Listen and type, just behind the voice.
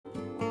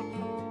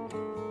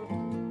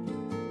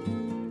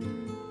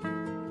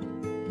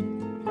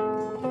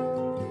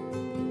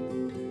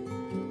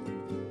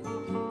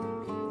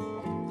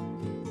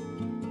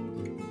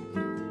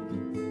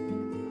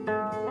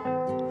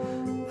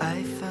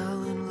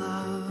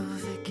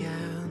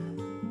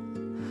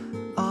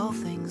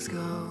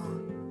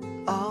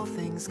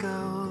things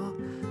go.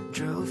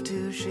 Drove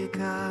to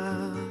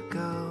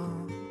Chicago.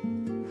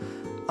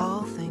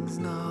 All things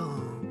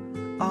know.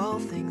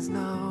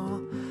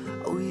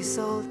 We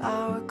sold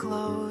our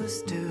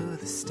clothes to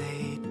the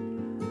state.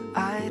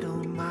 I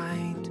don't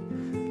mind.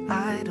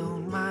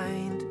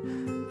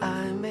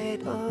 I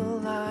made a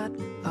lot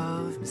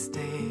of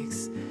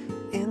mistakes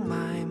in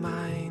my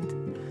mind.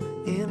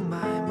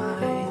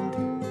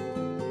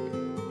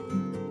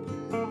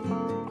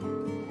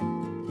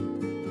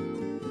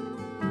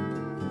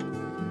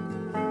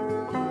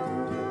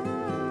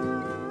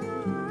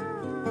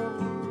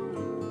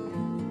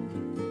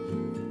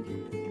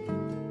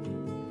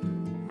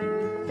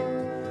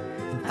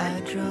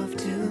 I drove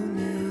to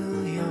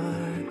New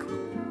York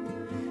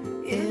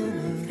in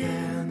a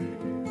van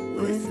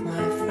with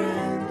my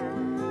friend.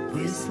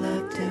 We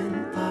slept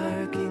in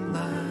parking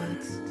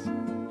lots.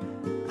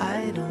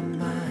 I don't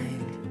mind.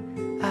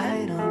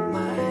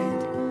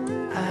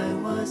 I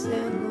was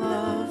in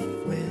love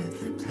with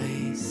the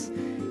place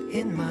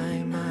in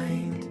my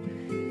mind.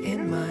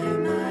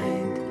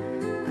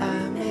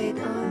 I made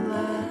a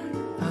lot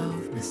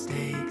of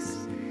mistakes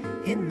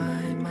in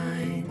my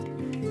mind.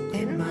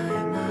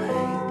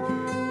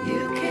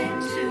 You came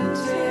to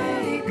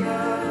take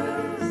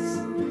us.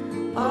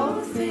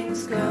 All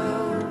things go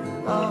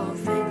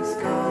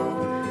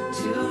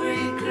to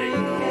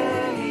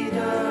recreate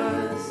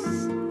us.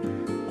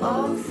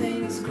 All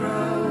things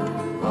grow.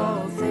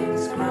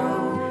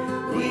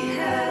 We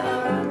had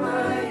our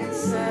minds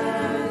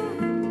set.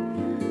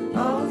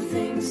 All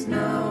things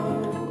know.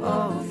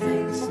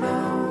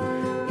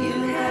 You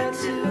had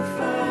to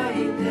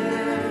find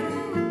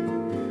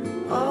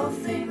it. All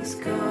things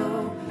go.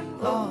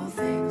 All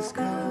things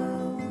go.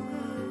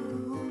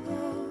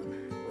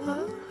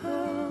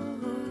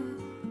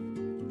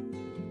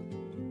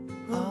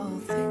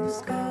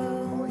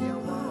 Oh yeah,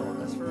 wow,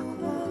 that's very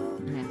cool.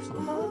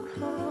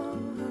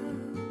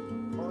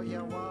 Oh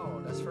yeah,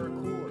 wow, that's very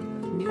cool.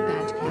 New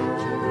badge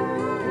capture.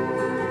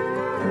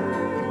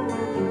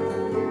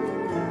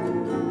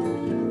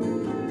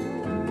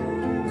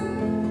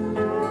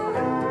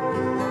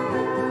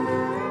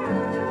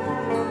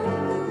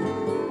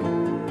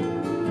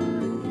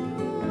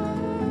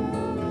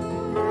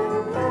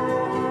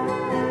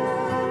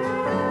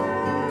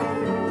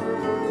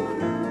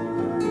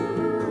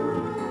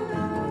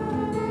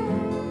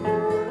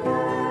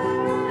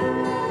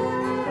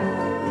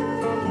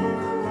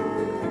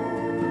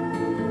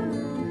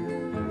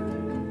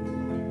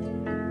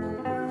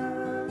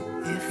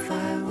 If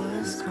I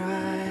was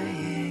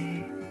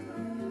crying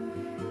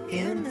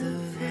in the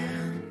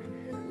van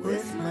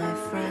with my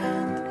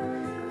friend,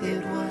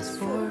 it was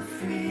for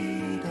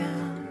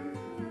freedom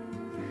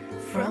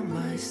from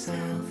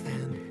myself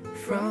and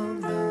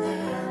from the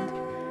land.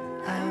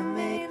 I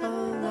made a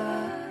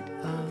lot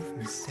of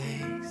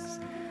mistakes.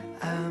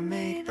 I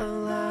made a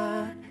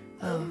lot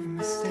of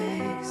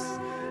mistakes.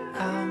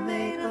 I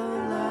made a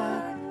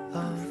lot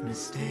of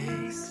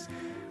mistakes.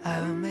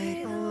 I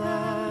made a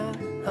lot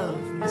of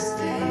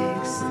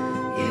mistakes.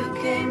 You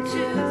came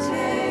to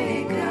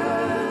take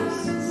us.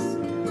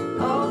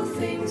 All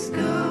things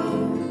go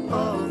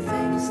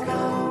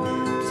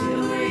to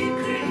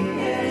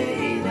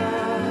recreate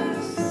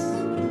us.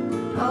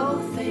 All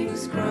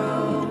things grow.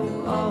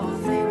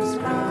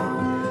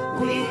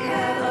 We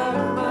had our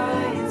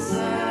minds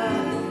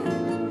set.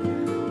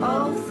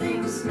 All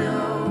things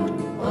know.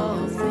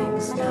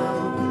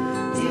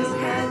 You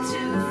had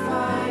to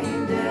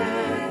find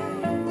it.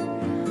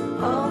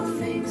 All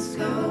things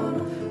go.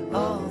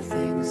 All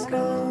things go.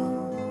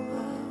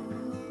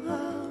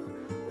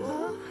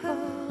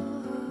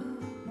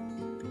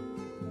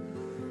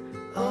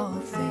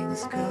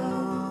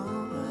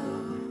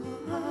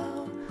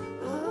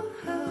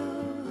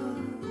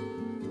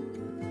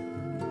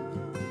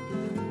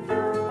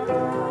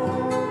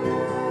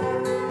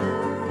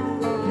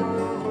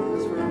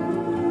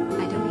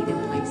 I don't even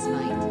play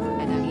Smite,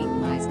 and I hate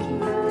Lies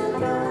Keith.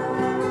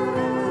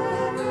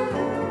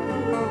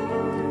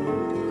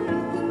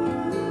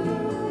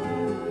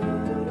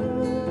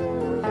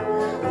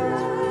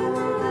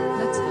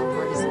 Let's go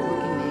hardest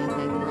looking man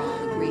then for all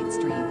the great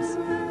streams.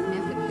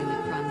 Neff and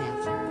Neff from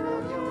Neff. Oh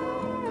yeah,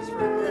 wow, that's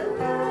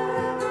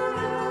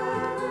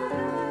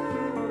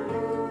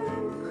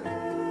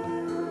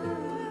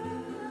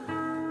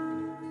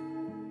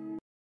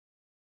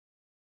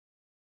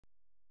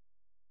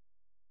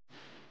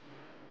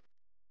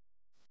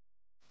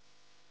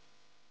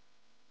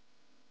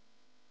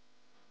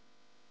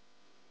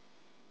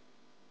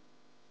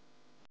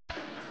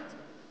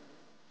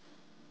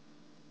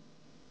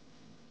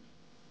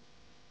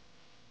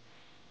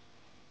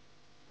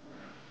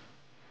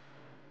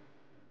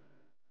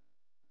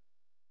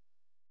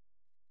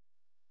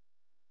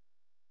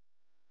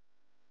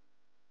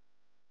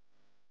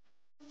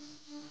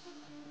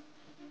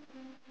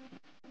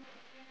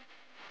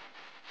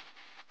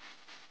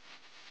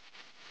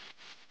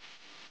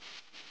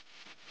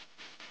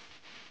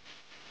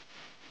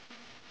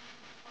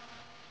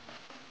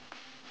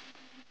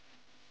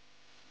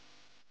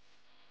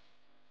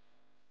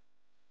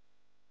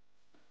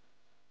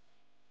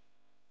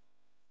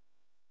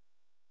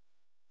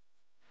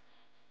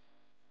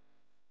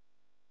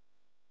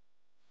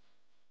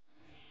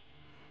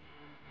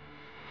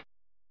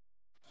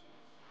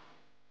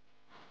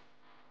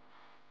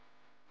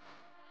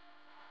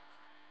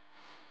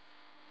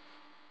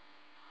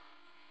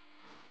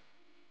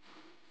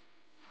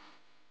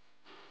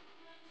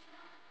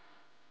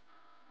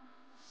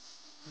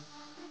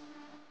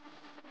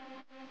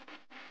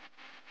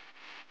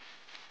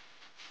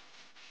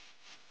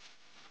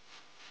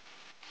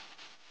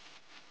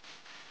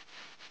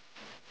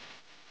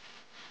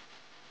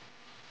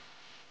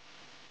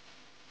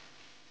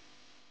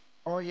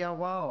yeah,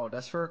 wow,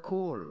 that's very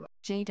cool.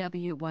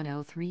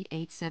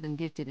 JW10387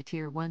 gifted a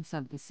tier 1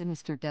 sub to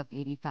Sinister Dub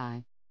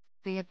 85.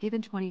 They have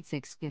given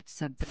 26 gift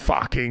subs.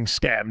 Fucking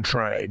scam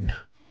train.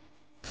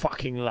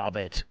 Fucking love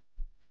it.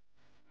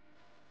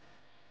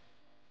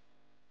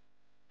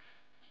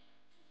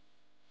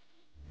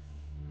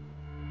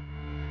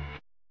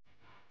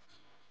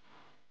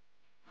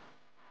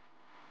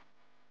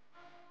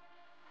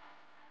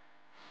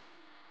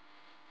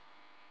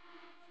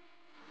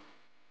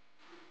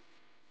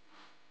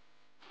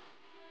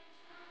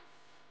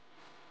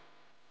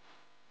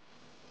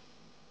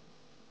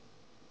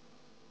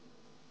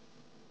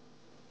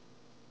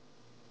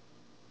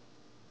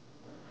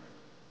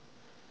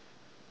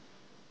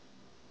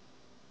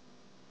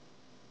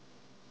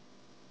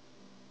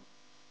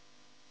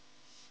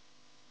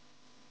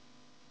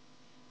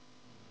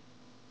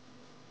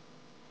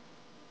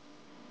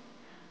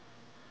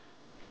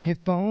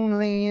 If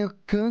only you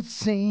could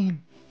see.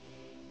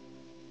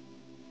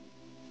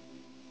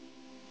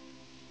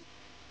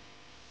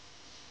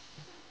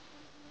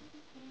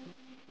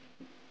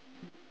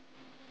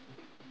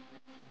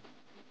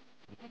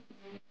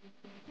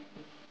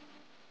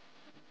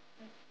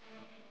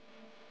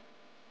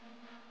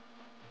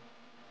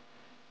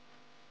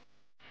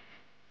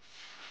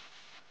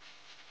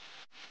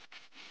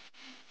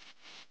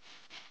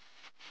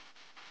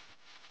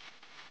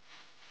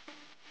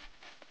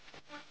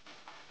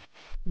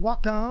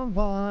 Walk on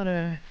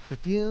water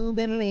if you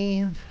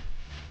believe.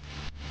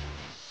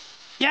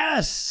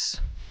 Yes!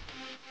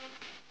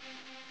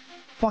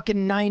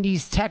 Fucking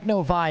 90s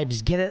techno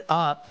vibes, get it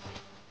up.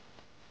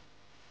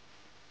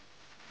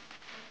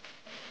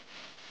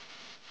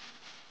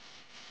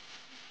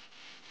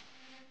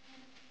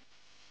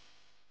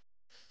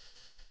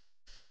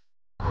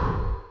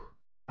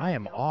 I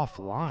am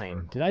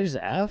offline. Did I just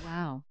F?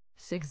 Wow,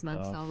 6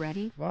 months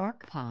already?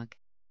 Fuck. Pog.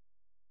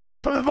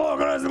 From the four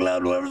corners of the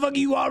globe, wherever the fuck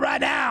you are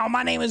right now,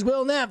 my name is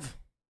Will Neff.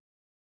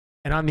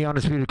 And I'm the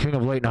undisputed king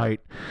of late night.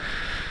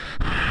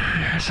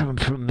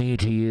 Something from me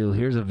to you.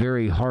 Here's a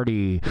very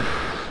hearty...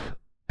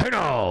 Hey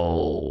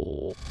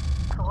no!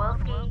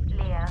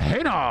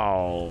 Hey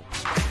no!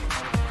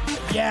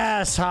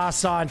 Yes,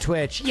 Haas on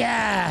Twitch.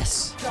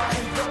 Yes!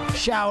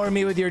 Shower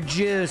me with your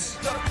juice.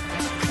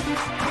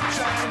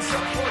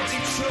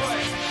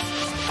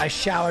 I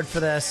showered for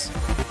this.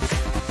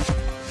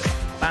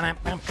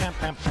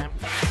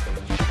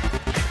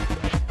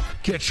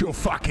 Get your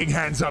fucking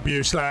hands up,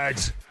 you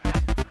slags.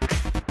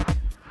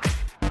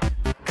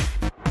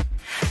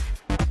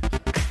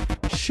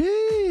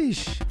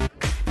 Sheesh.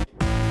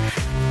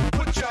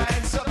 Put your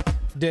hands up.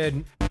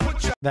 Dude,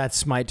 that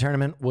Smite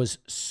tournament was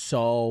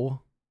so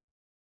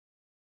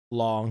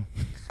long.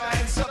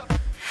 Hands up.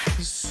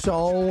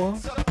 So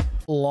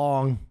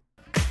long.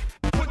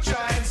 Put your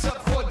hands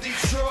up for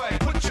Detroit.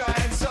 Put your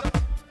hands up.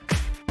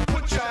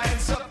 Put your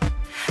hands up.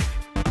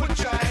 Put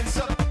your hands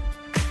up.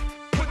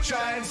 Put your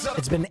hands up.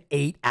 It's been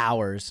 8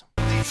 hours.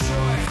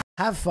 Detroit.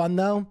 Have fun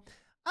though.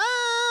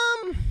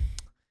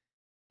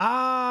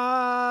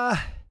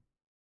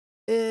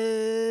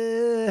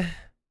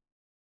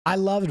 I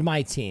loved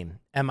my team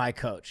and my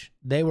coach.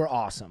 They were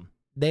awesome.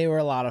 They were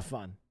a lot of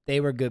fun. They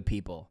were good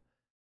people.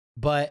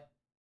 But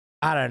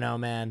I don't know,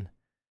 man.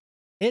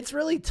 It's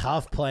really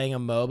tough playing a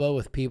MOBA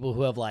with people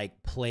who have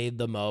like played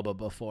the MOBA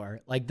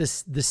before. Like the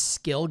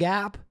skill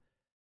gap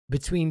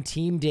between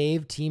Team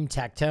Dave, Team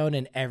Tectone,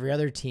 and every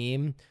other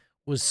team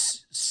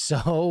was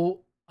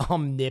so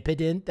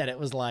omnipotent that it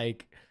was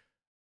like,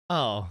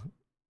 oh,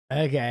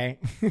 okay.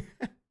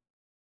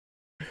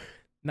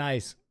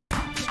 Nice.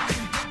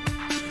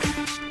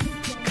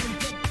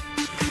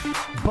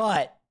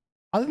 But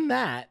other than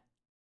that,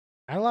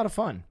 I had a lot of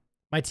fun.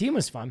 My team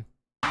was fun.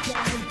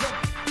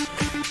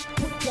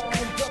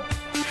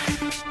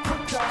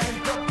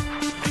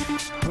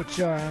 Put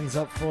your hands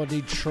up for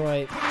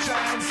Detroit. Put your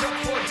hands up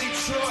for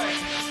Detroit.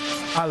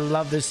 I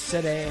love this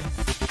city.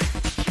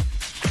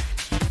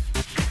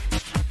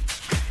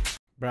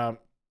 Bro,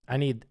 I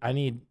need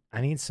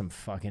some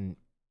fucking,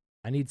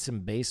 I need some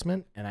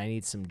basement and I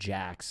need some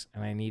jacks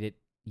and I need it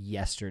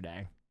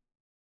yesterday.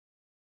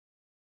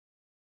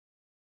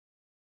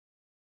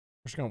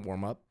 I'm just gonna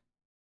warm up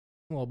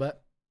a little bit.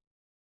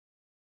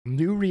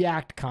 New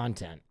React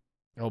content.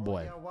 Oh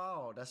boy. Yeah,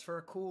 wow, that's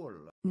very cool.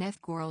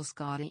 Neff girls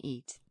gotta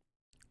eat.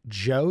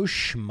 Joe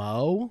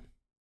Schmo?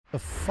 The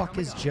fuck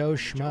is Joe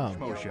Schmo?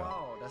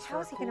 Wow, that's How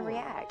is he gonna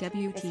react?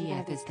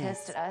 WTF is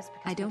this?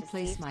 I don't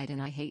play Smite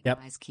and I hate Yep.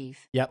 Rise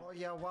Keith. Yep. Oh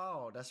yeah,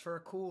 wow, that's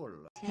very cool.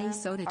 Hey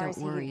Soda, Or don't is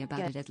he worry about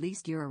gonna it. At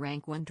least you're a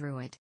rank 1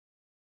 druid.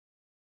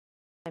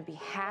 be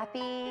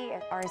happy,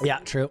 or is Yeah,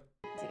 he, true.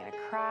 is he gonna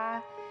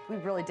cry? We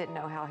really didn't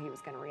know how he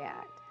was gonna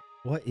react.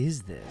 What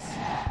is this?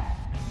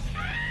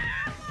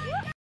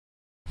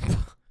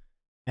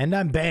 And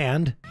I'm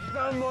banned.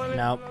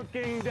 Nope.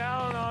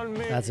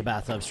 That's a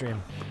bathtub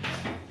stream.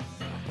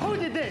 Who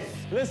did this?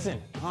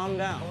 Listen, calm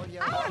down.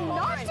 I am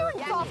not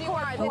doing softcore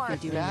Hope you're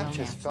doing well,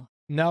 Neff.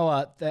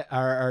 Noah,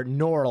 or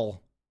Norl.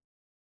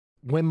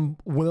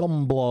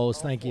 Wimblows,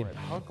 thank you.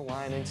 Hook,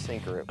 line, and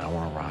sinker. I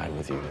want to ride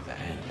with you to the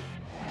end.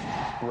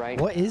 right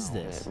What is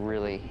now, this? It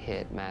really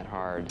hit Matt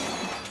hard.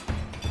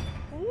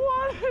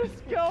 What is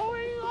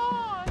going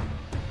on?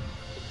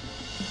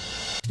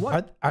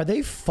 Are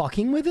they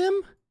fucking with him?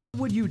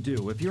 What would you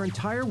do if your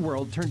entire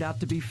world turned out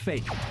to be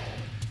fake?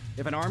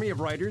 If an army of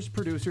writers,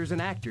 producers,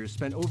 and actors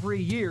spent over a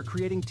year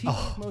creating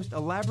TV's most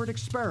elaborate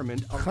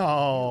experiment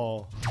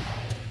of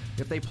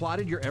if they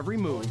plotted your every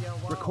move,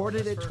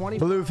 recorded it 20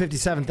 Blue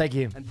 57, thank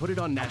you. and put it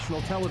on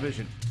national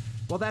television.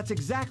 Well, that's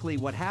exactly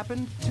what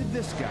happened to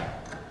this guy.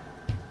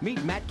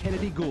 Meet Matt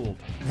Kennedy Gould.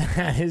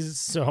 That is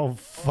so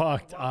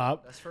fucked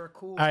up. That's for a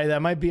cool. All right,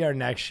 that might be our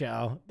next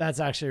show. That's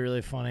actually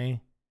really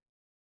funny.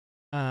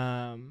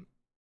 That's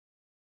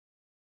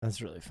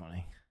really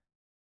funny.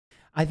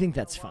 I think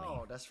that's funny.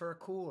 Wow, that's for a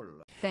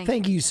cool.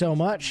 Thank you so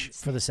much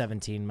for the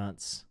 17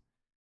 months.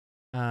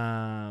 Bro,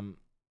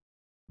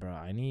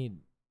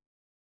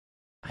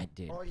 I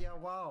did. Oh yeah,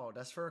 wow,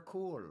 that's for a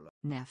cool.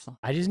 Neff.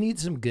 I just need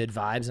some good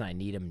vibes, and I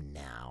need them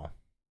now.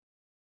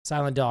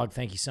 Silent Dog,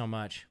 thank you so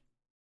much.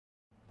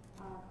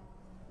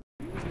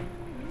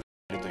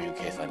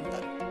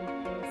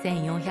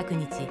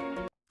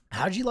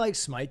 How'd you like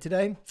Smite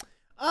today?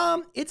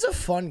 It's a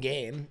fun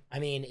game. I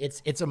mean,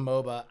 it's a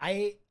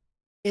MOBA.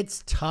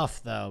 It's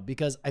tough though,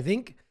 because I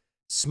think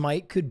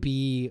Smite could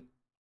be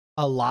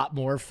a lot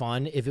more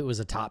fun if it was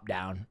a top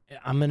down.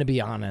 I'm gonna be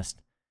honest.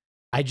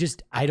 I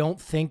don't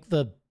think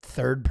the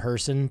third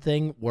person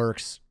thing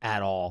works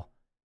at all.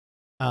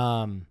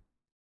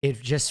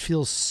 It just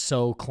feels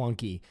so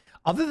clunky.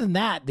 Other than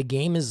that, the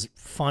game is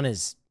fun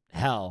as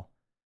hell.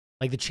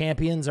 Like the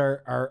champions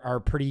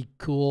are pretty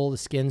cool. The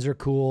skins are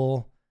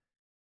cool.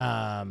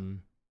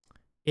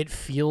 It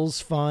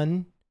feels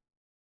fun.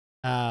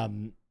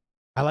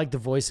 I like the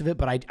voice of it,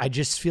 but I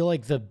just feel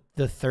like the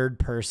third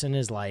person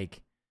is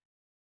like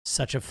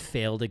such a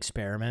failed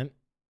experiment.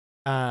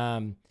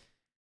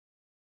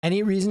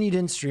 Any reason you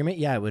didn't stream it?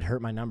 Yeah, it would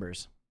hurt my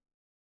numbers.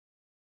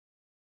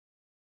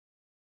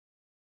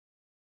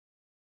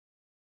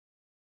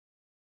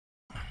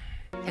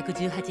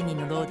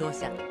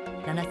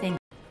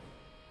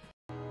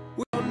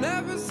 I'll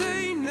never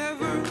say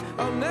never,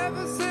 I'll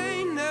never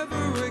say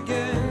never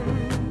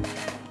again.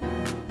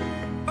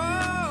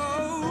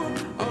 Oh,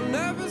 I'll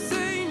never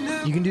say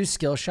never. You can do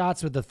skill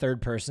shots with the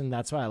third person.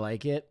 That's why I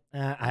like it.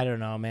 I don't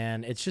know,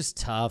 man. It's just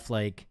tough.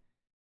 Like,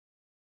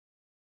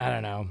 I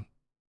don't know.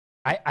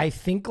 I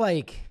think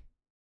like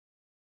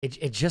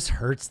it just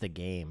hurts the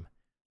game.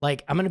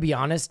 Like, I'm gonna be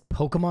honest,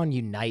 Pokemon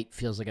Unite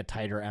feels like a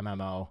tighter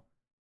MMO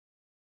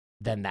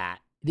than that.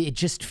 It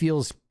just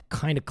feels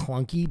kind of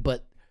clunky,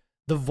 but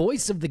the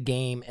voice of the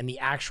game and the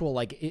actual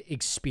like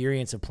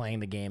experience of playing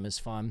the game is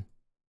fun.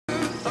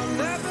 I'll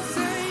never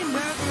say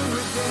never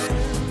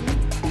again.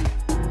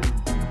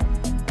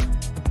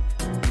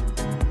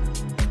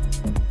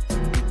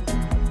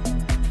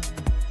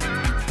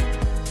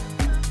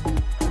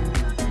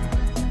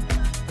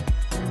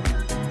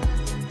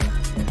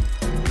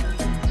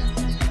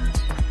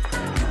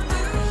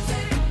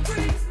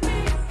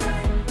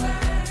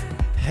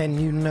 And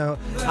you know,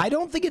 I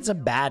don't think it's a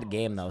bad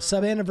game though.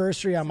 Sub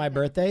anniversary on my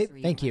birthday.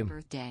 Thank you.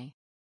 Birthday.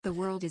 The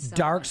world is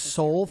Dark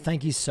Soul,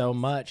 thank you so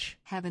much.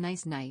 Have a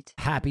nice night.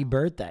 Happy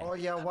birthday. Oh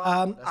yeah,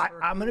 wow.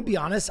 I'm gonna be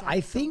honest. I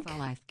think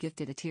I've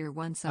gifted a tier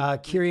 1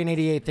 sub.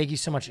 Kyrian88, thank you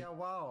so much. Yeah,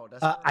 wow.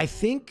 That's I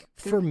think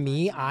for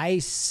me, I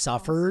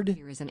suffered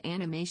Here is an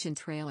animation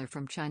trailer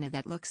from China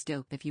that looks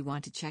dope if you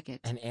want to check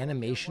it. an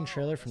animation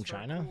trailer from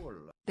China.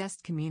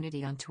 Best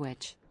community on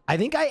Twitch. I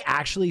think I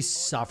actually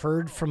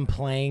suffered from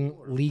playing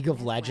League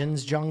of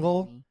Legends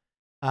Jungle.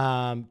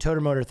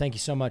 Totemotor, thank you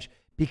so much.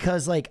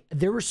 Because like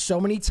there were so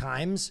many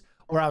times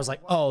where I was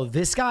like, oh,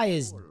 this guy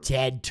is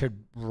dead to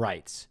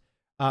rights.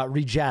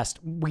 Regest.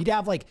 We'd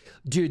have like,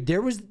 dude,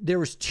 there was 2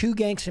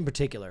 ganks in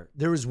particular.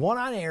 There was one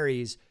on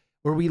Ares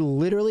where we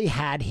literally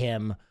had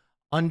him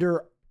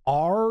under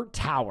our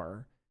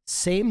tower,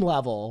 same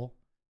level,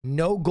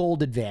 no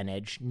gold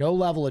advantage, no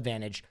level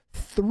advantage,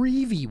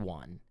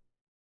 3v1.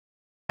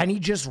 And he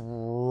just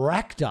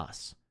wrecked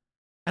us.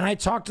 And I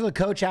talked to the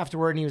coach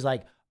afterward and he was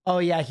like, oh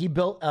yeah, he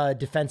built a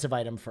defensive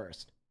item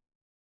first.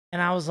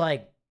 And I was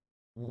like,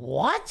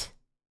 what?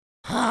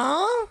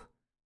 Huh?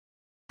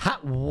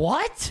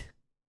 What?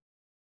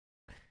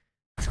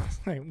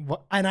 Like,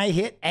 what? And I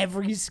hit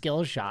every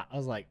skill shot. I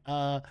was like,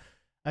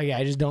 okay,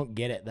 I just don't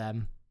get it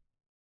then.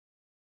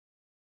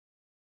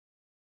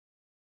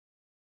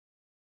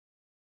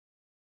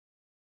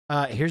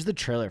 Here's the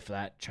trailer for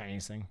that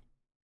Chinese thing.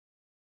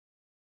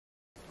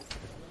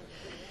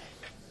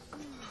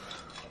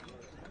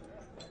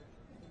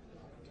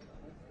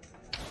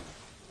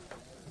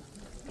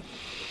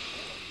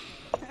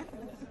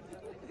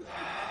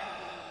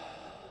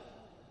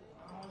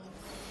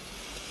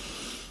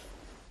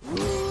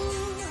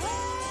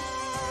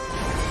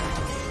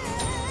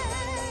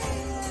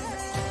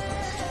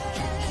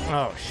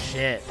 Oh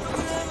shit.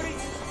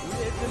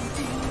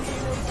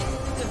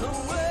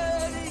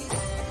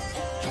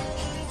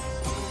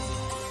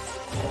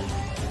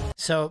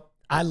 So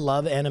I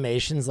love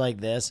animations like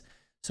this.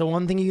 So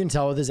one thing you can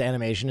tell with this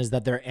animation is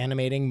that they're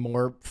animating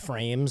more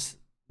frames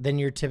than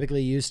you're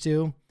typically used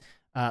to.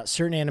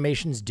 Certain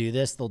animations do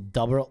this. They'll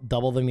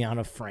double the amount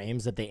of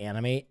frames that they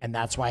animate, and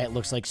that's why it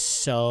looks like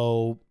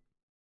so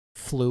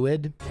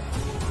fluid.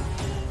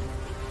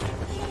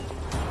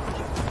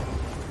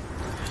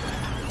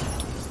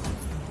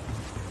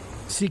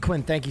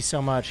 Sequin, thank you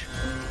so much.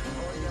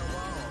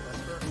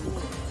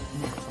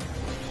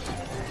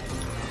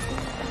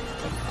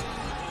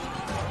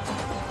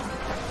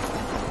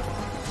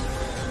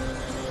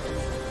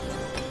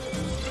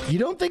 You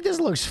don't think this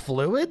looks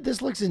fluid?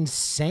 This looks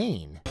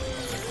insane.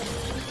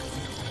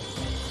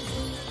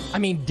 I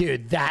mean,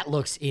 dude, that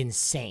looks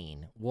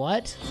insane.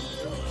 What?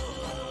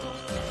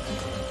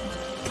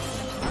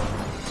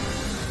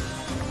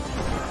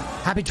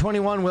 Happy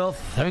 21, Will.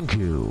 Thank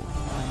you.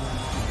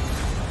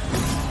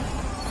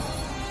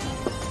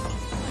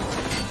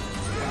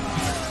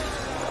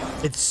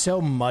 It's so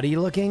muddy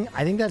looking.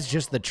 I think that's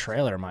just the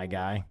trailer, my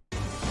guy.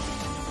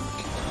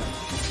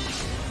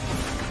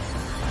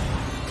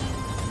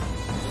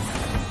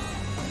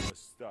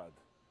 Stud.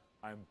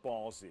 I'm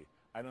ballsy.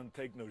 I don't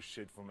take no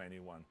shit from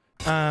anyone.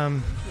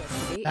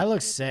 That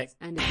looks sick.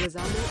 And it was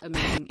another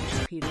amazing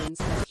experience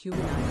that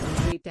humanized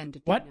and great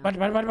entertainer.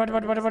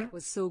 What?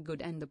 Was so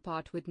good, and the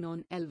part with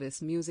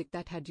non-Elvis music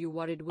that had you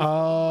worried was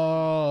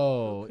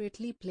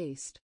appropriately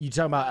placed. You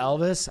talking about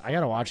Elvis? I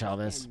gotta watch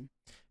Elvis.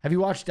 Have you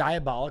watched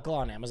Diabolical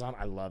on Amazon?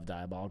 I love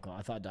Diabolical.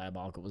 I thought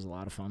Diabolical was a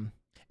lot of fun.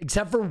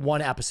 Except for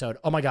one episode.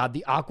 Oh my god,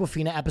 the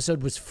Aquafina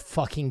episode was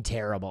fucking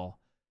terrible.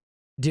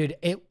 Dude,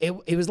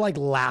 it was like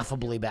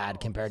laughably bad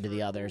compared to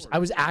the others. I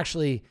was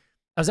actually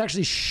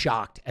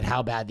shocked at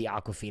how bad the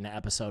Aquafina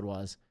episode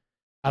was.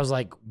 I was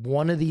like,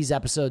 one of these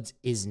episodes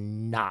is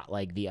not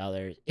like the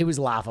others. It was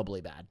laughably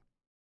bad.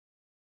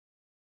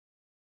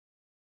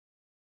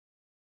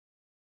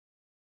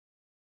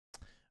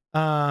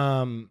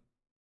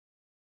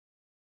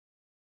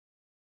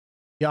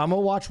 Yeah, I'm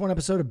gonna watch one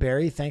episode of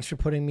Barry. Thanks for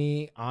putting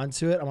me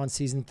onto it. I'm on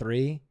season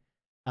 3.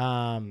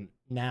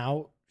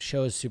 Now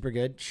show is super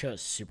good.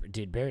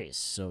 Dude, Barry is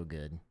so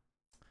good.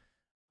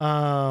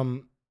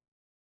 I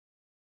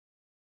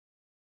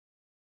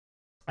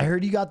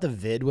heard you got the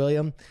vid,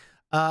 William.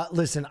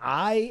 Listen,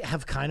 I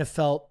have kind of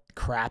felt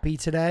crappy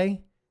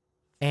today,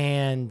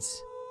 and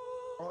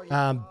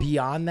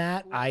beyond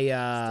that,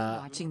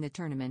 Still watching the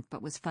tournament,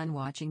 but was fun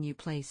watching you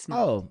play Smite.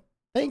 Oh,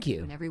 thank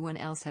you. And everyone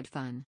else had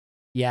fun.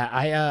 Yeah,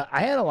 I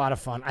had a lot of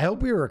fun. I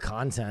hope we were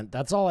content.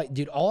 That's all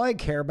dude, all I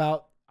care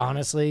about,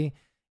 honestly,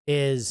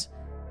 is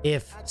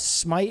if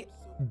Smite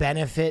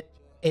benefited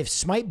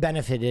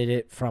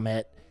it from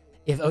it,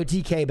 if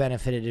OTK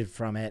benefited it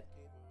from it,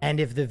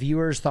 and if the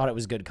viewers thought it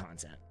was good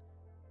content.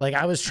 Like,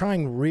 I was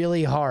trying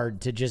really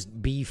hard to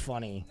just be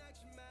funny.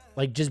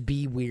 Like, just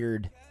be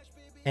weird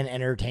and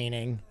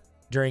entertaining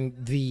during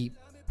the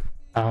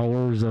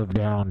hours of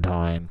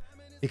downtime.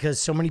 Because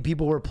so many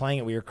people were playing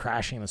it, we were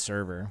crashing the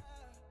server.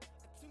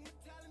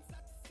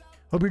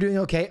 Hope you're doing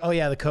okay. Oh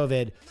yeah, the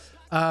COVID.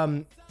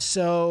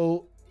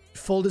 So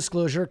full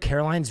disclosure,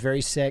 Caroline's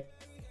very sick.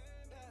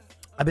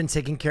 I've been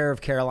taking care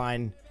of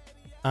Caroline.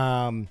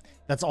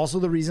 That's also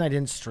the reason I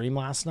didn't stream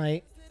last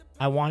night.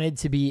 I wanted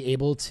to be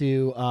able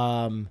to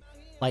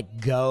like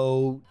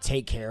go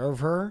take care of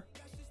her,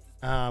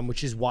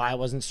 which is why I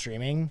wasn't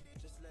streaming.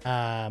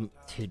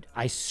 Dude,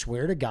 I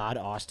swear to God,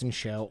 Austin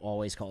Show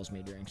always calls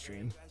me during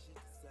stream.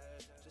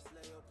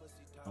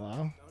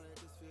 Hello?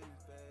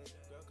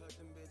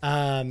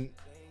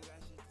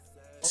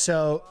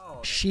 So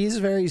she's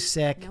very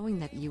sick.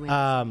 Knowing that you and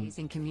this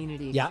amazing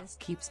community just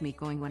keeps me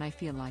going when I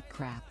feel like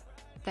crap.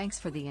 Thanks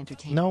for the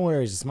entertainment. No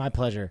worries, it's my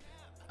pleasure.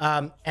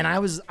 And I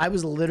was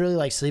literally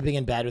like sleeping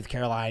in bed with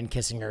Caroline,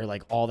 kissing her,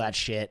 like all that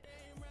shit.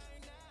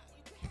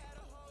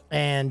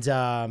 And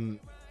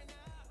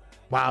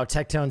wow,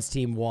 Tectone's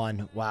team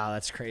won. Wow,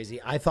 that's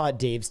crazy. I thought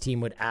Dave's team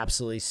would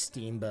absolutely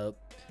steamboat.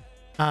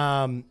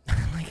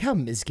 Like how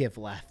Mizgif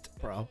left,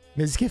 bro.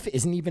 Mizgif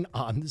isn't even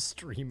on the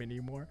stream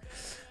anymore.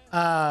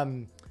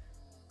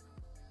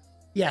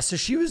 Yeah, so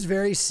she was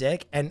very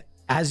sick, and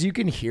as you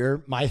can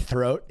hear, my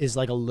throat is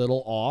like a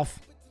little off.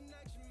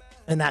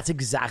 And that's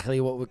exactly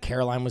what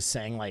Caroline was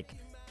saying, like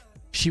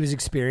she was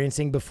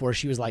experiencing before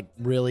she was like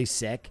really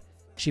sick.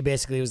 She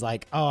basically was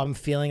like, "Oh, I'm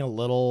feeling a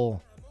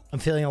little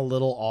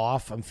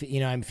off. I'm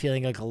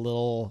feeling like a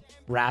little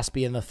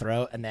raspy in the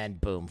throat," and then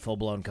boom,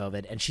 full-blown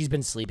COVID. And she's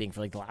been sleeping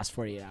for like the last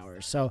 48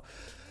 hours. So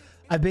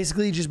I've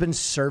basically just been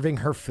serving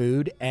her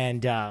food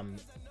and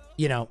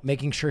you know,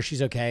 making sure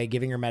she's okay,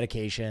 giving her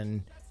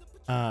medication,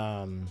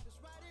 and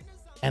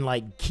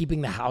like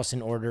keeping the house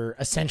in order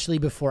essentially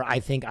before I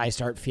think I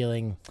start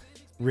feeling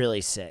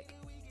really sick.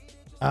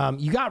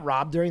 You got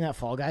robbed during that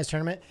Fall Guys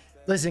tournament.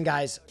 Listen,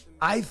 guys,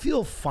 I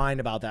feel fine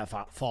about that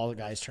Fall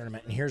Guys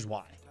tournament, and here's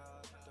why.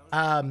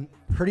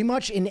 Pretty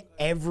much in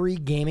every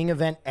gaming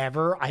event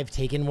ever, I've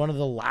taken one of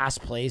the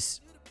last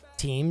place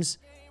teams,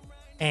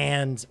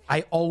 and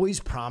I always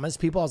promise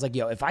people, I was like,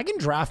 yo, if I can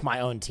draft my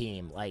own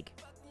team, like,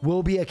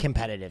 we'll be a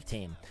competitive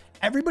team.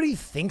 Everybody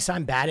thinks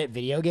I'm bad at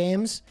video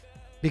games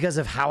because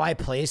of how I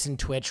place in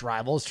Twitch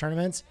Rivals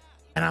tournaments.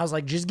 And I was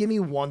like, just give me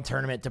one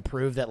tournament to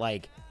prove that,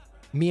 like,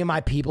 me and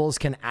my peoples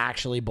can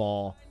actually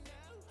ball.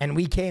 And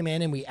we came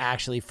in and we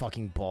actually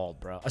fucking balled,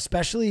 bro.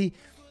 Especially,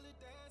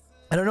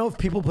 I don't know if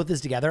people put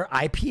this together.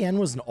 IPN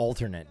was an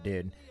alternate,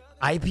 dude.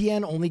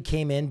 IPN only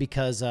came in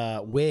because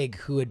Wig,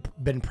 who had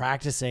been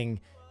practicing,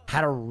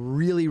 had a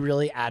really,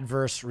 really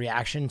adverse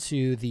reaction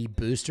to the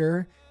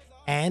booster.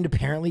 And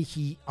apparently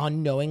he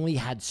unknowingly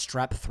had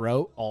strep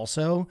throat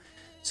also.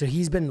 So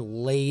he's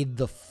been laid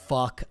the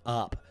fuck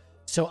up.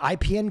 So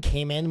IPN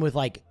came in with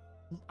like,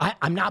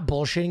 I'm not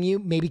bullshitting you,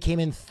 maybe came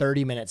in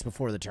 30 minutes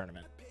before the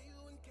tournament.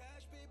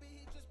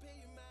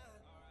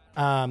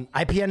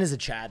 IPN is a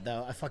Chad,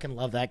 though. I fucking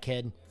love that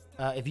kid.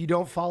 If you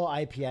don't follow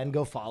IPN,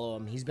 go follow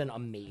him. He's been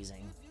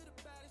amazing.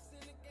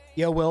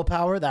 Yo,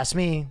 Willpower, that's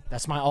me.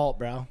 That's my alt,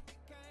 bro.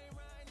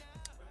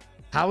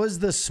 How was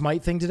the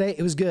Smite thing today?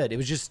 It was good. It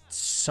was just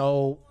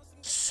so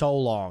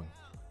long.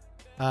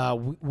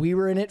 We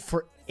were in it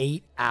for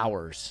 8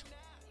 hours.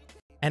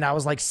 And I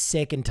was like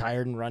sick and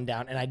tired and run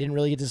down. And I didn't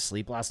really get to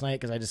sleep last night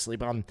because I had to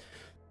sleep on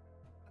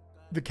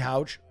the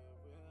couch.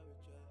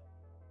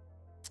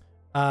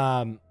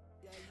 I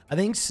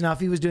think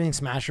Snuffy was doing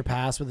Smash or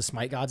Pass with the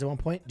Smite Gods at one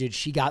point. Dude,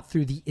 she got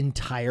through the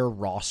entire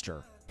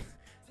roster.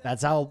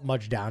 That's how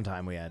much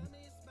downtime we had.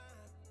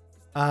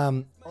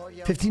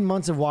 15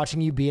 months of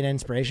watching you be an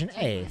inspiration.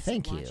 Hey,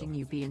 thank you. Watching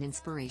you be an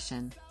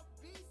inspiration.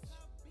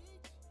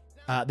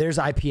 There's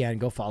IPN.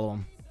 Go follow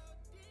him.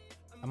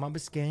 I'm on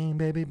Biscayne,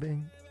 baby.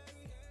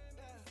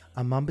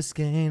 I'm on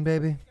Biscayne,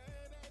 baby.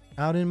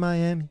 Out in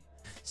Miami.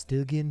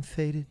 Still getting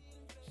faded.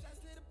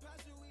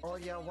 Oh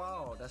yeah,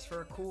 wow, that's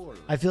very cool.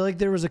 I feel like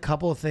there was a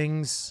couple of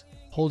things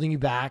holding you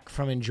back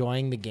from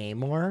enjoying the game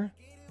more.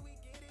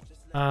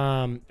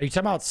 Are you talking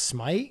about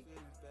Smite?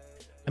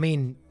 I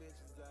mean,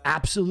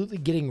 absolutely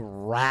getting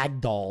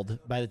ragdolled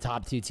by the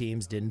top 2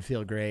 teams didn't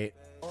feel great.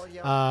 Oh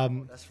yeah,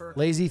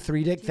 Lazy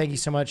 3Dick, thank you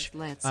so much.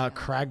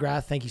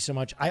 Cragrath, thank you so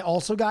much. I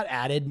also got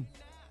added.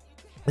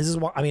 This is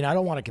what I mean. I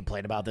don't want to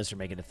complain about this or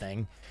make it a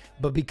thing,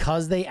 but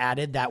because they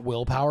added that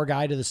willpower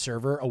guy to the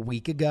server a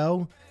week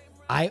ago,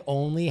 I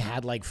only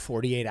had like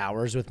 48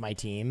 hours with my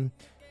team,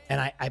 and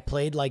I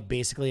played like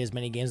basically as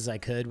many games as I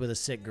could with a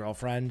sick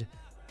girlfriend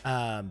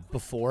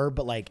before,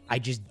 but like I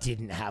just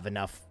didn't have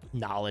enough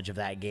knowledge of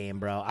that game,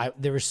 bro.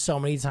 There were so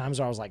many times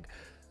where I was like,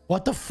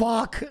 what the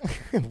fuck?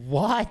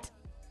 What?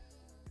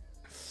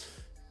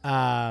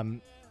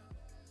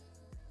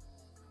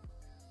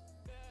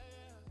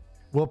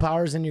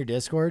 Willpower's in your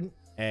Discord.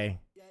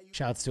 Hey,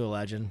 shouts to a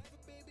legend.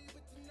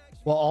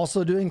 While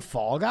also doing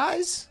Fall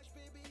Guys?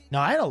 No,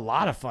 I had a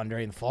lot of fun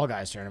during the Fall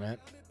Guys tournament.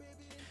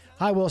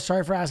 Hi, Will.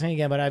 Sorry for asking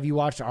again, but have you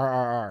watched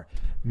RRR?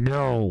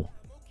 No.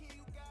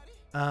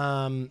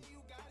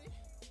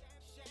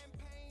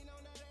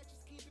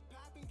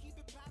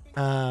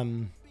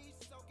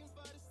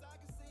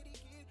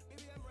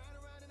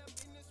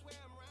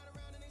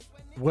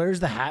 Where's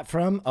the hat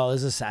from? Oh, this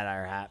is a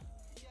satire hat.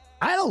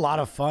 I had a lot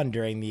of fun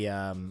during the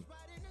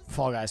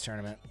Fall Guys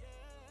tournament.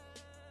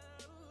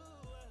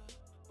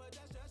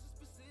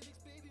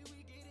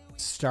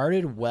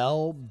 Started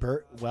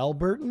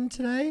Welburton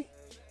today?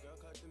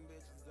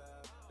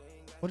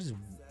 What is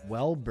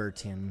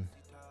Welburton?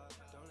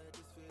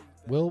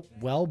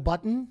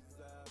 Wellbutton?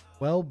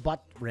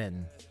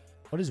 Wellbutrin.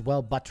 What is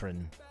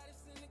Wellbutrin?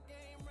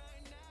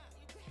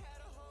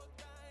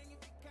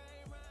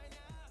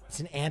 It's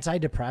an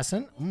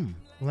antidepressant?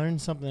 Learn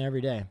something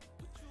every day.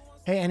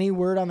 Hey, any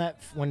word on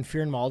that when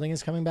Fear and Malding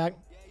is coming back?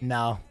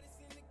 No.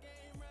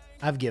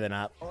 I've given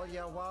up. Oh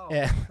yeah, wow.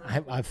 Yeah,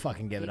 I've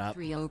fucking given up.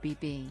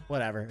 OBB.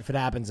 Whatever. If it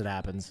happens, it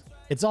happens.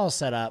 It's all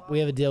set up. We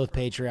have a deal with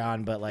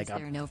Patreon, but like, is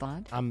there no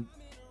VOD?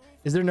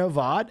 Is there no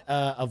VOD?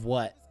 Of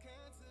what?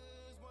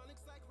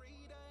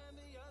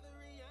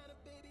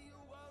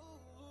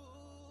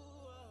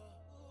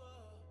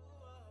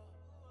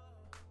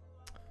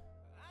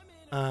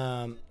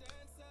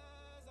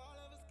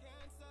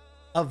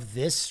 Of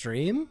this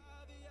stream?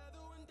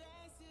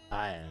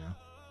 I don't know.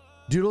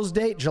 Doodles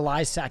date,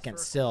 July 2nd.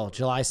 Still,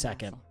 July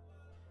 2nd.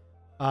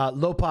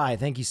 Lopi,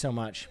 thank you so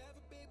much.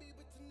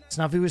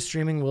 Snuffy was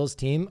streaming Will's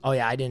team. Oh,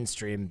 yeah, I didn't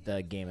stream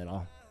the game at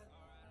all.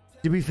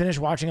 Did we finish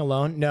watching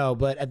alone? No,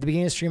 but at the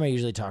beginning of the stream, I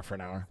usually talk for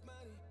an hour.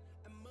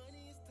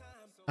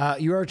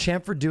 You are a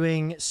champ for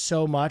doing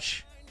so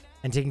much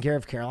and taking care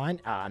of Caroline.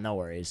 No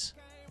worries.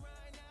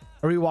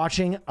 Are we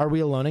watching? Are we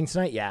aloning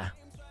tonight? Yeah.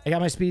 I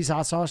got my Speedy's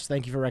hot sauce.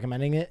 Thank you for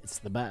recommending it. It's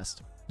the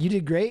best. You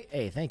did great.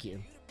 Hey, thank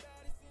you.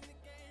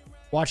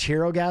 Watch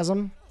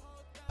Herogasm?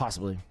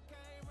 Possibly.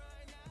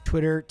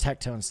 Twitter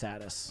Tectone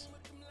status.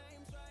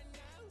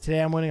 Today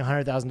I'm winning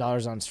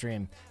 $100,000 on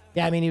stream.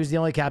 Yeah, I mean, he was the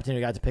only captain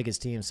who got to pick his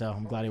team, so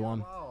I'm glad he won.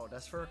 Wow,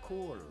 that's very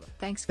cool.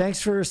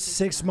 Thanks for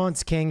 6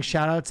 months, King.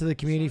 Shout out to the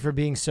community for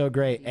being so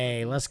great.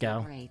 Hey, let's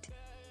go. Great.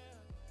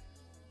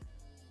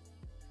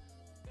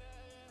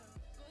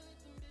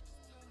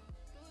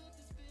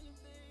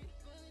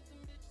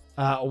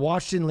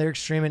 Watched in lyric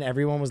stream and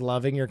everyone was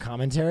loving your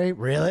commentary.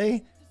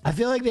 Really? I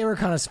feel like they were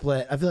kind of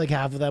split. I feel like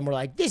half of them were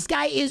like, this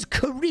guy is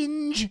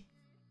cringe.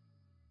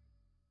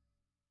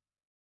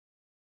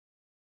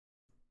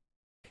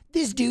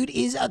 This dude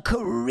is a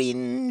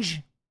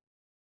cringe.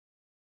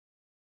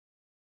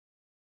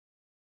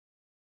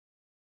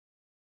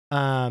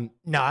 No,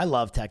 I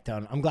love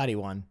Tectone. I'm glad he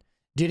won.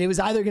 Dude, it was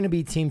either going to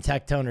be Team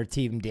Tectone or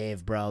Team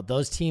Dave, bro.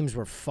 Those teams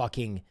were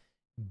fucking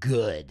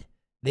good.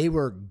 They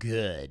were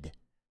good.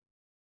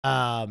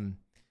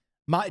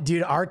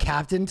 Dude, our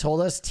captain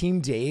told us Team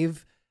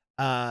Dave,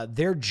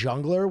 their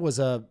jungler was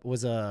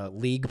a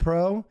league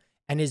pro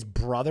and his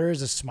brother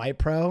is a smite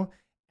pro.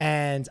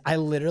 And I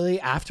literally,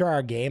 after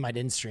our game, I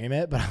didn't stream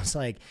it, but I was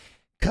like,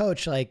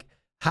 Coach, like,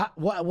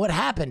 what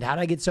happened? How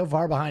did I get so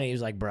far behind? He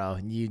was like, bro,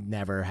 you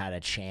never had a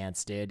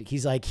chance, dude.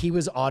 He's like, he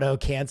was auto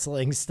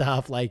canceling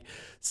stuff, like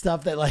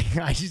stuff that like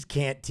I just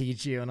can't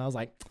teach you. And I was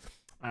like,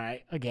 all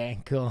right, okay,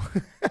 cool.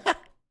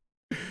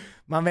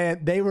 My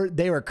man, they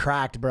were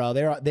cracked, bro.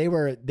 They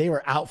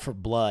were out for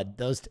blood.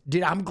 Those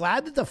dude, I'm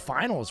glad that the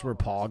finals were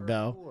pogged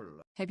though.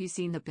 Have you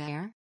seen The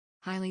Bear?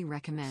 Highly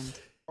recommend.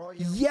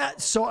 Yeah,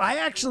 so I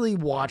actually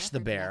watched The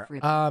Bear.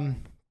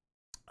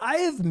 I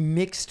have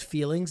mixed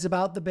feelings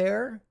about The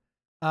Bear.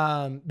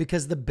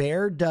 Because The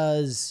Bear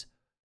does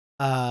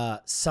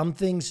some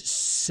things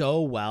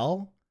so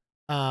well.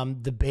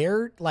 The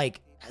Bear,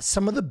 like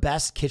some of the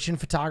best kitchen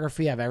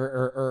photography I've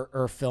ever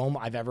or film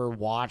I've ever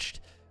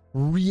watched.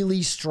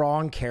 Really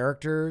strong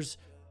characters,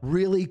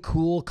 really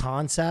cool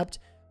concept,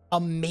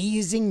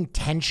 amazing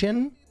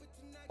tension.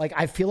 Like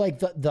I feel like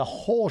the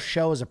whole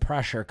show is a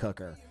pressure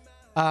cooker.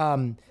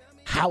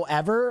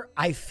 However,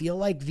 I feel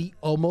like the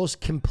almost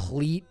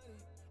complete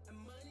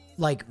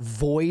like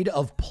void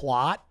of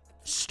plot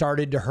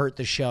started to hurt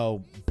the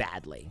show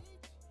badly.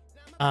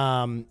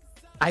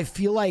 I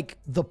feel like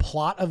the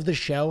plot of the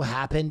show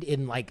happened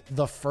in like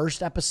the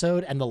first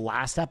episode and the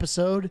last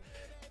episode,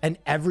 and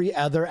every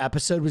other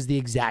episode was the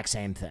exact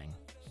same thing.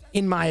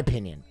 In my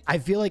opinion, I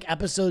feel like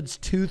episodes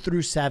 2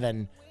 through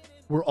 7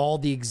 were all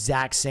the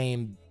exact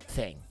same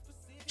thing.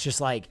 It's just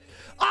like,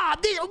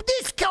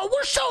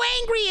 we're so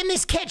angry in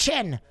this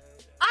kitchen.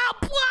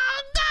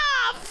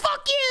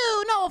 Fuck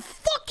you. No,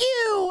 fuck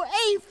you.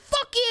 Hey,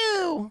 fuck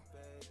you.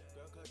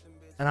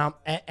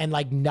 And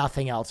like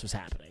nothing else was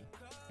happening.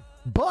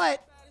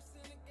 But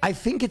I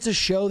think it's a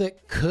show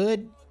that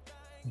could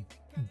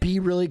be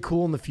really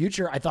cool in the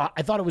future. I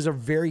thought it was a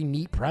very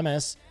neat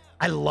premise.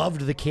 I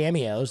loved the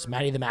cameos,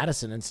 Maddie the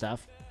Madison and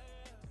stuff.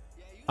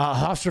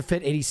 Hofstra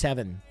Fit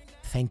 87.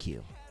 Thank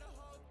you.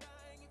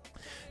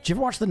 Did you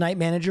ever watch The Night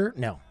Manager?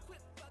 No.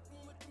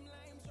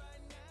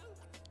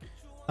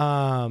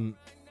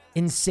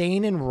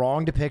 Insane and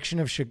wrong depiction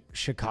of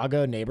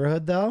Chicago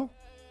neighborhood though.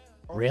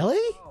 Really?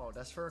 Oh,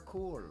 that's very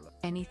cool.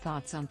 Any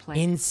thoughts on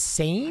playing?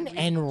 Insane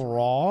and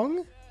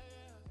wrong?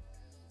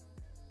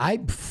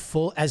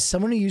 As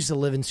someone who used to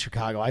live in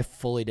Chicago, I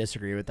fully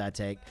disagree with that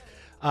take.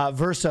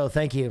 Verso,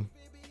 thank you.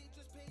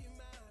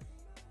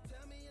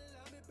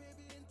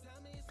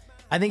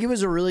 I think it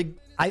was a really,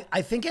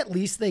 I think at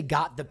least they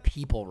got the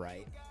people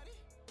right.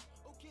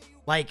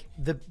 Like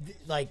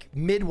like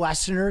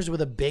Midwesterners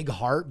with a big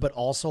heart, but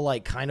also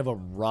like kind of a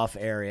rough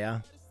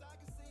area.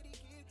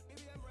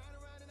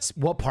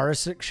 What part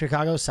of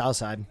Chicago? South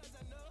Side.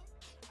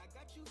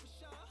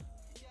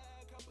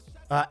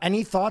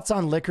 Any thoughts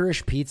on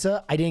Licorice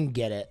Pizza? I didn't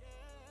get it.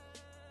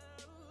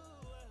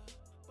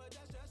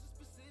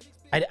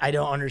 I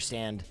don't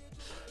understand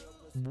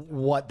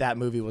what that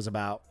movie was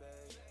about.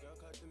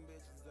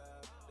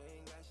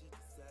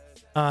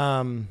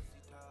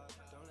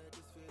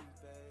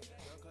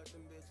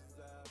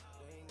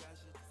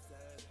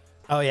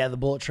 Oh yeah, the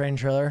Bullet Train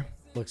trailer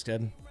looks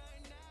good.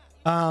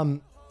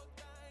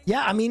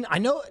 Yeah, I mean, I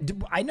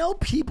know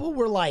people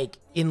were like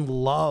in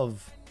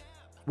love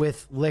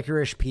with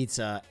Licorice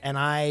Pizza, and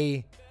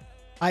I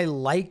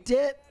liked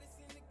it,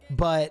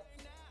 but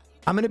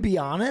I'm gonna be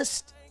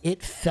honest,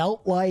 it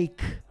felt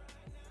like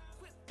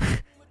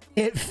a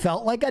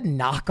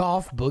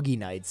knockoff Boogie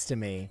Nights to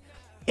me.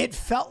 It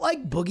felt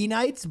like Boogie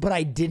Nights, but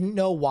I didn't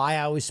know why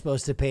I was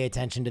supposed to pay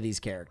attention to these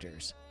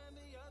characters.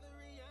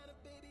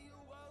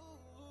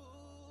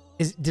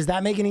 Does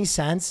that make any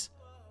sense?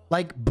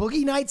 Like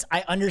Boogie Nights,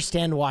 I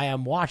understand why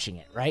I'm watching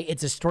it, right?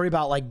 It's a story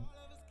about like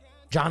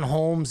John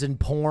Holmes and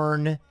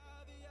porn,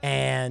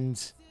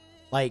 and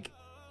like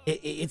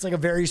it's like a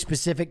very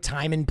specific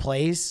time and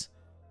place.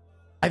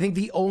 I think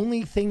the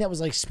only thing that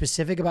was like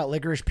specific about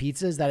Licorice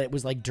Pizza is that it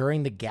was like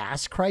during the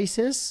gas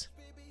crisis.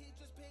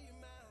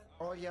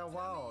 Oh yeah,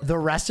 wow. The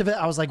rest of it,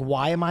 I was like,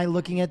 why am I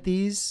looking at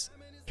these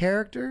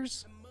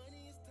characters?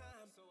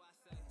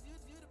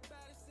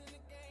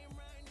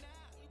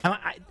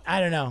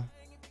 I don't know.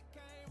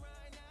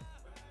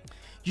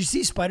 Did you see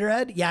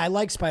Spiderhead? Yeah, I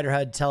like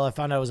Spiderhead until I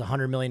found out it was a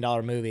 $100 million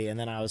movie, and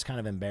then I was kind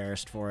of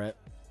embarrassed for it.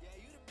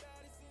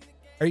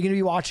 Are you going to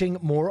be watching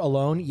more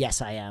Alone? Yes,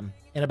 I am.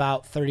 In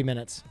about 30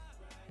 minutes.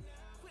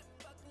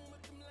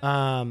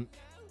 I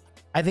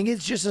think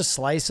it's just a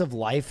slice of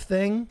life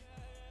thing.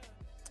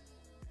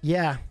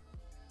 Yeah.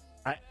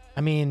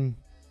 I mean,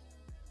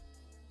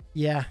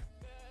 yeah.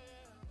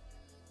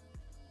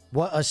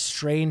 What a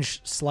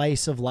strange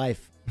slice of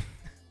life.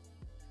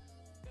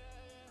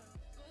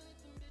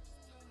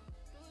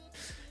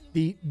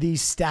 the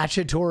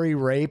statutory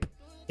rape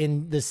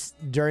in this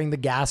during the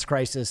gas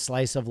crisis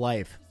slice of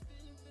life.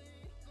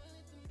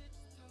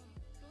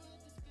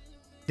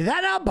 Did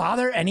that not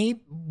bother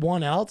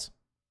anyone else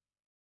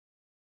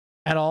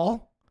at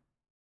all?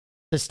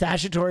 The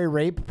statutory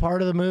rape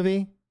part of the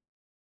movie?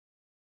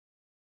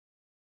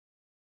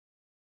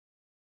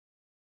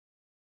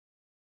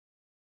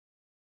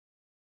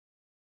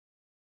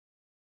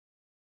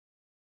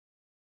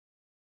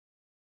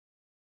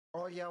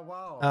 Oh yeah,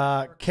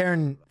 wow.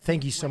 Karen,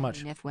 thank you so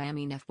much. Neff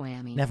whammy, neff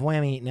whammy. Neff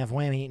whammy, neff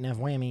whammy, neff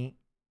whammy.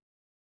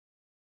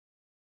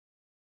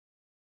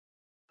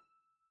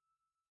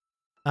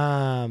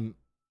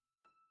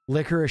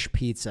 Licorice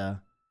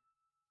Pizza.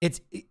 It's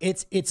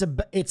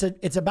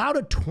about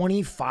a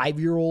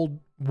 25-year-old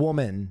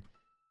woman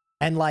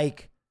and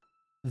like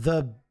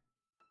the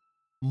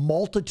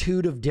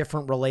multitude of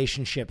different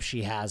relationships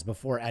she has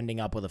before ending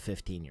up with a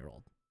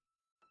 15-year-old.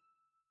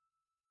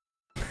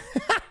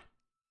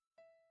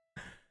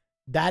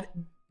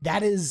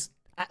 That is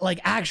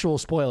like actual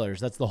spoilers.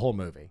 That's the whole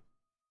movie.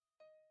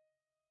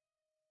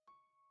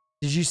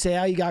 Did you say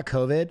how you got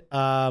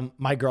COVID?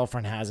 My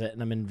girlfriend has it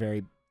and I'm in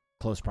very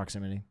close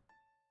proximity.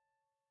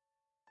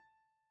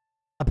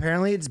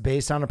 Apparently it's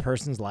based on a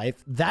person's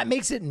life. That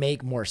makes it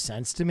make more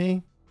sense to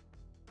me.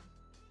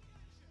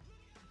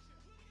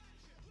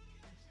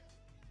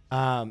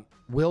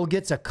 Will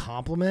gets a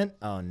compliment.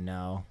 Oh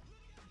no.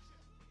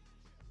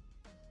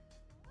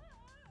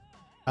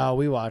 Oh,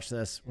 we watched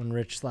this when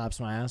Rich slaps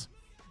my ass.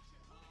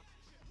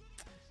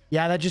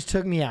 Yeah, that just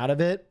took me out of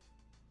it.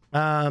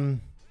 I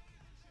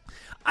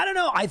don't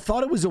know. I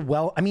thought it was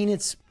I mean,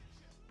 it's,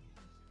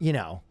 you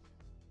know,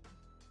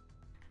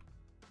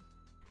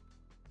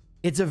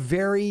 it's a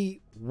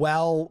very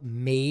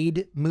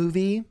well-made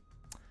movie.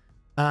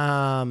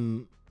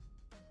 I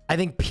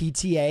think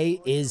PTA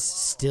is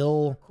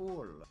still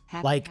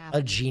like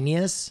a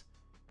genius.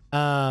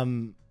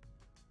 I'm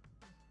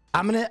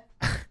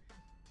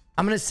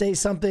gonna say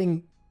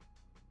something.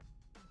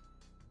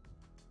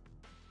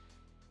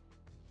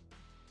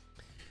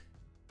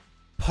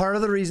 Part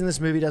of the reason this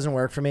movie doesn't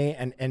work for me,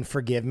 and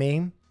forgive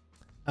me,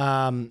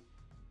 Alana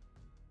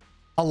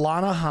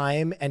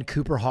Haim and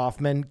Cooper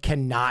Hoffman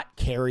cannot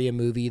carry a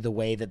movie the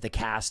way that the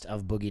cast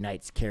of Boogie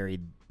Nights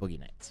carried Boogie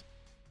Nights.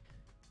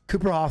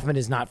 Cooper Hoffman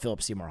is not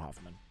Philip Seymour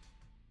Hoffman.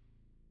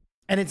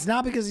 And it's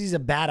not because he's a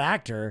bad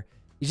actor.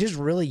 He's just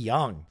really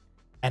young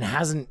and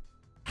hasn't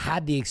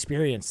had the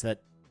experience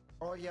that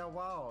Oh yeah,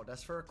 wow,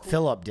 that's very cool.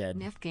 Philip did.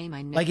 Neff game,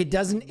 I Like it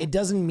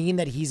doesn't mean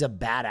that he's a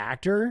bad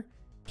actor.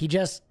 He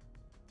just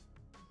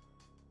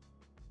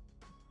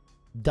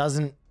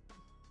doesn't.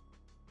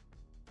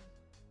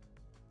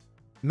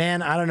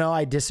 Man, I don't know.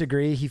 I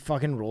disagree. He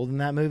fucking ruled in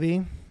that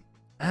movie.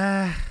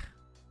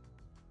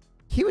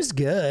 He was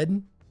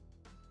good.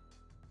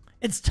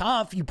 It's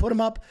tough. You put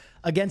him up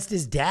against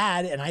his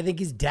dad, and I think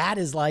his dad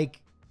is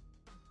like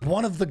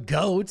one of the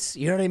GOATs.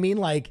 You know what I mean?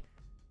 Like,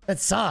 that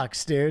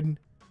sucks, dude.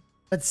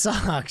 That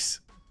sucks.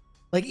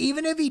 Like,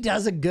 even if he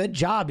does a good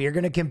job, you're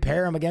going to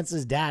compare him against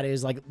his dad,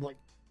 who's like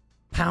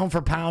pound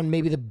for pound,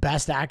 maybe the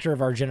best actor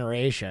of our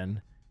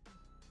generation.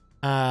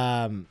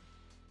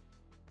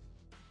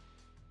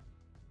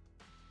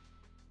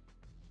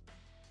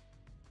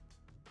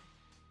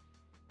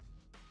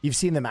 You've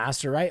seen The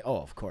Master, right? Oh,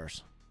 of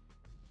course.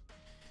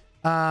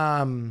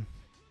 I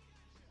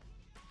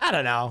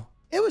don't know.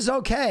 It was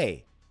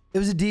okay. It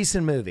was a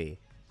decent movie.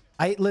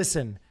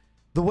 Listen,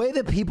 the way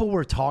that people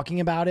were talking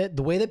about it,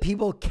 the way that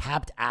people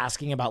kept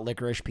asking about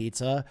Licorice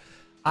Pizza,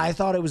 I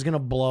thought it was going to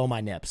blow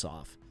my nips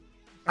off.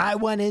 I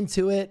went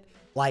into it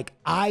like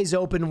eyes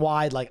open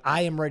wide, like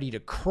I am ready to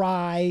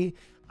cry.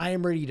 I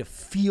am ready to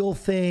feel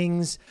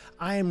things.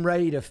 I am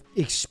ready to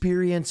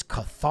experience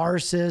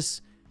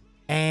catharsis.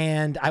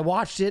 And I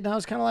watched it and I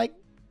was kind of like,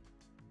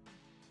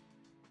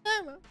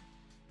 eh.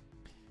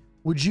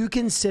 Would you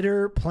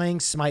consider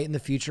playing Smite in the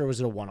future, or was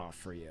it a one-off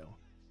for you?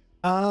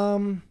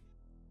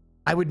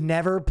 I would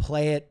never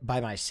play it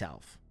by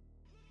myself.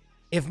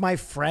 If my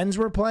friends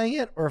were playing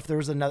it, or if there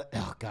was another,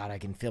 oh God, I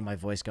can feel my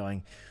voice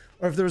going.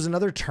 Or if there was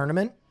another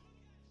tournament,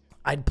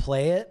 I'd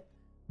play it.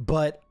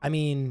 But I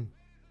mean,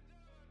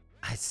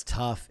 it's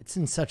tough. It's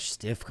in such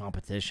stiff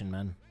competition,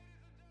 man.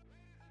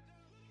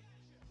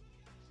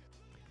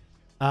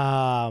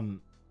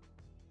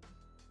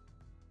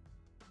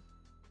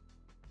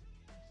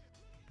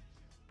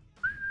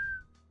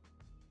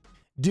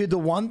 Dude, the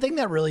one thing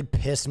that really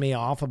pissed me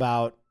off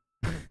about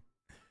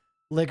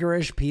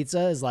Licorice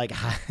Pizza is like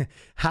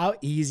how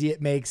easy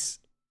it makes,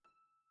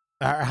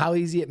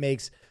 it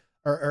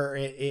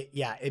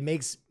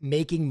makes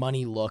making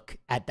money look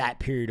at that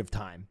period of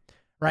time,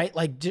 right?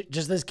 Like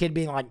just this kid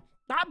being like,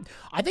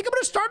 I think I'm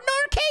gonna start an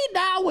arcade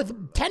now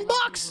with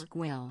 $10.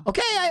 Well.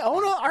 Okay, I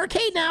own an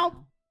arcade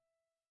now.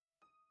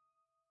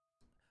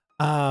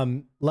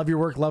 Love your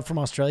work, love from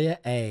Australia.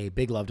 Hey,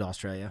 big love to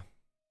Australia.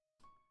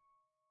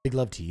 Big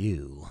love to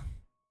you.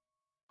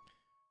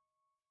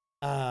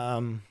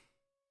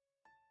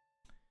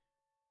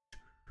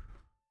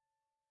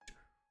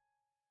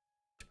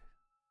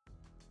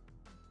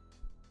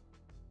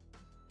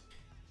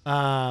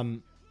 Let's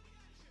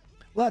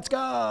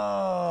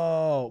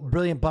go.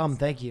 Brilliant Bum.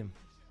 Thank you.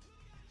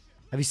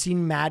 Have you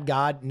seen Mad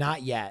God?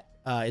 Not yet.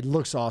 It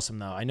looks awesome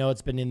though. I know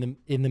it's been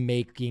in the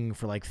making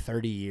for like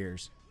 30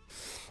 years.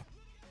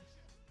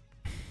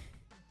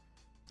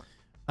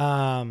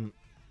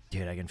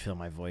 Dude, I can feel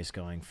my voice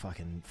going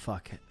fucking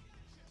fuck it.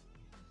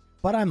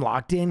 But I'm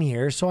locked in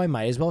here, so I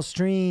might as well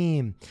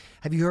stream.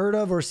 Have you heard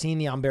of or seen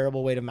The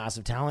Unbearable Weight of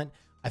Massive Talent?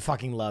 I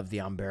fucking love The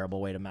Unbearable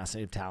Weight of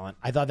Massive Talent.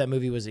 I thought that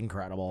movie was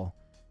incredible.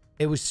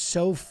 It was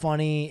so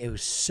funny. It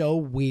was so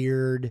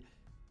weird.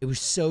 It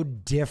was so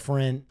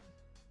different.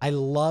 I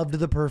loved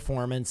the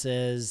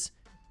performances.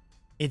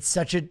 It's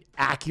such an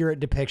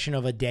accurate depiction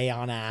of a day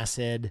on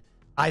acid.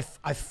 I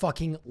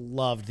fucking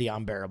loved The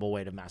Unbearable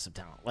Weight of Massive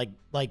Talent. Like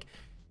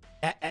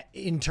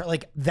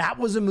that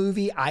was a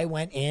movie I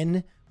went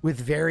in with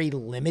very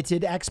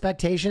limited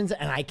expectations,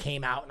 and I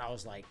came out and I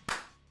was like,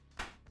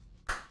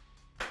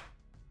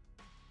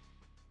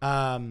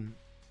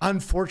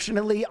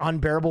 unfortunately,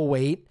 Unbearable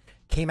Weight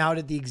came out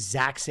at the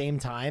exact same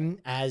time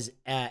as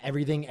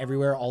Everything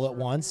Everywhere All at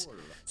Once.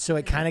 So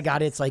it kind of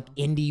got its like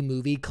indie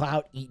movie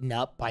clout eaten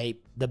up by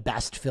the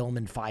best film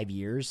in 5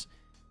 years.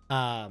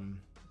 And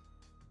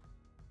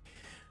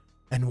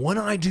when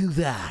I do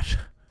that,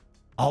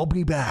 I'll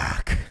be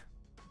back.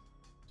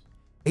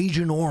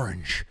 Agent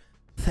Orange,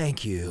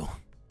 thank you.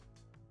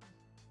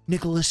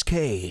 Nicolas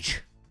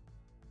Cage.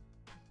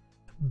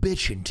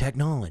 Bitchin'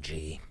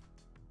 technology.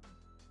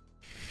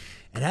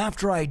 And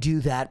after I do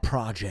that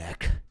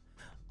project,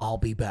 I'll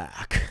be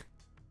back.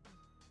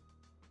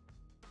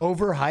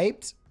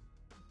 Overhyped?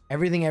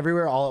 Everything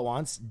Everywhere All at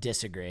Once?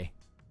 Disagree.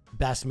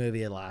 Best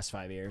movie of the last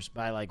 5 years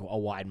by like a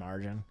wide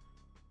margin.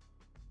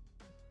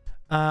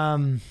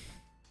 Have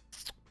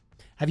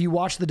you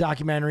watched the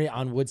documentary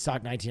on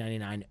Woodstock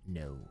 1999?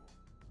 No.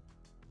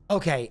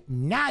 Okay,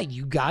 now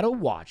you gotta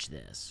watch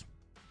this.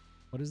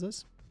 What is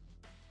this?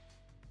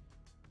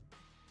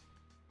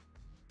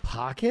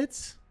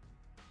 Pockets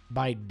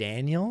by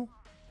Daniel?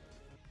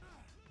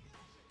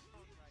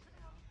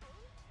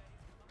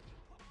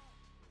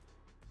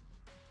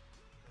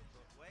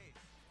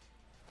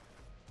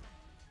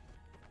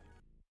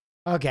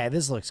 Okay,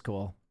 this looks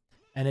cool.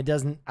 And it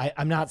doesn't...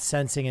 I'm not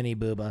sensing any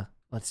booba.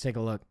 Let's take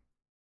a look.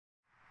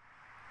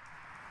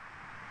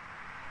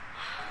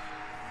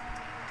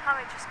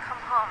 Tommy, just come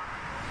home.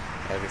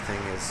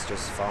 Everything is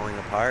just falling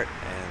apart,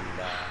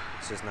 and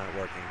it's just not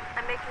working.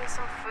 I'm making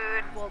some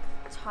food. We'll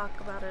talk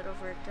about it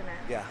over dinner.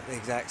 Yeah, the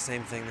exact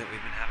same thing that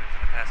we've been having for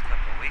the past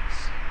couple of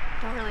weeks.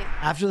 Don't really...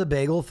 After the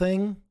bagel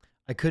thing,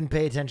 I couldn't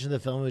pay attention to the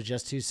film. It was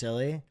just too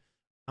silly.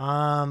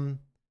 I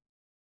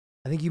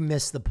think you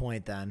missed the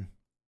point then.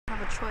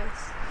 Have a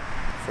choice.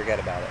 Forget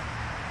about it.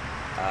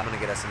 I'm gonna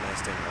get us a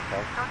nice dinner,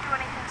 okay? Don't do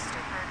anything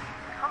stupid.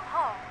 Come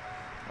home.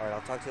 All right,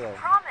 I'll talk to you later.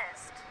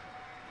 Promised.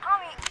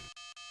 Tommy.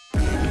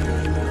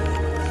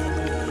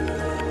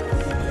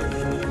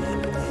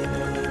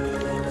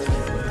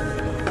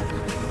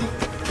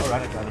 All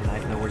right, I got a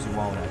knife. Now, where's your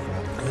wallet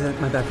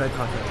at? My backpack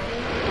pocket.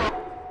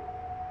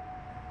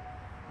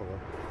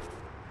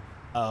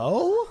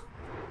 Oh?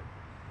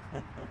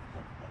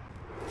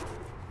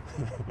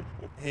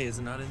 Hey, is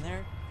it not in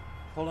there?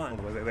 Hold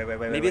on. Wait.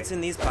 Maybe it's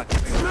in these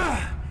pockets.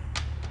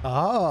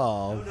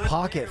 Oh,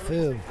 pocket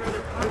food.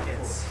 Further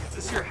pockets. Is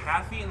this your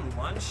half-eaten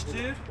lunch,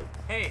 dude?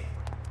 Hey,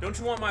 don't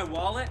you want my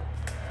wallet?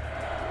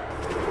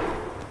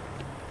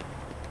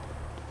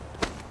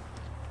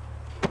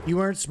 You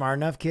weren't smart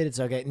enough, kid. It's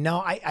okay. No,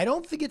 I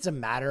don't think it's a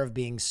matter of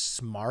being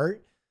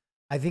smart.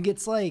 I think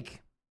it's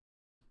like...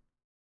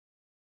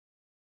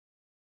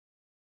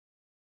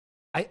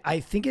 I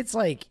think it's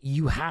like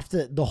you have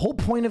to... The whole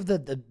point of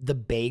the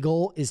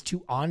bagel is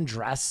to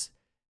undress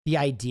the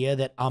idea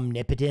that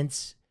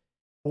omnipotence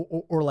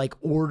or like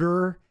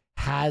order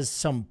has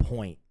some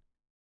point,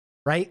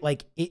 right?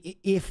 Like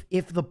if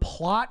the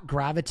plot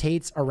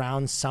gravitates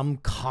around some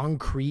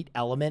concrete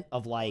element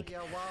of like,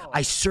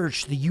 I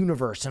searched the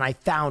universe and I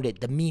found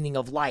it, the meaning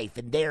of life,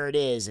 and there it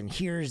is, and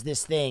here's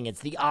this thing,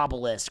 it's the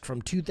obelisk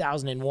from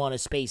 2001: A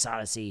Space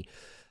Odyssey,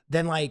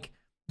 then like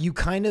you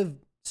kind of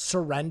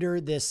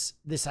surrender this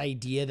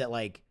idea that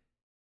like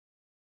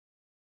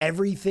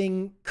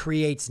everything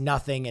creates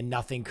nothing and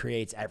nothing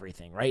creates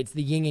everything, right? It's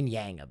the yin and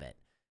yang of it.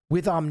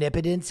 With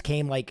omnipotence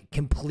came like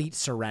complete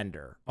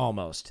surrender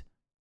almost.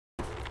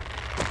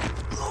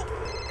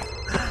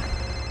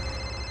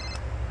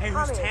 Hey,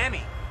 who's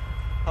Tammy?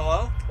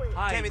 Hello? Wait.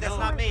 Hi, Tammy, that's no,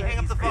 not me. Hang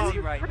up the he's phone. busy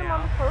right Put him now.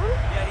 on the phone?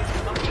 Yeah, he's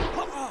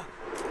on.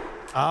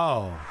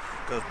 Oh.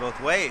 Goes both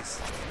ways.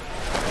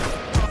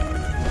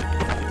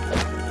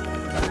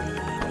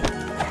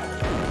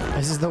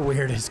 This is the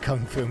weirdest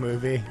kung fu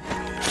movie.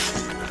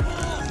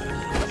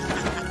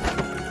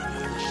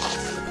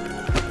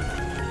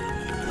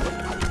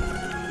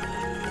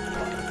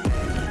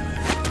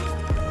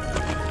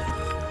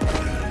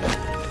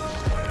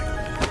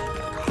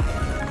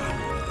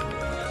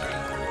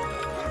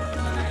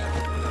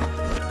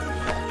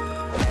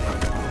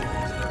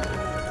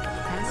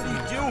 What are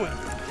you doing?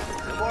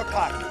 More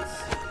pockets.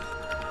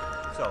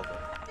 It's over.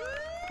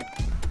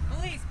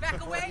 Police,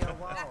 back away!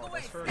 Back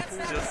away!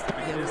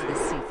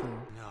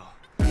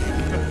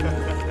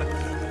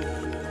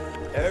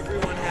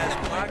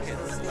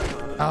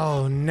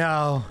 Oh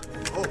no.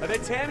 I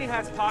bet Tammy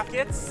has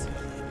pockets.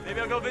 Maybe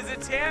I'll go visit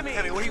Tammy.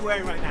 Tammy, what are you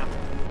wearing right now?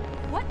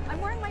 What?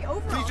 I'm wearing my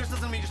overalls. Please just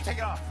listen to me. Just take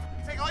it off.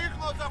 Take all your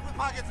clothes off with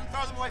pockets and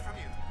throw them away from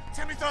you.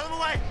 Tammy, throw them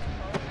away.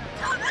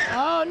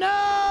 Oh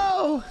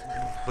no!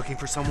 Looking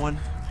for someone?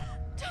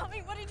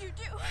 Tommy, what did you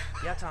do?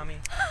 Yeah, Tommy.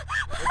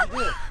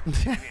 What'd you do?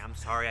 Tammy, I'm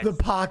sorry. I The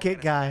just pocket had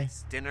a guy.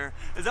 nice dinner.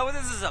 Is that what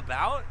this is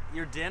about?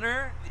 Your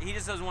dinner? He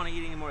just doesn't want to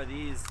eat any more of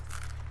these.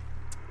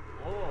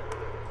 Whoa.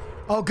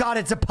 Oh god,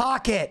 it's a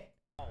pocket.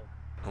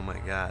 Oh my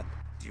God.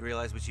 Do you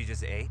realize what you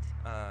just ate?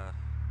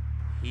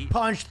 Heat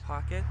Punched.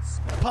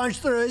 pockets? Punch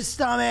through his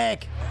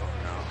stomach.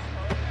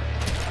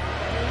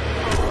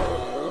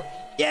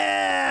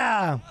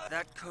 Yeah.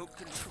 That Coke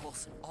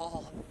controls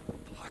all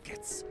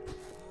pockets.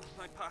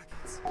 My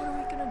pockets. What are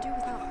we gonna do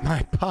without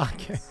My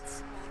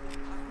pockets.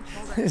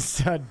 It's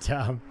so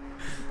dumb.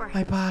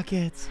 My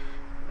pockets.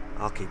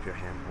 I'll keep your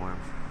hand warm.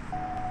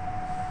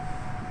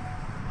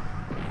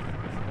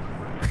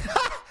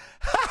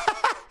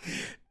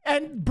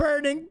 And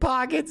burning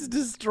pockets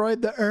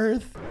destroyed the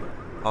earth.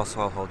 Also,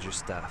 I'll hold your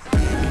stuff.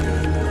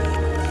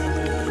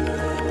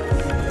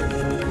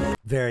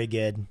 Very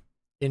good.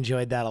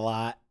 Enjoyed that a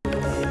lot.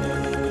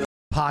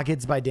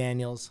 Pockets by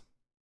Daniels.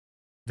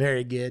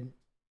 Very good.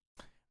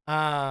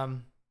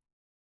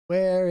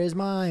 Where is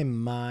my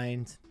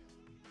mind?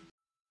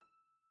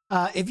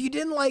 If you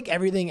didn't like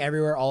Everything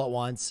Everywhere All at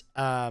Once,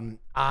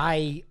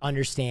 I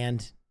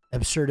understand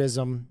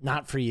absurdism,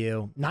 not for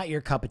you, not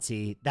your cup of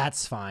tea.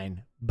 That's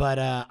fine. But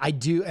I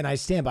do, and I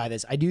stand by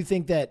this. I do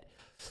think that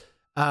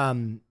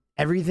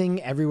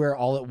Everything Everywhere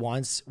All at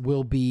Once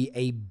will be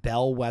a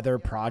bellwether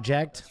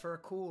project.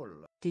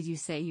 Did you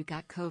say you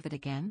got COVID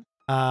again?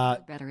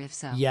 Better if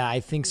so. Yeah, I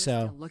think You're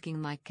so. still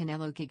looking like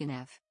Canelo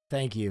Giganev.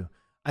 Thank you.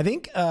 I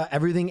think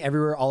Everything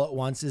Everywhere All at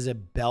Once is a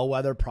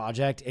bellwether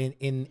project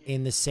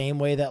in the same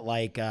way that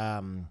like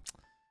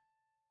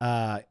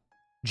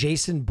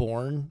Jason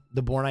Bourne,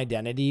 The Bourne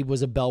Identity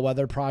was a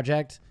bellwether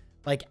project.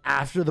 Like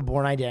after The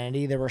Bourne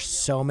Identity, there were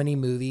so many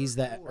movies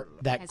that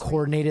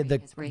coordinated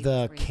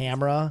the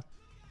camera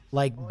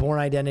like Bourne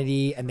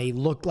Identity, and they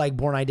looked like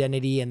Bourne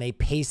Identity, and they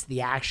paced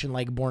the action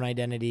like Bourne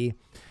Identity.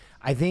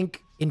 I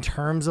think in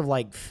terms of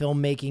like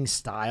filmmaking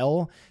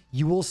style,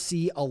 you will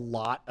see a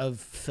lot of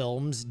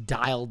films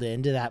dialed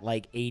into that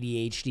like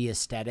ADHD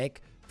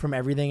aesthetic from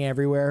Everything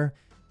Everywhere,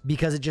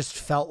 because it just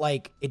felt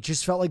like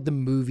the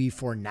movie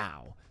for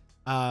now.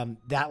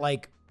 That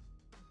like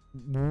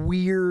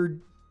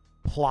weird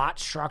plot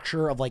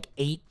structure of like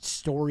 8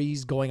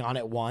 stories going on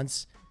at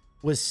once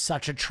was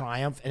such a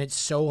triumph, and it's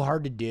so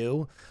hard to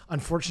do.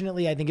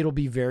 Unfortunately, I think it'll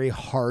be very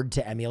hard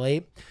to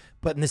emulate.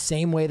 But in the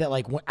same way that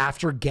like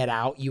after Get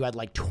Out, you had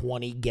like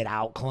 20 Get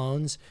Out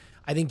clones,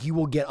 I think you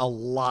will get a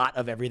lot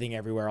of Everything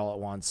Everywhere All at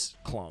Once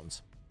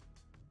clones.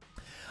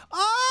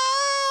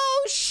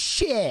 Oh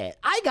shit!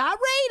 I got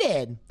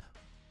rated.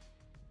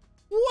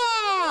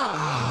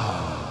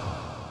 Wow.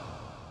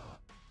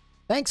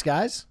 Thanks,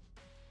 guys.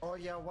 Oh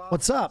yeah, wow.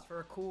 What's up?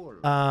 That's cool.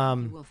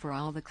 Well, for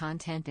all the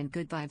content and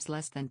good vibes,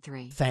 less than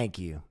 3. Thank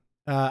you.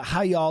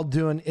 How y'all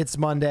doing? It's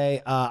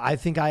Monday. I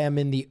think I am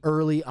in the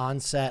early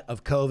onset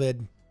of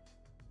COVID.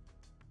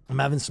 I'm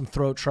having some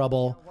throat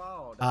trouble.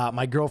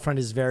 My girlfriend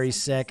is very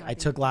sick. I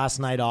took last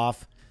night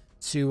off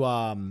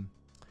to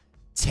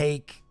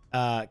take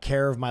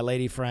care of my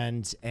lady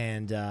friend,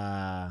 and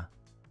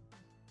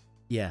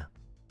yeah.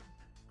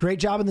 Great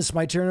job in the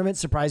Smite tournament.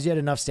 Surprised you had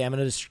enough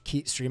stamina to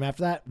keep stream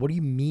after that. What do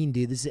you mean,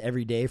 dude? This is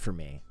every day for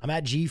me. I'm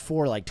at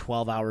G4 like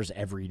 12 hours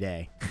every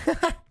day.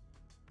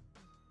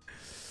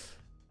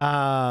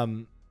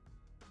 Thanks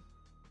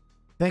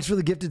for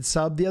the gifted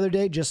sub the other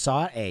day. Just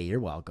saw it. Hey, you're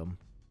welcome.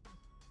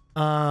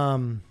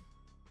 Hassan's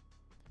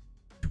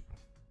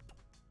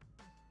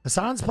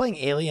playing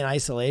Alien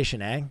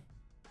Isolation, eh?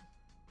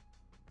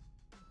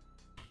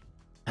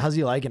 How's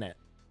he liking it?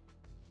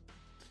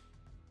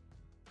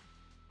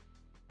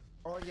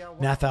 Oh yeah, wow.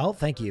 Neff,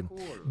 thank you.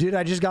 Cool. Dude,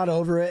 I just got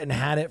over it and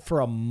had it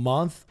for a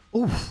month.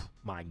 Oof,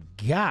 my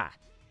God.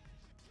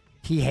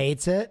 He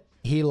hates it.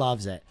 He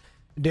loves it.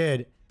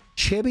 Dude,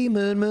 Chibi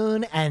Moon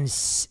Moon and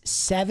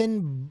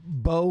 7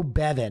 Bo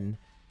Bevan,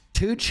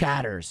 2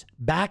 chatters,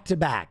 back to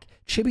back.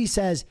 Chibi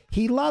says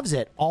he loves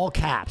it, all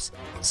caps.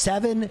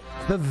 7,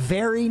 the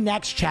very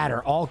next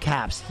chatter, all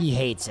caps, he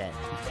hates it.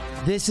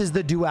 This is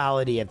the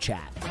duality of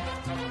chat.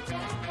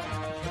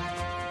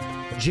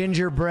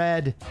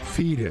 Gingerbread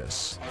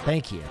fetus.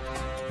 Thank you.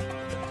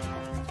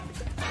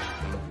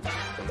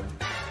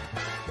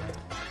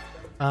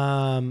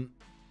 Oh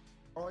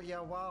yeah,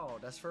 wow,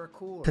 that's very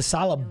cool.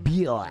 Kasala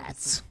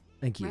Bielats.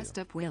 Thank you. Rest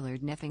up,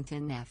 Willard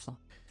Neffington Neffel.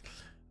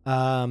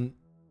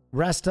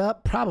 Rest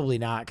up? Probably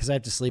not, because I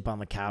have to sleep on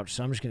the couch,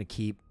 so I'm just gonna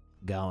keep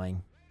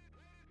going.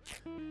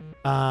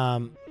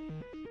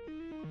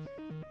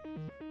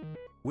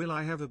 Will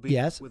I have a beef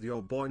Yes? with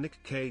your boy Nick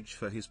Cage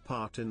for his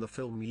part in the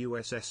film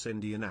USS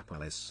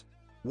Indianapolis?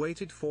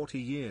 Waited 40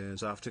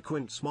 years after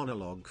Quint's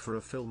monologue for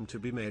a film to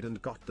be made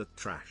and got that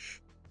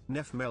trash.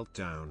 Neff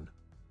meltdown.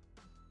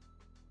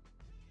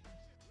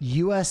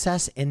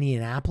 USS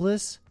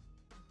Indianapolis?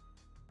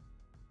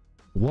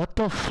 What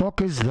the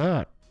fuck is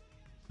that?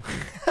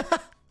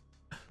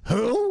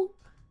 Who?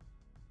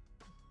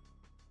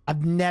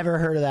 I've never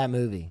heard of that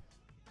movie.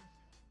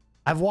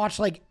 I've watched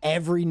like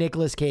every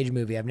Nicolas Cage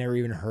movie. I've never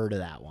even heard of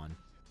that one.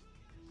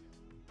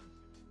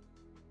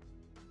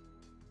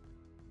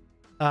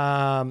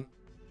 I'm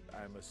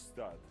a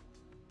stud.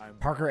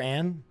 Parker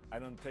Ann? I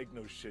don't take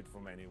no shit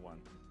from anyone.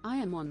 I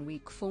am on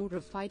week 4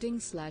 of fighting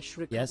 /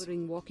 recovering Yes.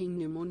 walking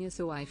pneumonia,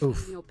 so I feel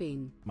Oof. your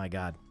pain. My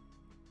God.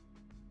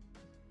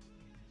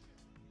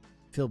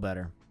 Feel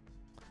better.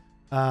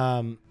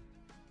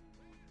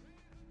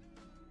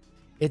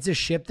 It's a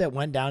ship that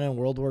went down in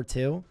World War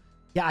II.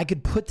 Yeah, I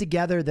could put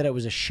together that it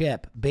was a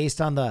ship based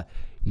on the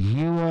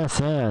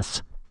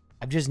USS.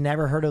 I've just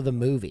never heard of the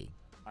movie.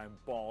 I'm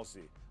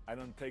ballsy. I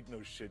don't take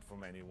no shit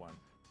from anyone.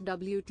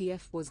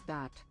 WTF was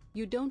that?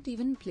 You don't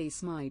even play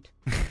Smite.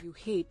 You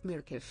hate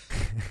Mirkif.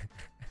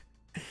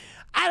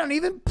 I don't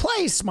even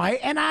play Smite,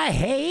 and I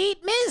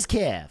hate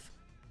Mizkif.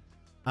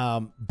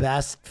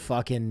 Best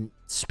fucking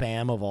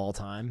spam of all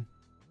time.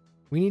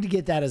 We need to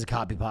get that as a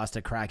copy pasta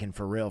cracking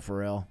for real, for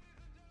real.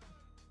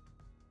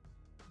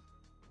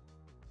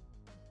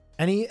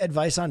 Any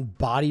advice on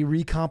body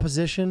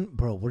recomposition?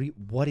 Bro,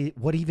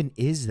 what even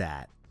is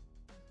that?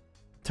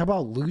 Talk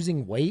about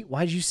losing weight?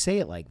 Why'd you say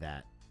it like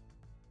that?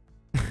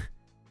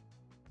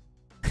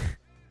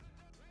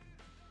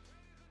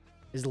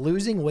 Is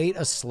losing weight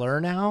a slur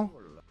now?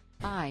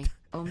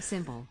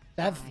 Symbol.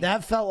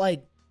 That felt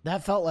like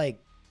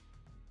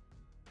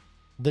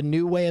the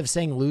new way of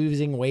saying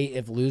losing weight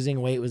if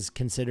losing weight was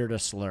considered a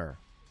slur.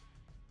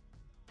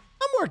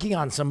 I'm working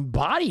on some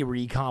body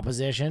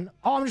recomposition.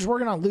 Oh, I'm just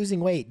working on losing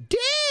weight.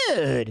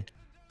 Dude,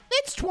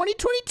 it's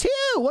 2022.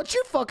 What's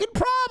your fucking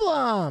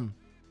problem?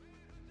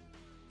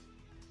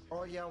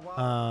 Oh yeah,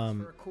 wow,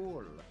 that's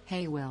cool.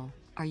 Hey Will,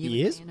 are you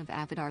He a is? fan of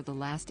Avatar: The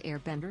Last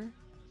Airbender?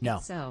 No.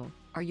 So,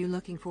 are you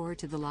looking forward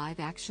to the live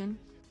action?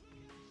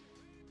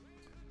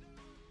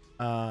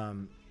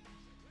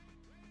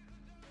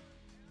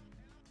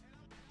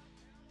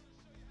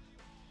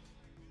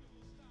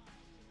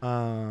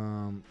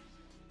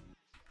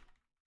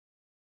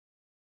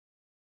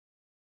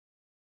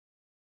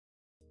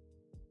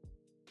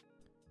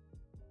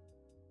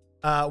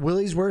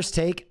 Willie's worst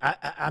take.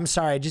 I'm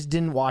sorry, I just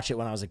didn't watch it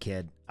when I was a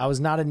kid. I was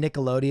not a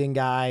Nickelodeon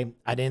guy.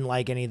 I didn't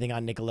like anything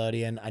on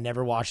Nickelodeon. I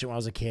never watched it when I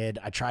was a kid.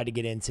 I tried to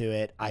get into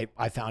it.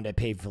 I found it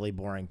painfully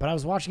boring. But I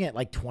was watching it at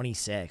like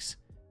 26.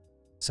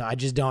 So I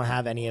just don't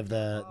have any of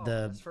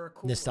the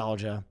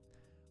nostalgia.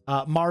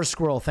 Mars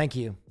Squirrel, thank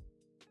you.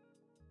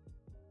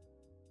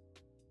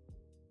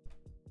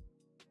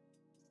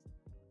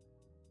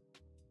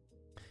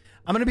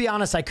 I'm going to be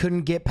honest, I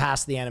couldn't get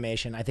past the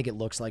animation. I think it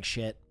looks like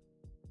shit.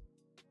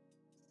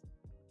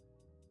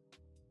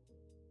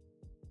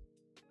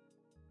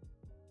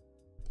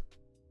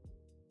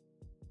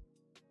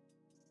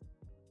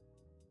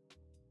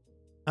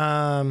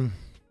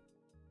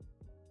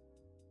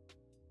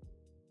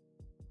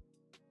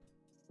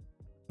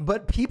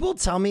 But people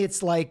tell me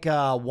it's like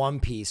One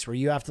Piece, where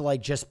you have to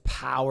like just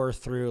power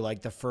through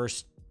like the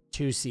first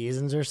 2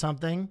 seasons or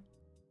something,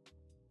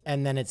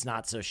 and then it's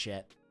not so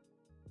shit.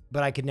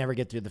 But I could never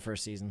get through the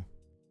first season.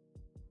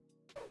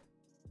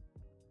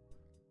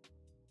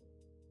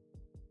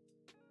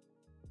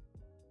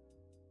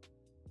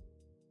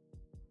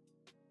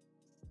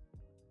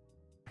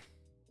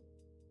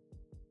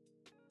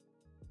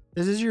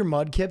 This is your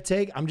Mudkip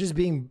take? I'm just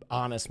being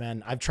honest,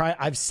 man.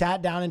 I've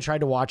sat down and tried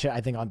to watch it, I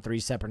think on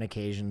 3 separate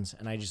occasions,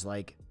 and I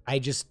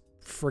just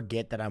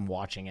forget that I'm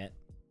watching it.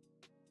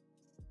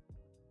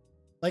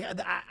 Like,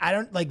 I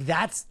don't, like,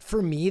 that's,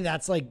 for me,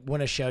 that's like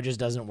when a show just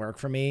doesn't work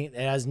for me. It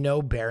has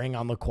no bearing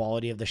on the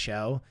quality of the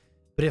show.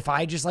 But if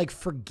I just, like,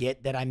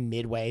 forget that I'm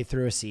midway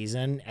through a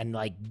season and,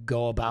 like,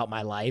 go about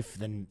my life,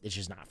 then it's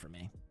just not for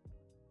me.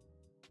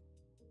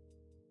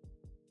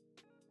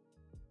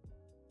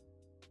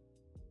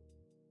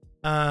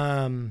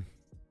 Oh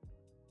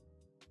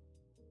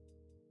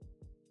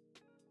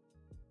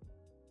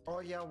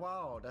yeah,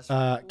 wow, that's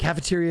cool.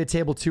 Cafeteria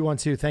Table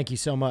 212, thank you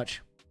so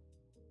much.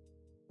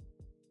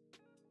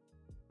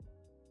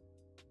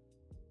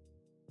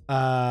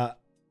 Bro,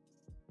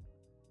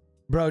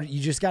 you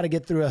just got to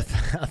get through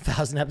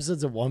 1,000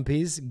 episodes of One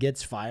Piece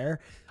gets fire.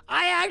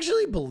 I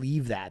actually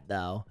believe that,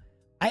 though.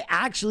 I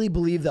actually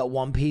believe that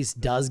One Piece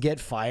does get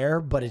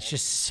fire, but it's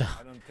just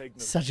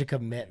such a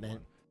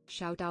commitment.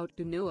 Shout out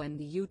to Noah and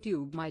the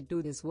YouTube might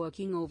do this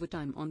working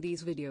overtime on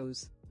these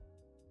videos.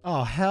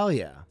 Oh, hell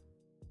yeah.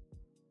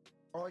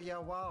 Oh yeah,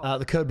 wow.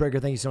 The Codebreaker,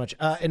 thank you so much.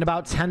 In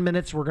about 10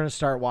 minutes, we're going to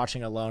start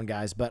watching Alone,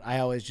 guys, but I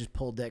always just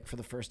pull dick for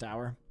the first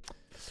hour.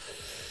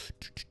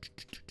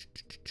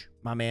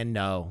 My man,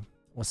 no.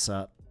 What's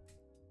up?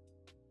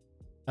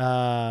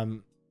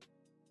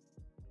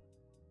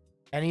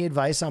 Any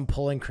advice on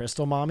pulling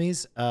crystal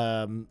mommies?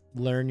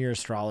 Learn your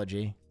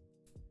astrology.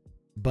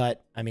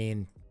 But, I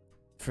mean,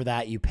 for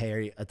that, you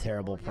pay a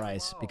terrible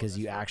price because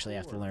you actually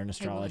have to learn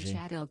astrology.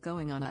 Hey, Will,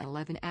 going on an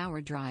 11-hour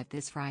drive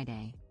this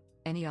Friday.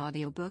 Any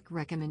audiobook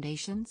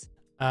recommendations?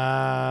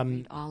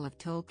 Read all of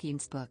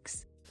Tolkien's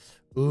books.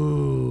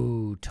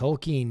 Ooh,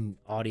 Tolkien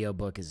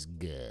audiobook is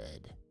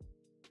good.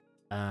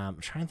 I'm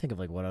trying to think of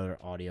like what other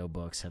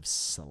audiobooks have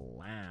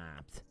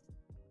slapped.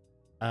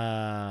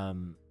 I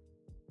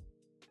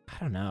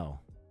don't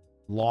know.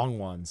 Long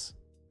ones.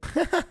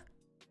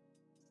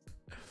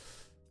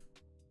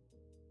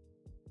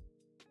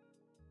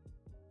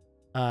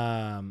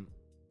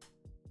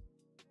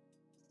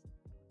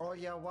 Oh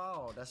yeah,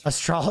 wow. That's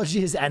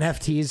Astrology is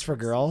NFTs for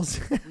girls.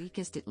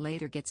 Weakest it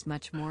later gets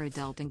much more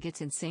adult and gets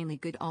insanely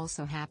good.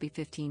 Also, happy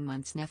 15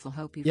 months, Neff. Will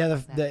hope you. Yeah,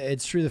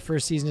 it's true. The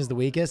first season is the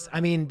weakest.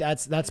 I mean,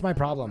 that's my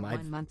problem.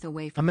 1 month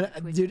away from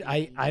dude.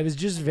 I was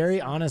just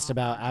very honest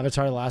about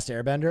Avatar: The Last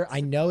Airbender.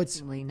 I know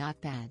it's not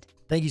bad.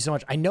 Thank you so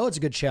much. I know it's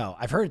a good show.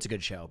 I've heard it's a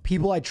good show.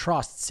 People I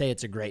trust say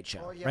it's a great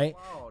show, right?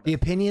 Wow, the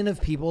opinion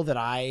of people that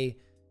I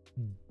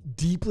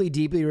deeply,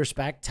 deeply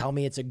respect tell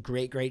me it's a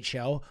great, great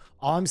show.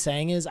 All I'm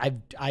saying is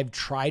I've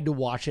tried to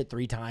watch it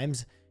 3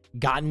 times,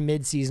 gotten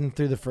mid-season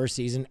through the first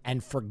season,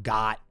 and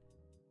forgot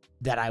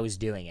that I was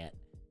doing it.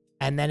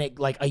 And then it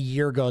like a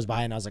year goes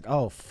by and I was like,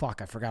 oh,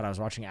 fuck, I forgot I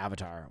was watching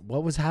Avatar.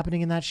 What was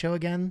happening in that show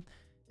again?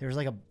 There was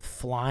like a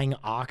flying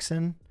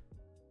oxen.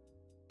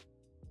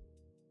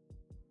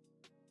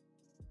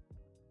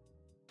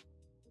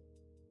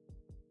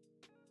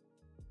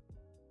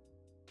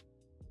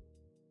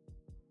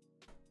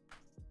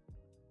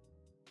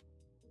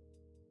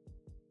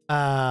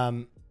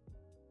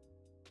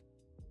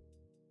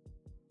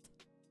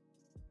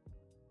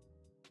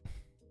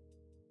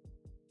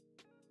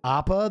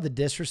 Appa, the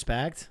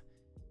disrespect.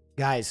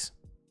 Guys,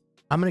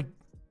 I'm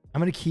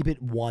gonna keep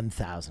it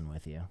 1,000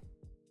 with you.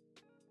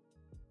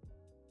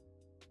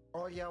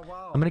 Oh yeah,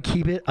 wow. I'm gonna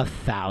keep it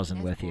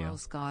 1,000 with you.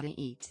 Gotta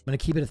eat. I'm gonna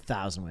keep it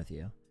 1,000 with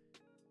you.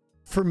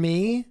 For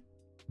me,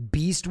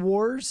 Beast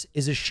Wars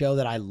is a show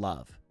that I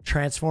love.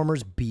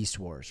 Transformers Beast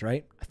Wars,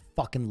 right? I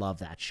fucking love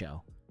that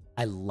show.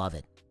 I love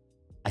it.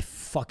 I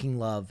fucking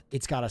love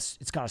it's got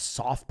a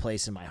soft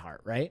place in my heart,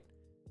 right?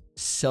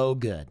 So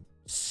good.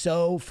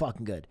 So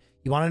fucking good.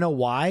 You want to know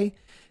why?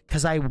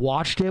 Because I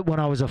watched it when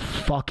I was a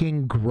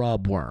fucking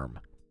grub worm.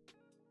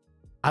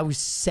 I was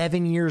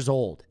 7 years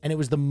old, and it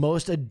was the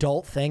most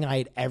adult thing I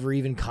had ever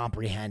even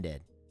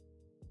comprehended.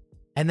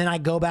 And then I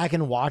go back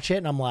and watch it,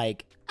 and I'm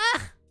like,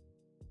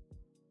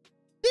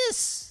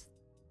 this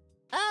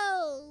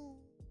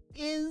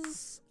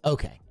is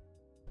okay.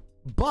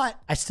 But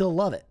I still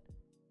love it.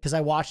 Because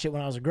I watched it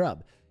when I was a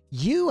grub.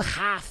 You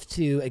have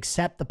to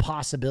accept the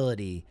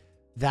possibility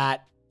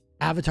that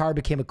Avatar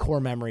became a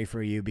core memory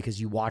for you because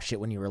you watched it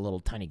when you were a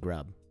little tiny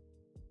grub.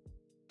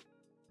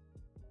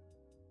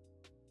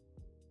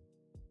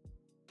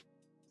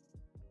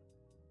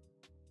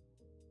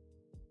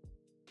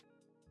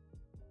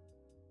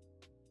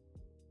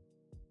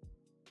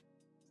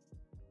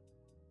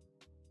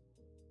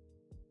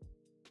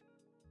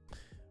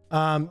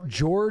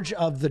 George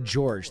of the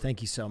George,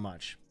 thank you so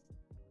much.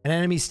 An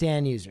enemy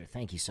stand user.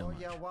 Thank you so much.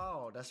 Yeah,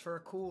 wow, that's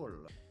very cool.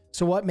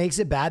 So what makes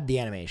it bad? The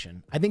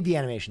animation. I think the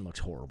animation looks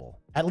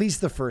horrible. At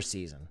least the first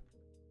season.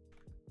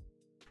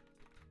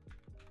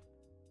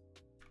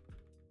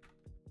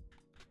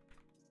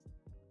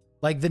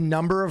 Like the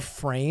number of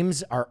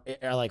frames are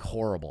like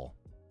horrible.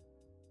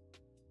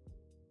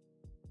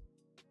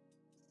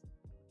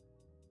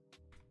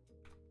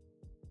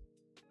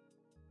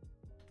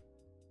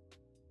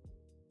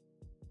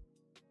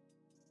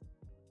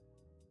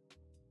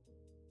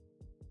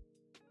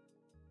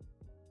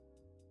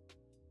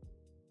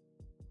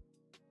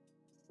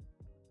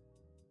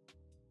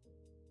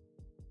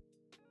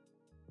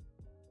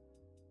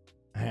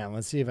 Hang on,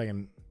 let's see if I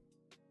can.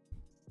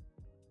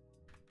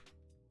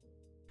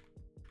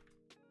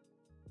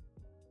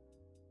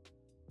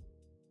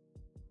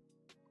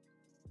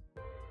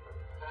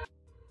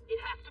 It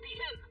has to be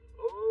him.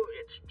 Oh,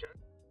 it's just.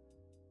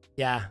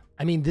 Yeah,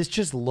 I mean, this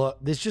just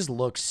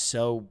looks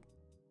so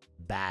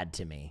bad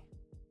to me.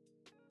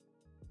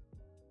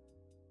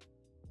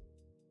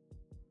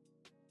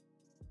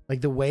 Like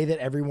the way that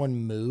everyone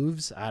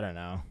moves, I don't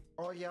know.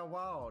 Oh yeah,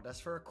 wow,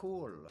 that's very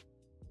cool.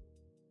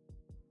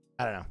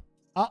 I don't know.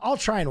 I'll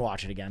try and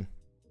watch it again.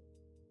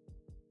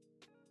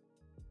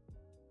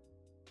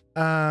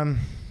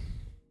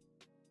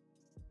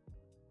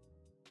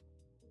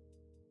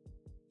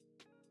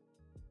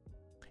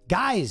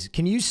 Guys,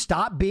 can you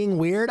stop being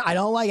weird? I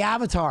don't like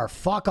Avatar.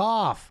 Fuck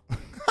off.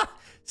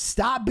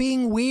 Stop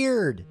being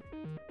weird.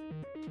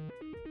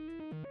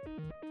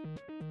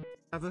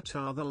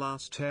 Avatar: The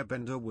Last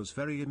Airbender was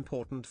very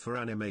important for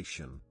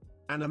animation.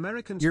 An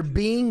American. You're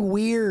being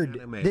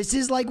weird. This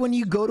is like when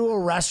you go to a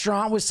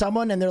restaurant with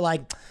someone and they're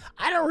like,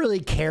 I don't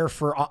really care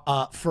for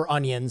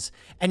onions.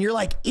 And you're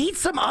like, eat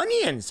some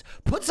onions.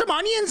 Put some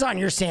onions on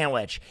your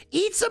sandwich.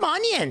 Eat some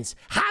onions.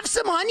 Have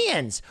some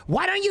onions.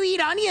 Why don't you eat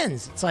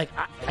onions? It's like,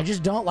 I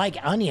just don't like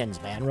onions,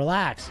 man.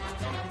 Relax.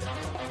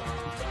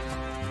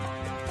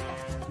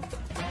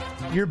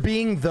 You're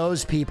being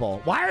those people.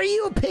 Why are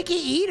you a picky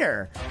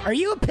eater? Are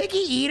you a picky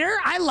eater?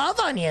 I love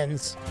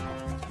onions.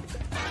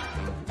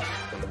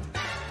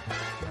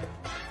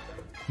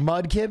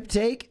 Mudkip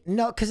take?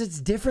 No, because it's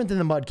different than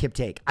the Mudkip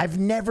take. I've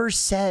never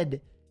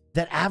said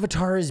that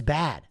Avatar is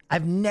bad.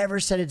 I've never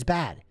said it's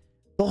bad.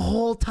 The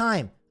whole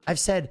time I've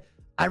said,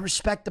 I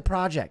respect the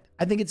project.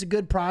 I think it's a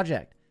good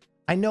project.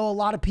 I know a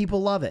lot of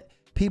people love it.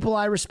 People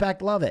I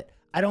respect love it.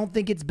 I don't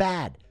think it's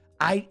bad.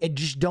 I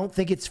just don't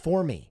think it's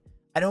for me.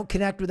 I don't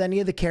connect with any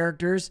of the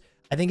characters.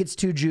 I think it's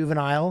too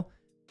juvenile.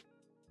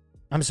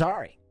 I'm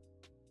sorry.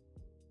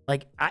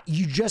 Like,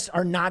 you just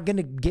are not going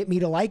to get me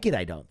to like it,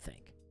 I don't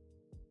think.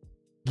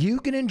 You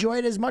can enjoy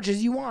it as much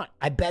as you want.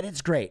 I bet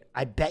it's great.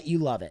 I bet you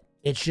love it.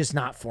 It's just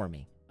not for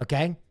me,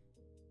 okay?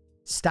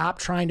 Stop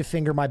trying to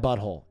finger my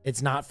butthole.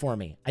 It's not for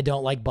me. I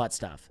don't like butt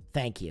stuff.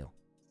 Thank you.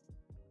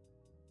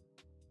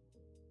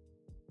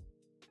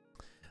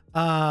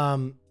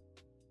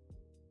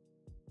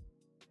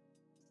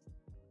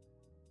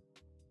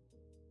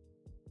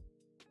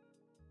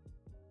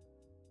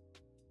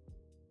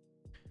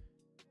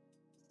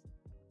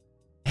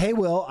 Hey,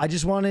 Will, I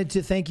just wanted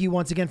to thank you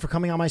once again for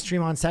coming on my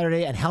stream on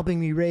Saturday and helping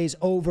me raise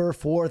over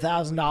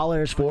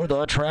 $4,000 for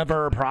the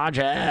Trevor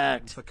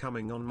Project. For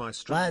coming on my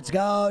stream. Let's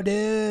go,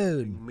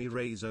 dude. Me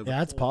raise over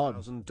that's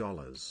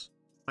 $4,000.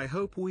 I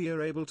hope we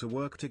are able to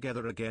work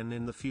together again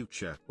in the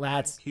future.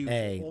 Let's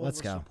go.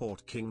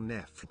 Support King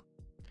Neff.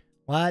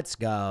 Let's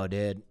go,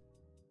 dude.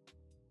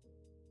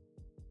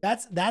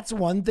 That's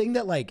one thing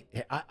that, like,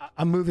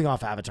 I'm moving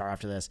off Avatar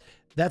after this.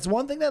 That's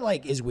one thing that,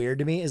 like, is weird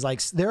to me is,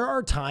 like, there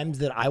are times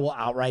that I will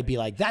outright be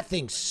like, that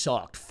thing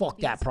sucked.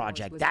 Fuck that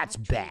project. That's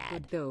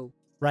bad.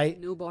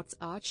 Right? Dinobots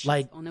are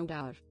like, on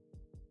Odar.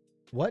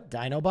 What?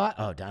 Dinobot?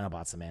 Oh,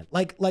 Dinobot's the man.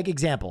 Like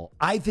example,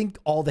 I think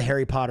all the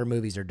Harry Potter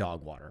movies are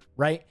dog water,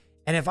 right?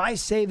 And if I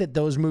say that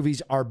those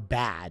movies are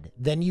bad,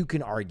 then you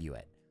can argue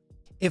it.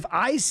 If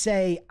I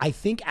say I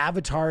think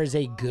Avatar is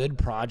a good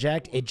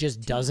project, it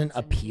just doesn't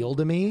appeal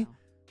to me.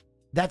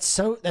 That's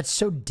so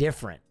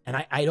different.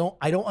 And I don't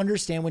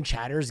understand when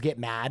chatters get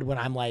mad when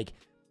I'm like,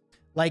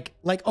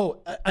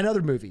 oh,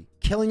 another movie,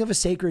 Killing of a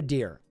Sacred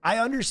Deer. I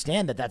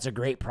understand that that's a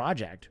great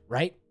project,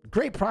 right?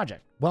 Great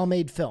project.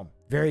 Well-made film.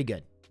 Very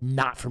good.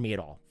 Not for me at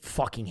all.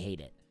 Fucking hate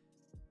it.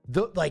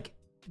 Like,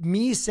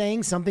 me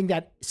saying something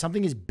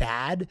is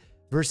bad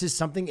versus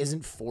something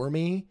isn't for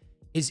me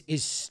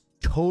is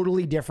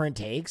totally different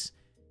takes.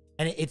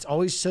 And it's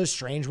always so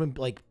strange when,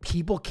 like,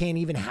 people can't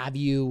even have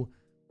you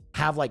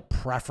have, like,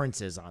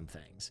 preferences on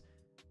things.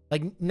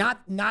 Like,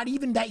 not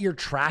even that you're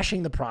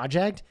trashing the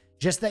project,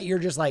 just that you're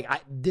just like,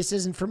 this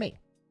isn't for me.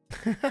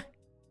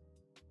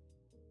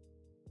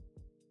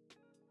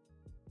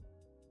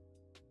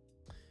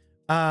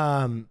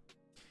 Can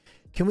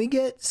we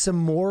get some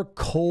more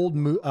cold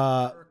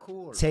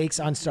takes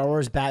on Star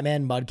Wars,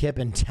 Batman, Mudkip,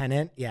 and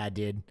Tenet? Yeah,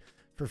 dude.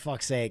 For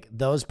fuck's sake.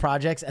 Those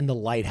projects and The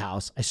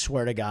Lighthouse. I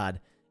swear to God.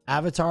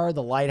 Avatar,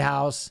 The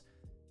Lighthouse,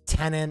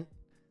 Tenet.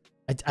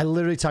 I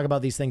literally talk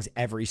about these things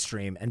every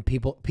stream, and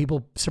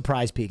people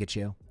surprise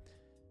Pikachu.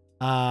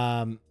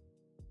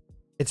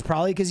 It's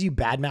probably because you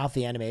badmouth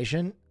the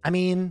animation. I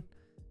mean,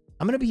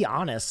 I'm gonna be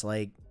honest.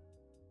 Like,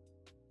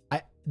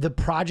 the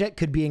project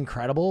could be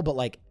incredible, but,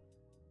 like,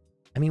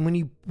 I mean,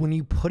 when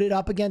you put it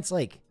up against,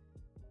 like,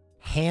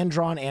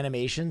 hand-drawn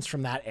animations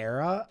from that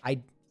era,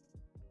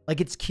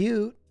 it's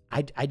cute.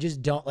 I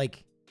just don't,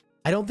 like,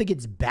 I don't think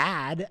it's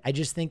bad. I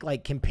just think,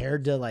 like,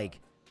 compared to, like,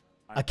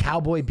 a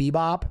Cowboy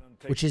Bebop,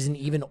 which is an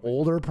even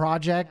older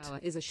project.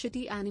 Is a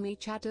shitty anime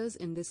chatters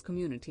in this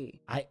community.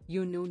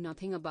 You know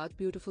nothing about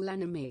beautiful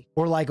anime.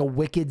 Or like a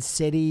Wicked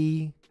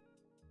City.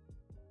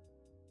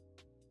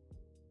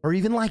 Or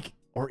even like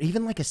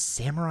a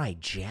Samurai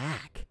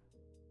Jack.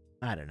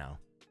 I don't know.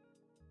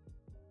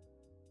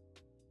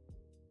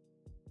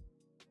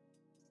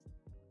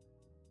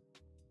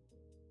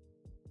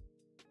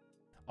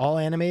 All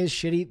anime is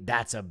shitty?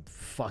 That's a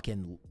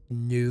fucking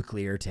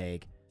nuclear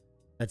take.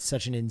 That's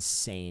such an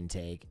insane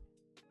take.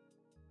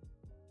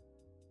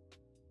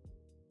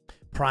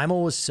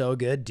 Primal was so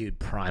good. Dude,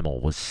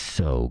 Primal was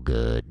so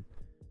good.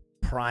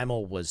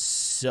 Primal was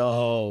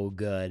so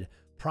good.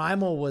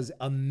 Primal was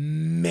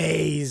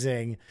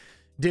amazing.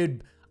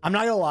 Dude, I'm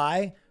not gonna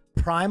lie.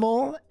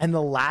 Primal and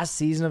the last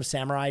season of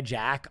Samurai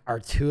Jack are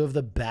two of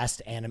the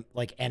best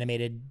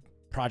animated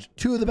project,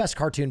 two of the best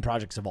cartoon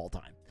projects of all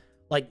time.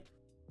 Like,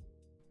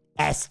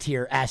 S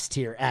tier, S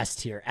tier, S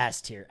tier,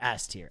 S tier,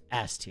 S tier,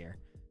 S tier.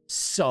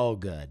 So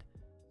good.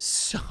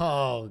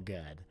 So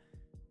good.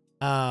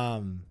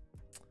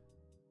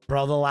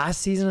 Bro, the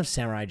last season of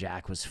Samurai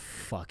Jack was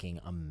fucking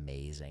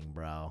amazing,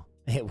 bro.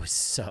 It was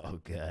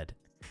so good.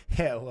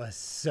 It was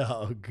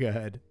so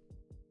good.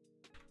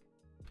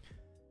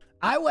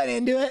 I went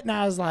into it and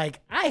I was like,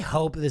 I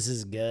hope this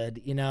is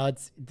good. You know,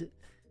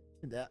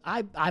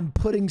 I'm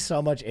putting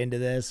so much into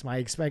this.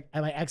 My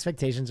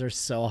expectations are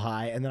so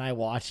high. And then I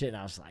watched it and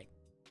I was like,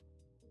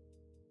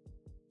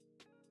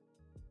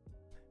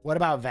 what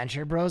about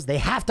Venture Bros? They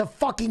have to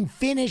fucking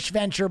finish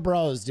Venture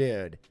Bros,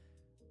 dude.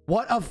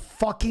 What a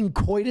fucking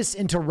coitus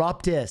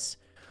interruptus.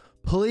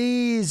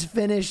 Please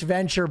finish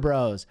Venture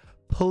Bros.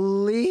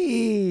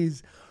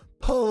 Please.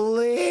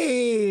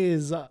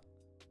 Please.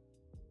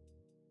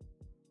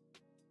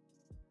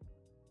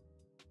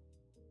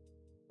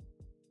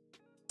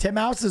 Tim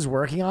House is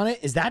working on it.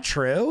 Is that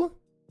true?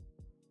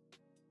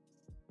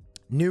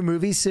 New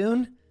movie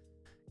soon?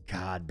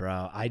 God,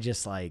 bro. I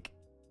just like...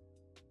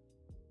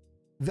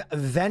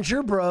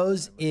 Venture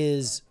Bros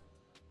is...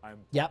 I'm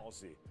yep.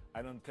 ballsy.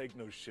 I don't take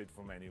no shit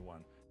from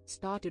anyone.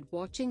 Started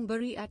watching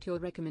Bury at your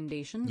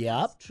recommendation.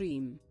 Yep.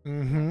 Stream.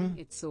 Mm-hmm.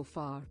 It's so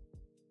far.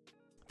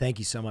 Thank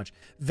you so much.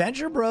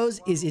 Venture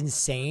Bros is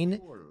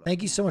insane.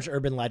 Thank you so much,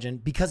 Urban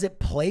Legend, because it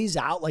plays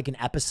out like an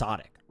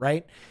episodic,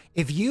 right?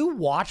 If you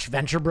watch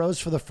Venture Bros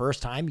for the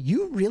first time,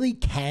 you really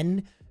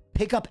can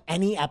pick up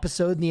any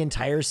episode in the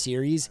entire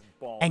series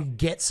and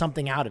get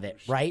something out of it,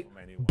 right?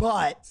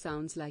 But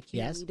sounds like you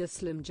yes? need a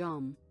slim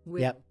jam.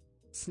 Yep.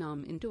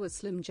 Snum into a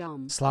slim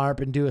jam.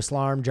 Slarp into a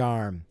slarm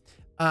jarm.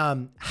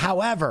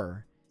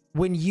 However,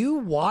 when you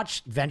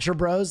watch Venture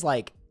Bros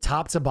like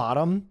top to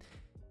bottom,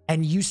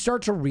 and you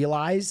start to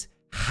realize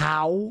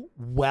how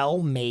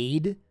well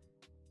made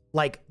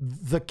like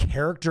the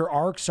character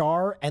arcs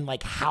are and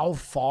like how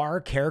far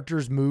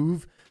characters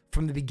move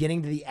from the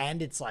beginning to the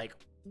end, it's like,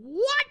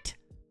 what?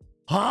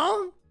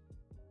 Huh?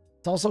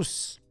 It's also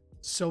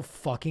so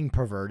fucking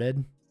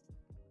perverted.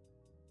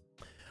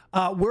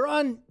 We're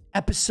on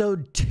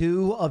episode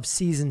 2 of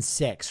season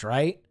 6,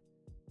 right?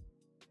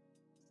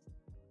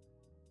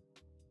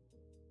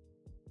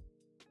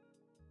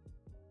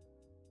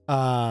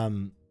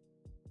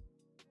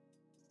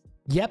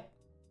 Yep.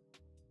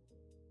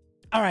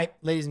 All right,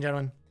 ladies and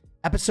gentlemen.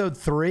 Episode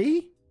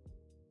 3.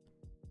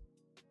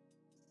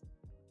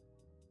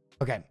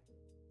 Okay.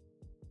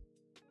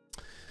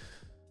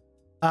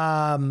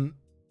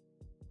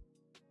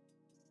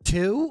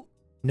 2?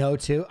 No,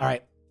 2. All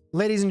right.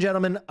 Ladies and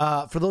gentlemen,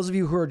 for those of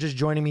you who are just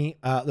joining me,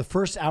 the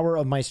first hour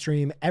of my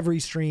stream, every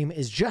stream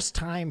is just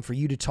time for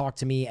you to talk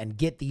to me and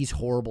get these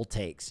horrible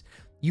takes.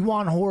 You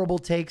want horrible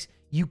takes?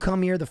 You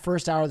come here the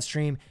first hour of the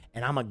stream,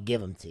 and I'm going to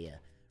give them to you.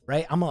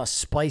 Right? I'm going to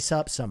spice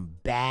up some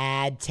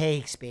bad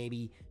takes,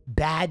 baby.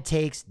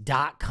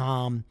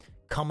 Badtakes.com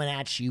coming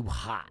at you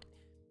hot.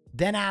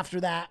 Then after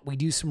that, we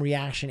do some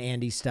reaction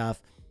Andy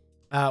stuff.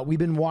 We've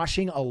been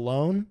watching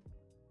Alone.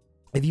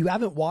 If you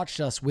haven't watched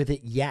us with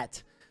it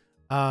yet,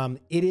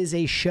 it is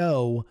a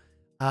show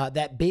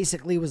that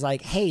basically was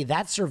like, hey,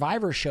 that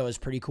Survivor show is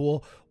pretty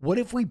cool. What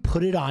if we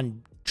put it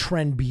on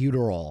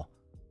Trenbuterol?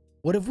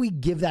 What if we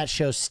give that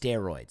show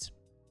steroids?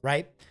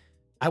 Right?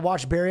 I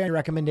watched Barry on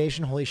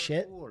recommendation. Holy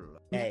shit.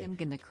 Hey,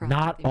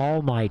 not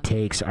all my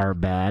takes are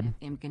bad.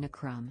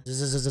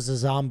 This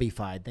is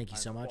zombified. Thank you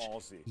so much.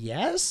 Ballsy.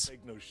 Yes?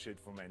 Take no shit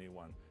from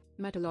anyone.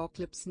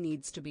 Metalocalypse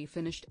needs to be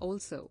finished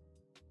also.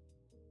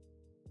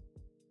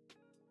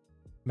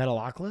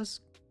 Metalocalypse?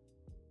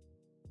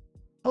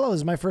 Hello, this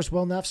is my first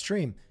Will Neff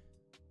stream.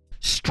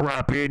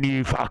 Strap in,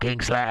 you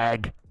fucking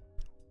slag.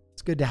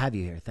 It's good to have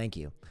you here. Thank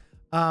you.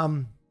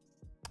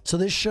 So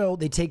this show,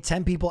 they take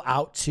 10 people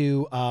out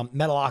to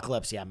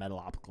Metalocalypse. Yeah,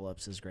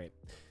 Metalocalypse is great.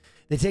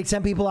 They take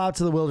 10 people out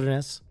to the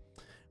wilderness,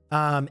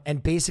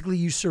 and basically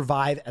you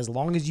survive as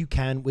long as you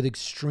can with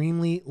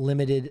extremely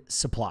limited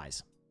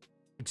supplies.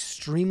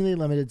 Extremely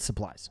limited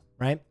supplies,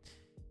 right?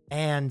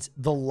 And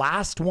the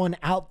last one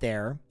out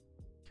there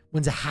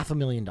wins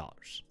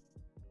 $500,000.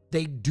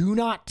 They do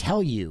not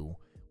tell you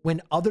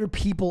when other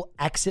people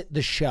exit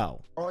the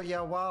show. Oh,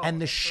 yeah, wow.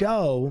 And the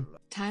show...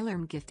 Tyler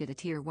gifted a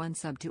tier 1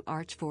 sub to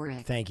Arch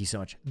 4X. Thank you so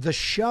much. The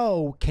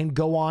show can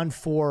go on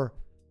for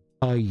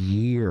a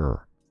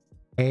year.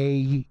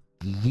 A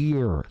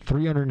year.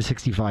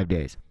 365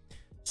 days.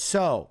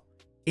 So,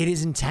 it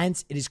is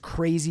intense. It is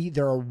crazy.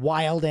 There are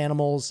wild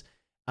animals.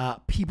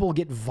 People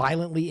get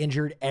violently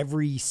injured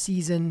every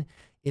season.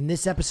 In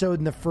this episode,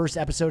 in the first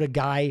episode, a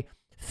guy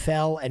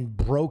fell and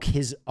broke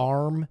his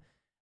arm.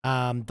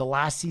 The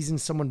last season,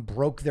 someone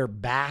broke their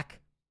back.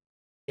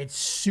 It's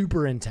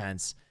super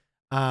intense.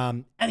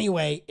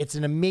 Anyway, it's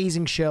an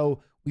amazing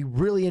show. We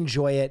really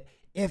enjoy it.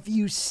 If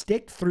you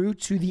stick through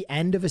to the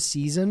end of a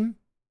season,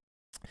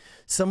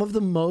 some of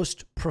the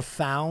most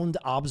profound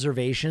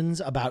observations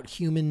about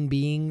human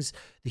beings,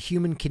 the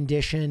human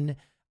condition,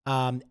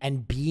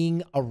 and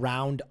being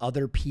around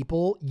other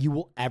people you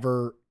will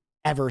ever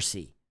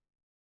see.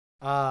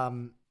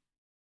 I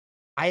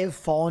have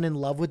fallen in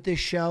love with this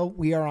show.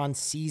 We are on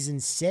season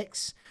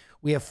 6.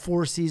 We have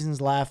 4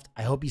 seasons left.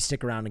 I hope you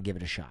stick around and give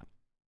it a shot.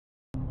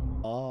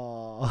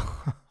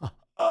 Oh.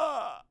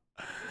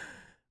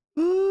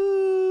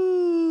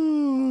 Ooh.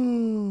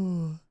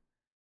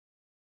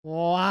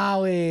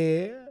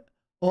 Wowie.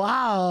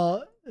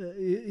 Wow.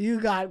 You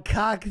got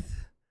cocked.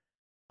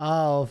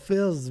 Oh,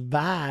 feels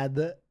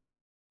bad.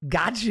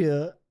 Got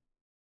you.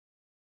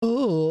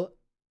 Ooh.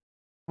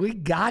 We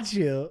got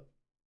you.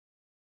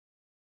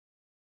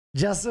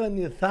 Just when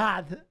you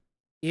thought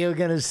you were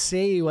going to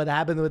see what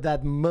happened with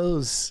that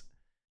moose.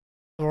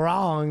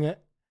 Wrong.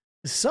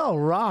 So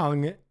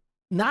wrong.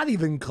 Not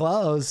even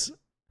close.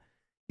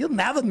 You'll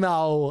never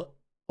know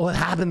what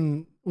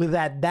happened with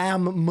that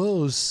damn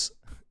moose.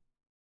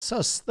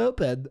 So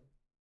stupid.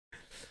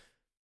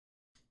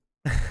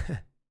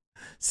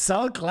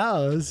 So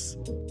close.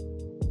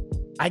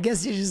 I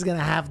guess you're just gonna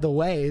have to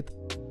wait.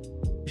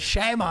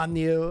 Shame on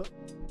you.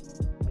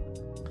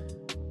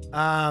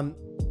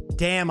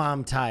 Damn,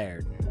 I'm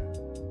tired.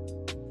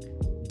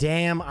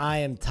 Damn, I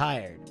am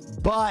tired.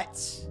 But,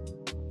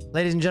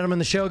 ladies and gentlemen,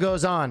 the show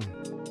goes on.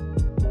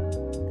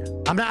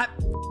 I'm not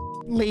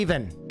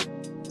leaving.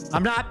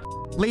 I'm not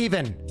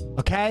leaving,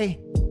 okay?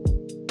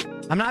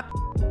 I'm not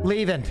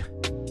leaving.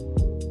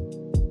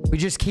 We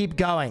just keep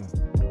going.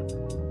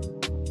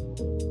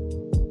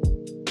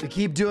 We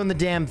keep doing the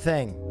damn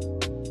thing.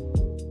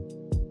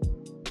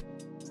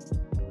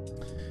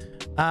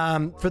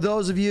 For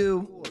those of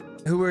you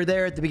who were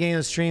there at the beginning of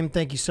the stream,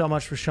 thank you so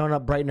much for showing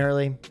up bright and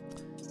early.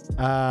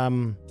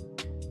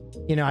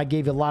 You know, I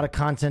gave you a lot of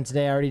content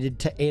today. I already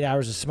did 8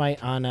 hours of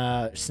Smite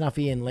on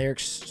Snuffy and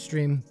Lyric's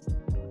stream.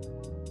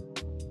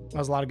 That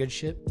was a lot of good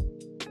shit.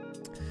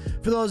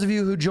 For those of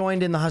you who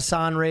joined in the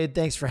Hassan raid,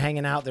 thanks for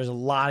hanging out. There's a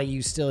lot of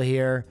you still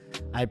here.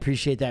 I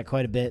appreciate that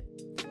quite a bit.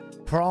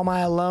 For all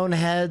my alone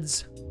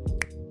heads,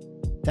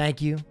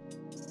 thank you.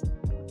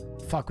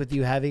 Fuck with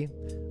you heavy.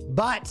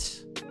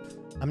 But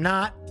I'm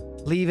not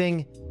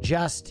leaving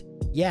just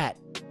yet.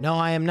 No,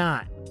 I am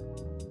not.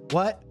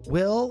 What?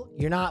 Will?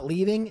 You're not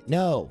leaving?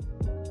 No.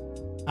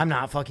 I'm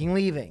not fucking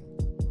leaving.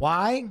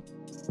 Why?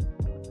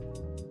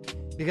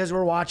 Because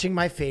we're watching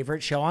my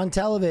favorite show on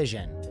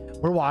television.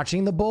 We're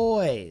watching The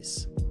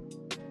Boys.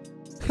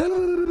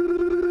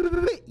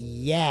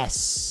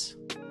 Yes.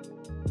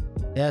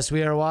 Yes,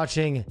 we are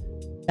watching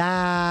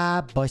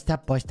Boys.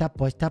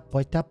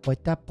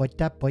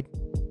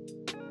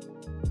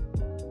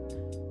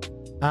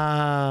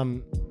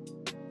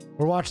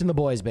 We're watching The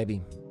Boys,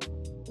 baby.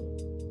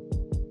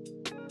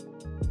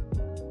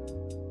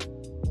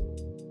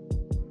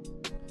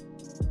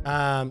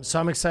 So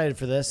I'm excited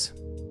for this.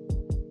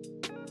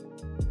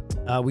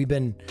 We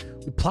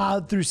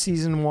plowed through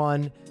season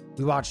 1.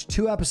 We watched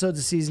 2 episodes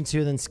of season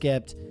 2, then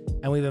skipped,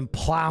 and we've been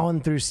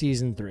plowing through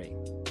season 3.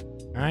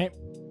 All right.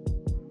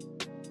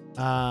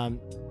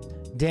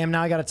 Damn,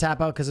 now I got to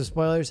tap out because of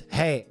spoilers.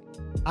 Hey,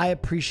 I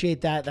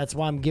appreciate that. That's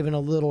why I'm giving a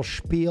little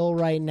spiel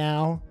right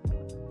now.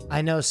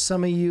 I know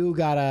some of you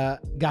gotta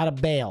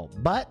bail,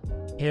 but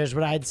here's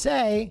what I'd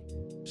say.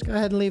 Just go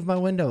ahead and leave my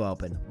window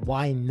open.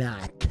 Why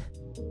not?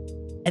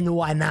 And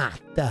why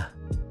not?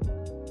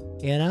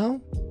 You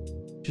know?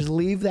 Just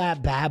leave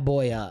that bad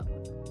boy up.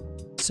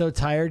 So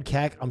tired,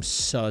 Keck. I'm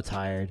so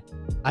tired.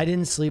 I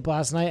didn't sleep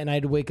last night and I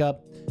had to wake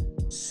up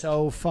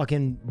so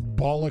fucking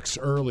bollocks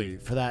early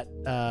for that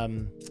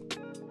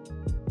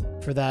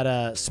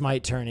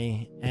Smite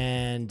tourney.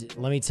 And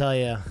let me tell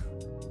you,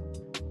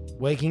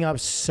 waking up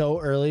so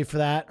early for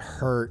that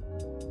hurt.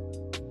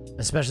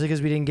 Especially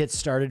because we didn't get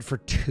started for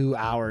 2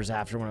 hours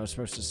after when I was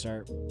supposed to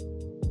start.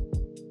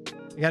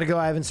 I gotta go.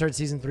 I haven't started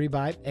season 3.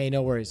 Bye. Hey,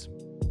 no worries.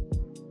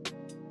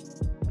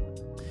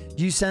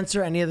 Do you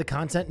censor any of the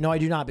content? No, I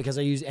do not, because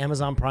I use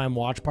Amazon Prime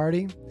Watch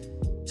Party.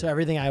 So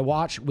everything I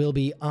watch will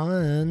be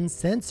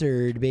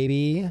uncensored,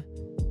 baby.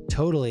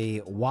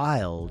 Totally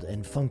wild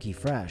and funky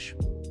fresh.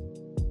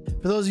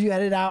 For those of you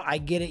headed out, I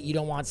get it. You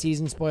don't want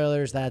season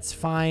spoilers. That's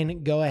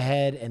fine. Go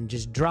ahead and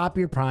just drop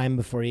your Prime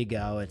before you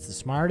go. It's the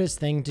smartest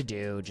thing to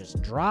do.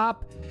 Just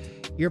drop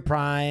your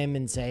Prime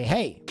and say,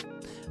 hey,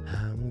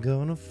 I'm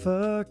gonna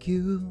fuck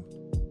you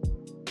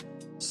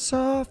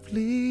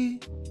softly.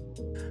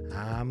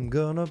 I'm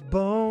gonna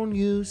bone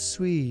you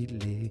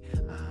sweetly.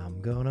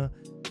 I'm gonna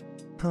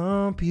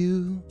hump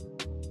you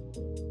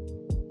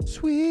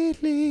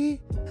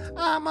sweetly.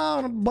 I'm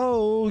gonna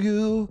bowl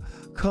you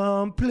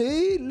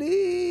completely.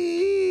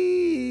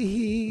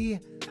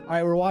 All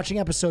right, we're watching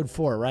episode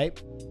 4, right?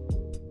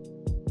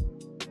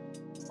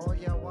 Oh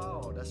yeah,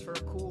 wow, that's very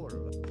cool.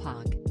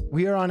 Pog.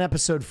 We are on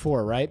episode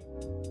 4, right?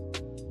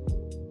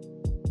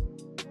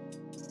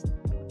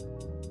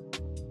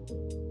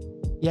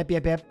 Yep.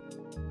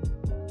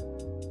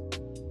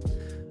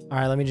 All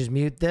right, let me just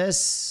mute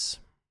this.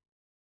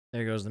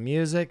 There goes the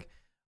music.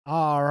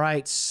 All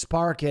right,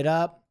 spark it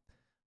up.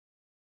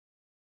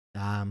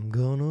 I'm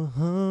gonna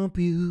hump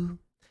you.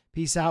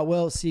 Peace out,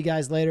 Will. See you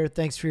guys later.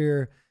 Thanks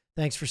for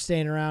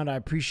staying around. I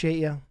appreciate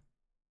you.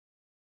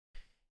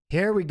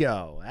 Here we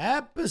go.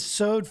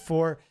 Episode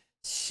 4,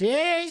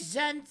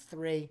 season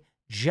 3.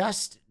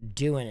 Just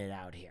doing it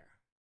out here.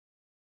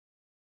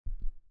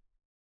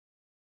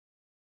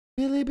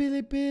 Billy,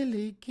 Billy,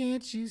 Billy,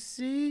 can't you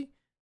see?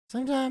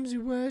 Sometimes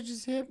your words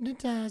just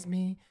hypnotize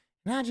me,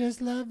 and I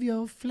just love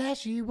your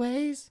flashy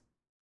ways.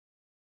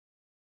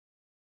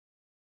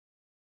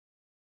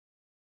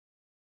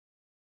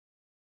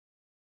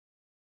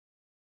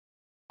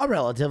 A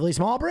relatively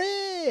small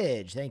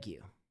bridge. Thank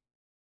you.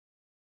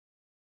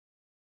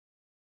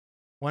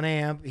 1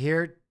 a.m.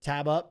 here.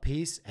 Tab up.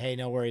 Peace. Hey,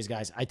 no worries,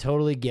 guys. I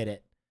totally get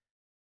it.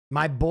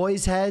 My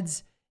boys'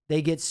 heads,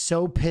 they get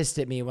so pissed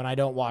at me when I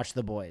don't watch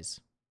The Boys.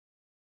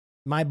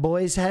 My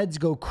boys' heads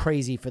go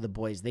crazy for The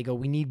Boys. They go,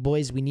 we need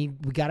boys. We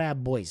gotta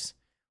have boys.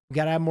 We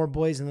gotta have more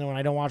boys. And then when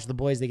I don't watch The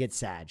Boys, they get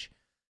sad.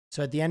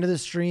 So at the end of the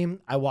stream,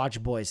 I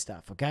watch boys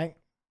stuff, okay?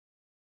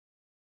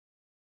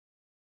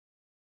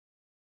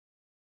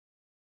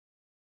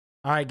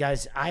 All right,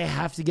 guys, I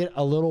have to get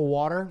a little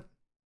water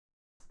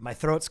My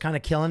throat's kind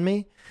of killing me.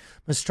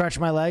 I'm going to stretch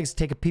my legs,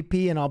 take a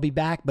pee-pee, and I'll be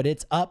back. But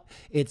it's up.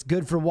 It's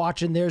good for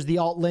watching. There's the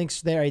alt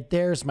links there, right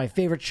there. It's my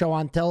favorite show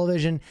on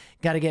television.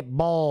 Got to get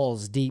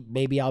balls deep,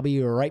 baby. I'll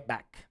be right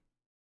back.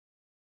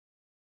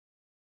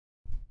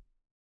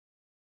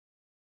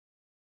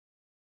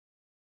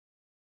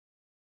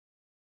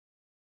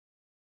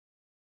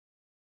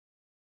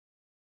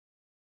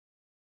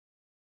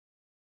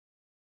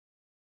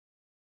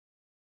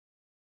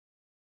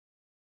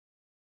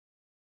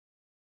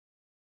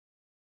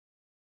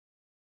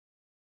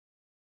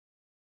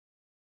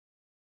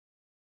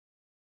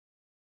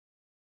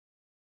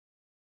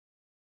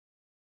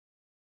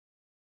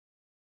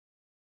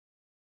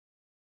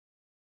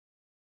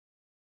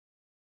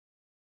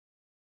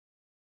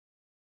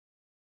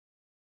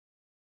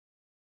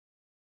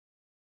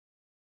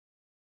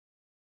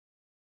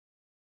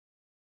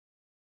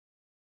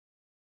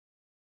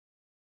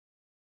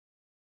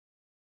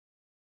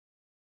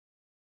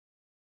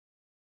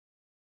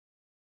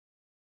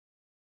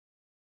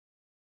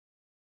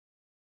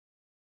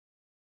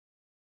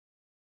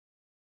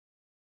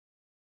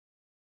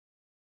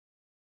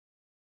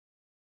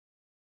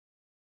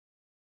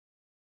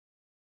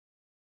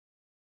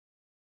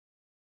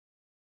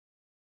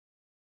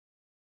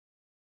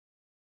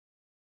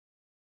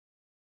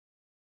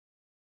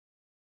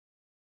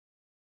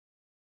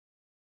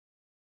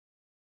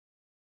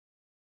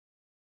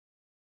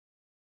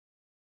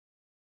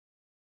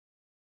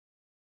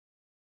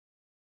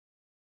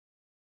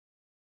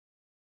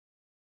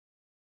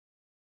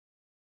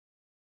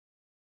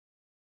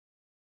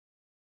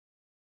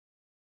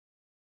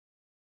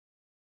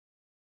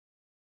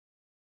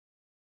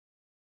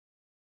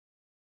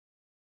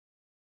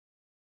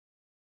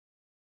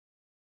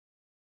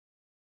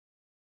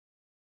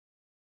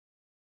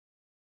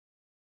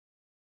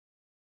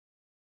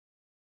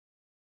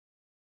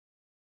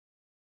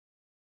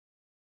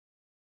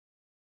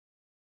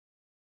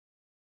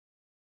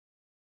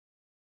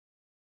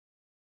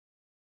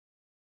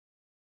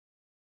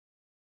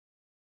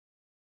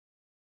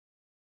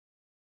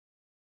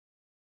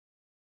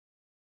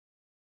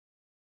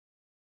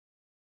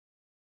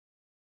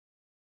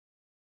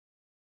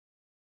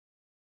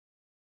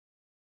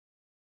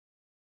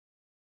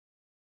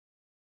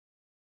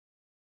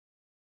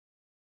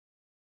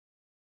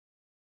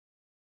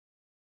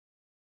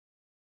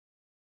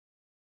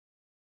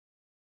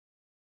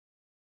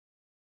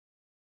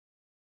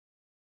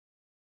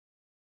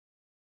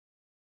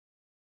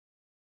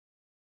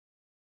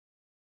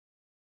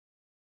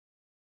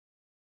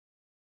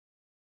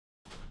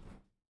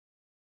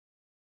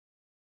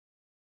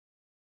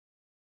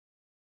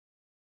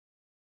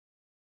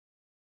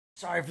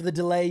 Sorry for the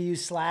delay, you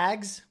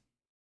slags.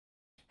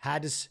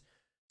 Had to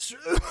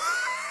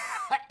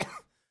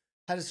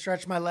had to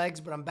stretch my legs,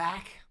 but I'm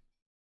back.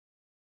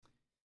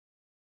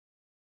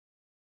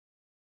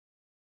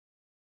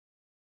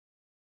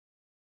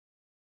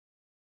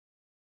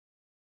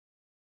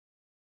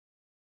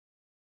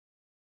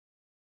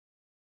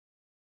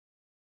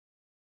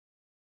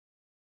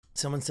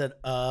 Someone said,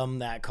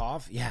 that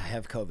cough. Yeah, I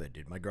have COVID,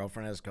 dude. My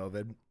girlfriend has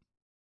COVID.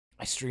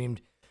 I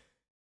streamed.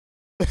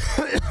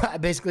 I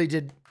basically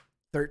did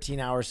 13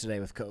 hours today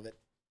with COVID.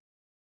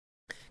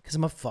 Because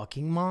I'm a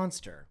fucking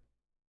monster.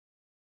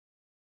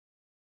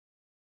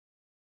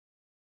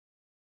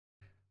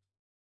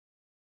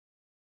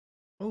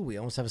 Oh, we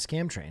almost have a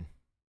scam train.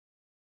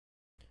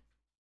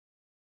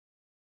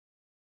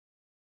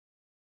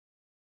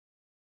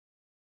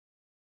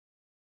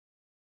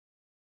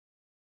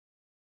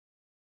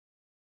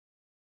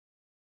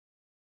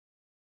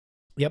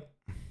 Yep.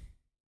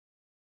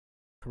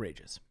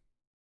 Courageous.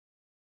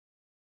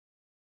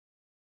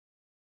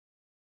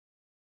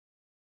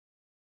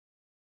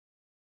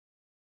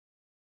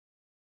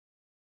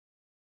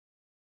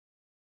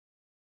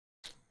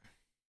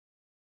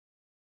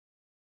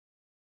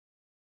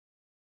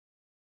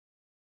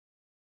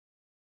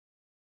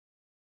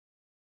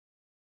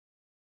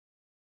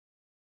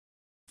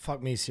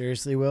 Fuck me,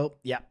 seriously, Will?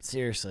 Yep,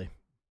 seriously.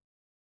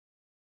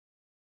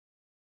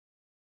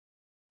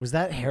 Was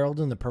that Harold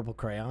in the purple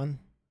crayon?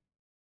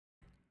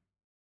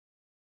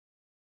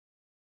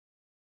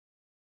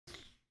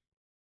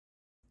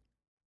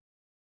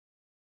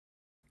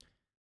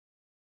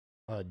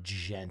 A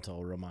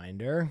gentle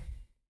reminder.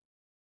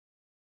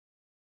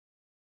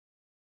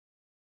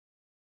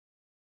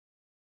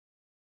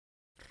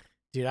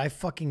 Dude, I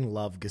fucking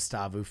love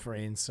Gustavo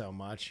Fring so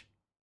much.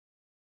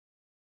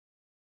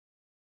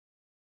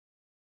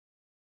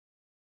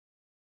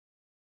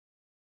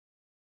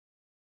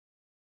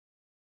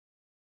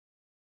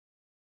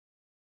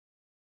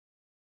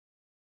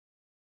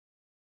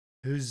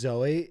 Who's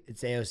Zoe?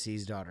 It's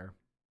AOC's daughter.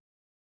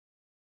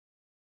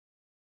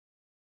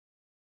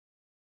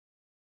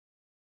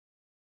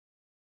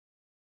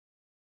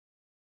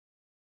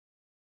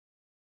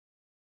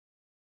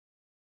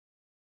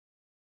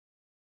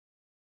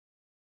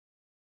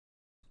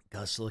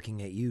 Gus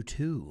looking at you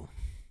too.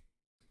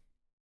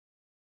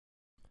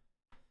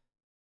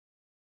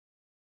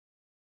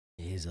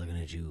 He's looking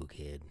at you,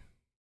 kid.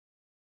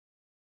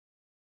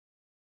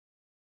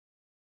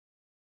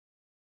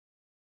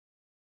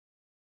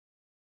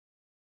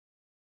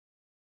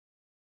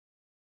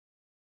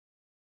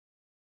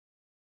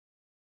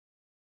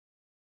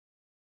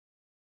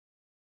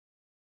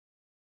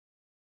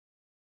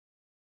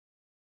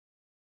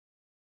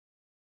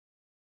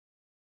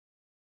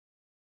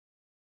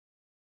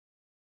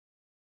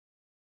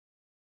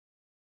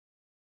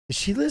 Is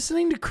she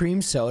listening to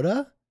Cream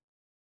Soda?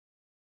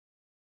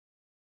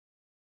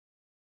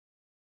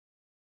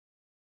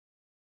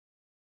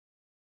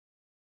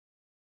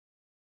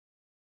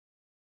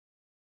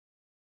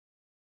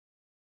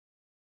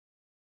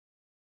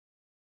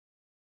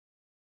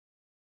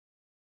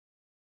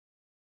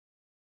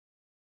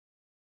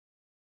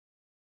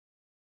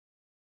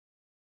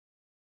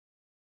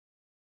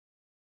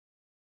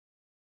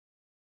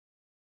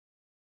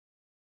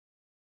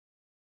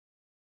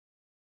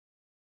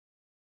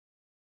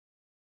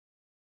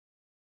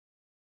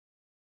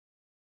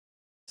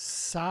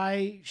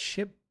 Sai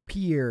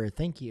Shippier,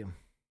 thank you.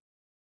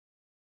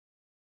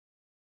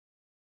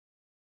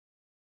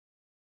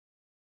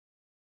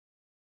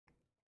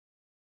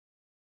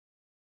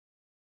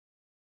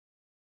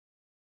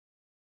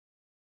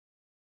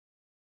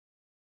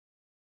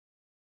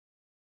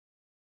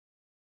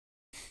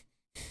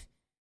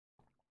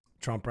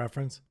 Trump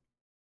reference.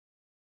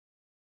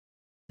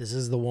 This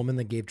is the woman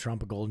that gave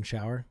Trump a golden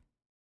shower.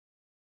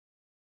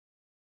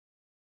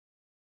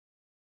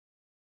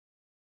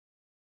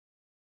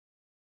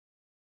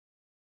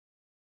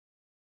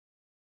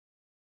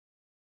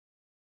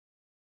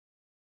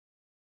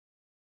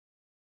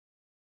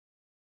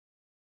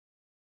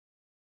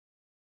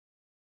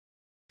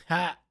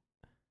 Ha.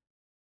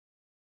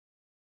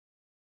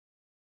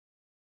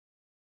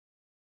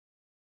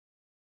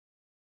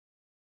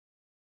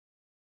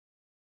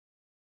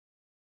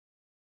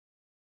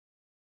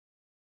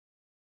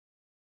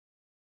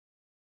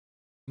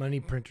 Money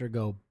printer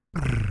go.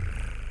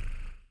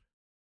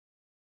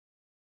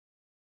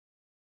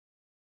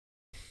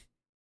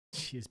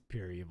 She is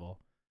pure evil.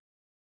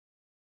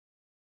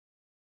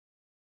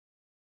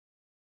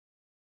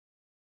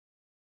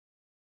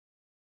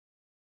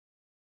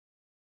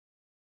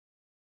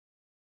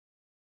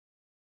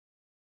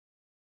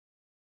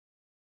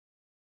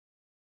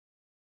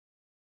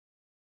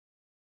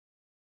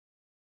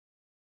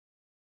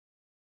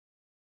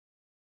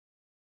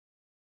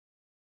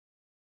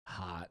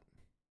 Hot.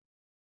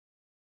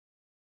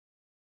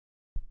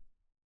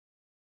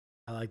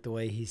 I like the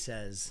way he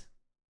says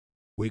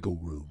Wiggle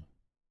room.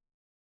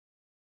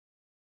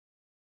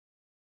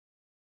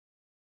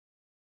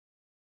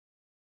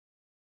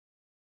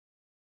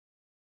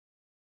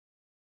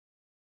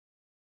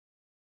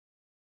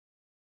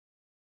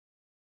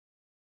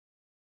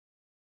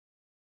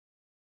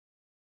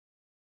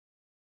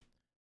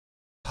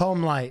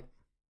 home light.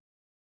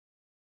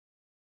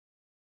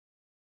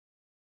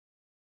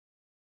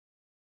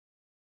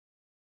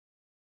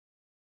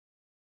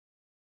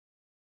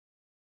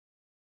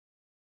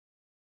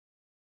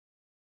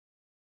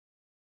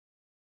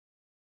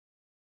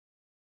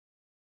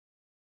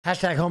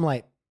 Hashtag home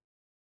light.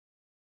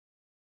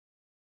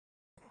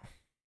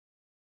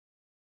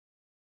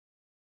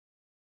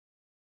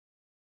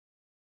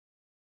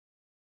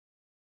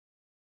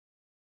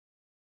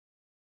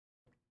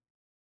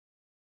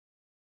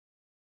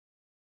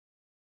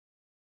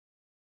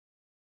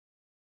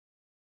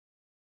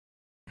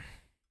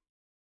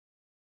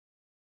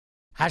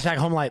 Hashtag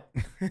home light.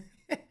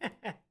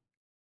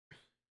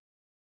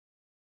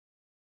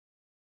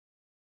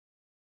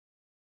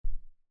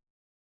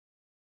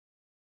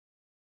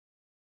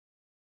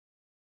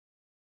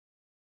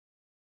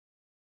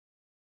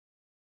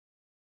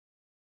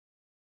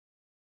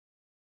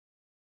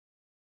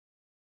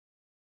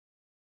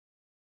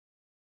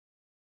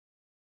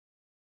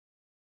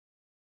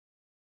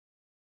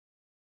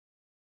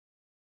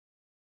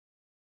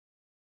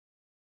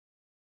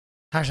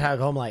 Hashtag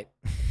home light.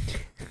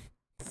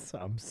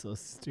 I'm so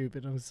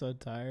stupid. I'm so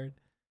tired.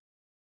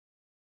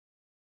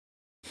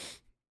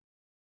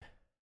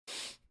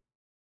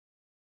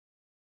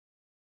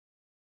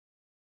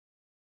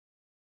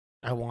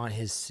 I want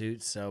his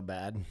suit so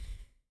bad.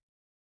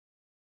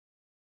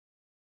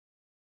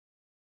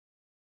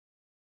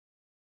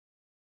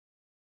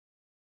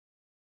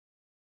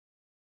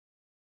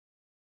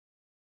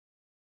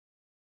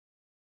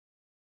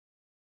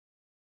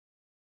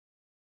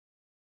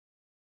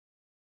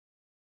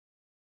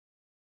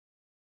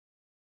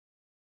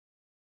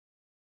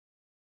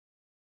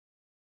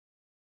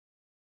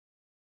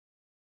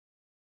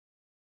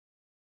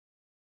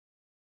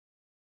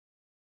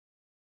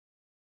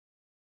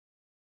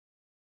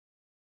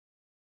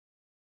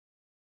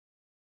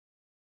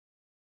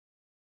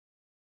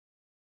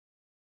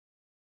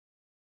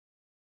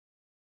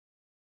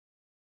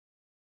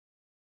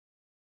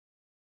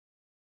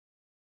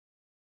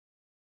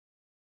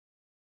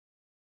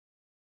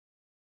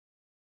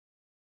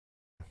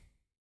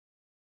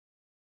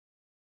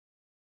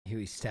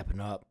 Huey's stepping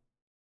up.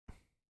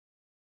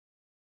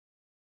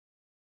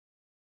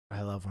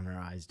 I love when her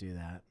eyes do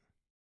that.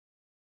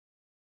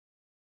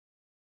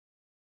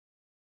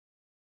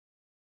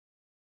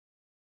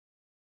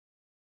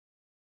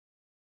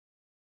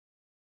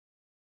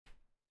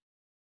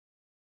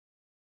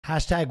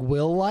 Hashtag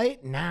will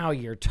light. Now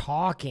you're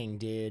talking,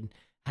 dude.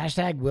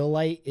 Hashtag will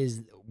light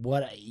is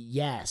what?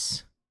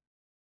 Yes.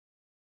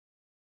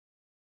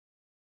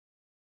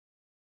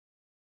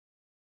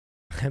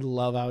 I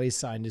love how he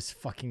signed his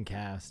fucking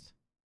cast.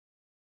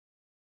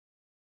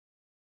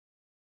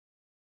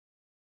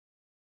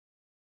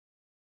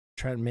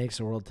 Trent makes,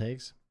 the world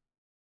takes.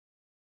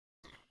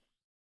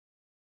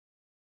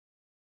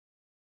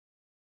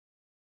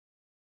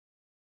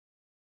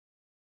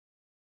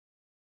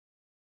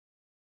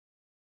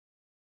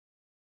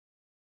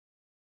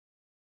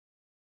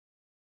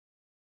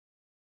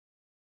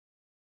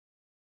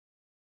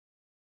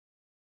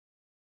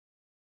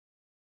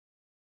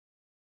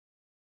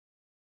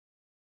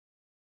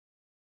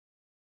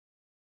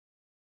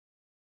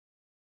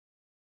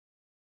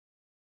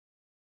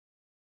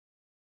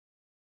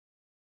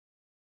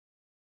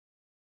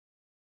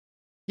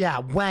 Yeah,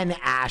 when,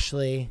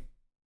 Ashley?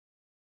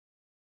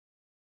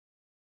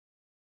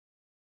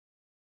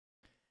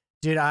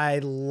 Dude, I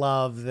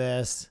love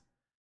this.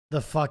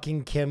 The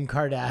fucking Kim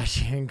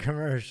Kardashian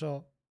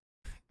commercial.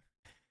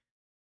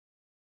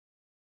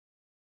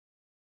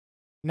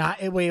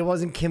 Wait, it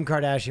wasn't Kim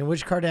Kardashian.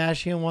 Which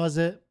Kardashian was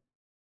it?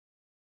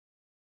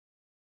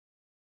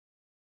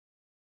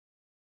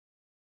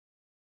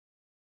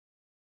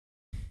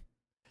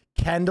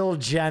 Kendall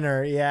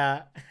Jenner,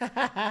 yeah.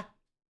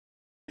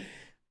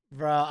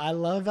 Bro, I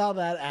love how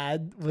that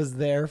ad was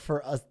there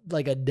for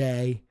like a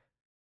day.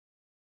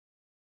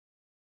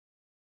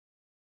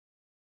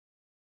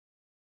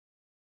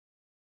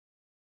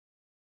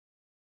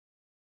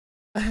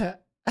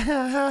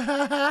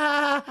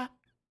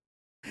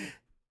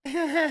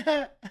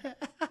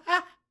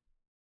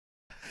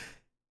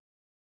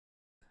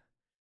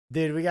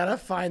 Dude, we gotta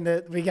find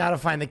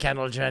the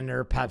Kendall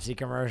Jenner Pepsi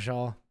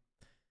commercial.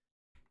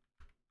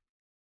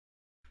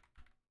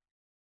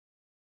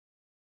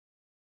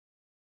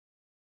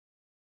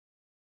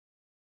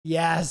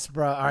 Yes,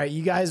 bro. All right,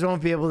 you guys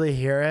won't be able to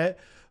hear it,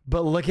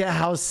 but look at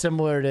how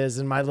similar it is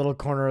in my little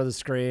corner of the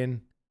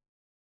screen.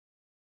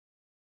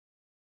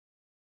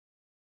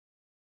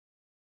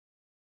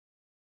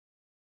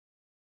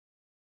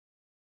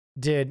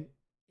 Dude,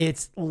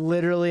 it's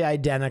literally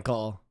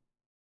identical.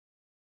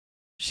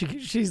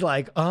 She's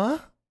like, huh?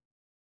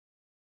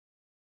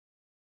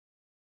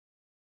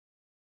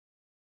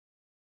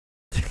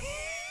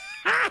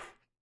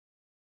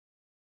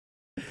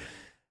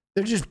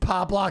 They're just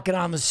pop locking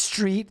on the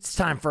street. It's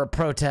time for a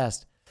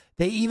protest.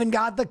 They even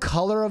got the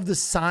color of the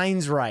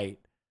signs right.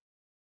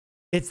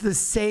 It's the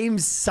same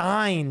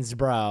signs,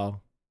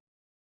 bro.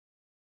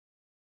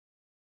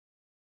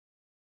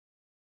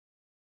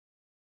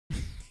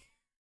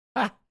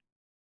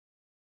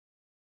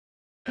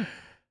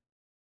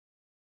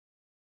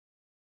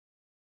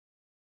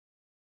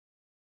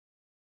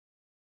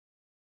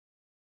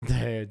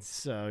 Dude,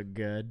 so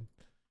good.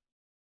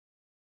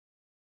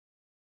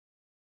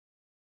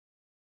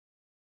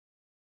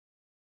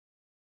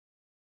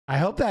 I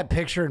hope that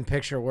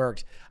picture-in-picture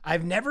worked.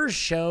 I've never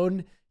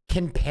shown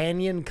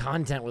companion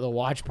content with a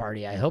watch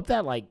party. I hope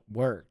that, like,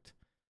 worked.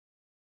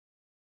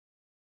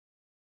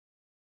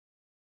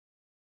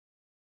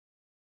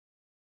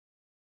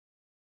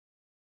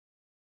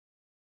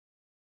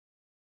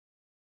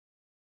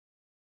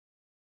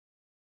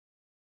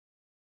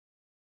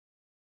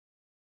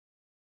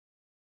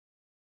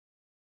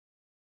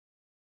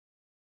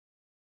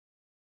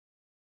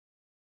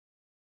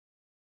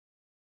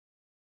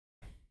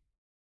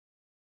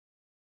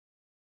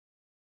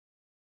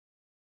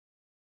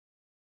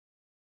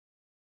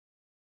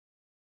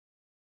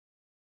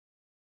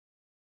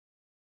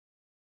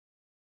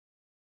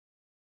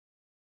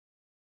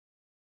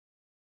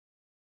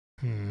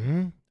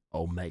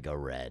 Omega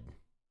Red.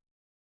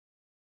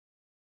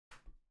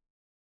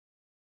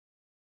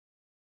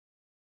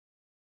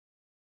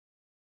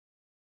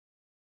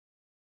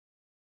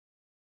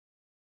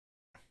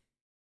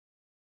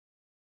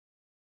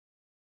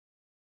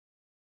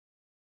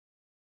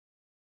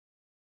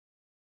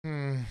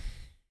 Hmm.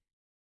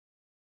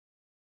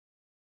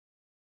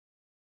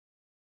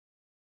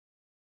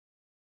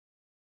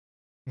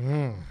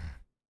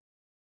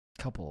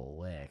 Couple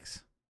of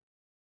licks.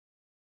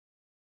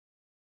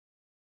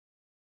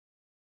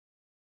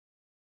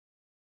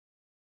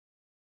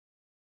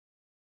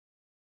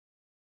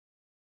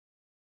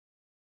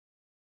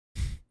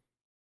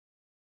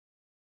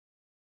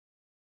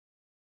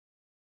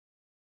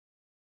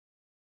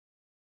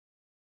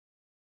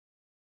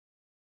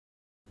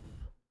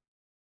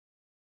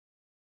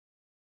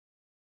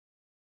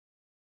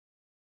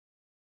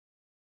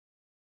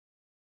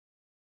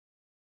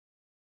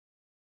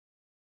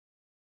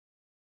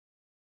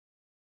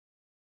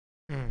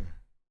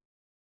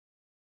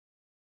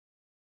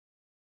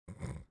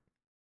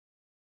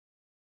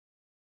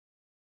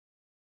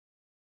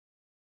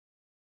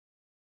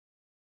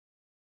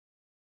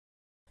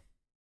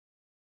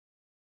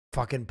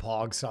 Fucking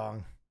Pog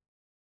song.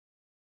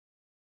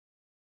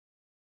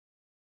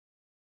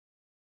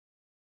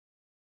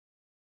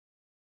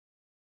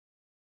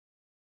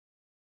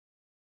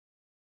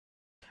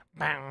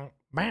 Bam,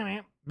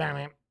 bam, bam,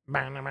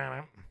 bam, bam,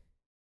 bam.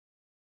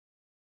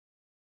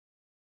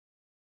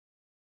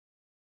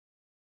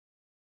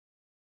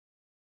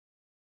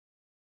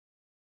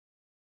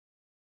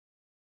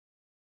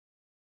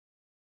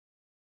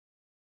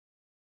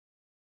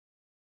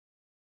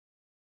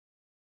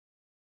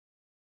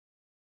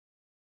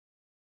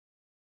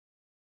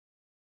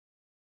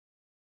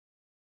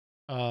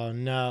 Oh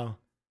no.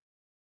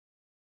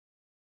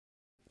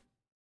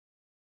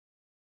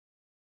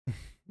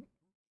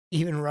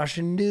 Even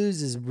Russian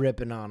news is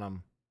ripping on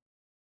him.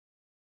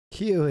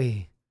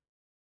 Huey.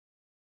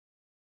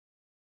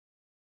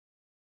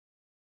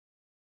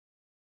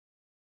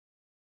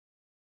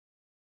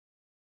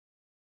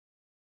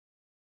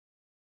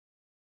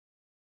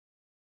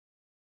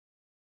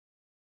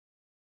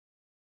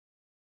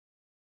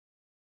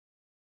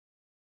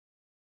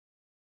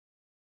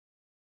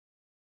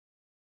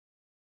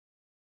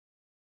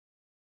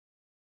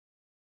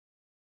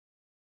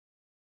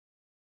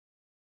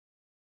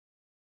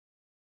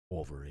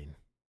 Wolverine.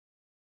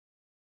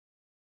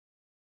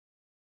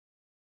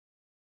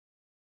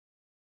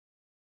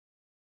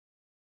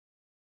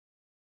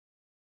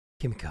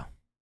 Kimiko.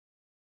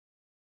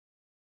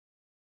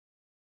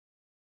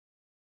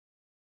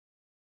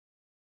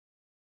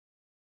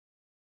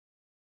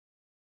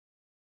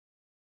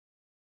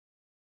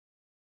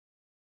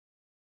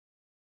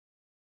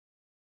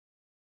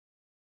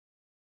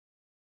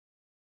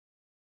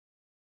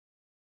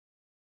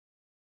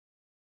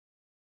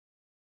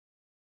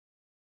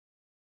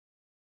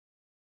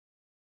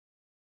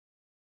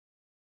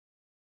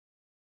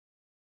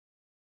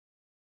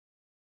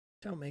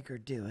 Don't make her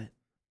do it.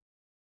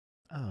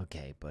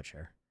 Okay,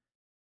 Butcher.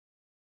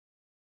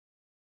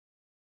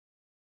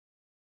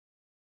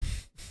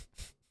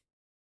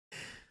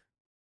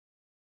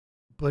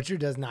 Butcher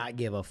does not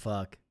give a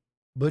fuck.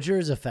 Butcher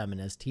is a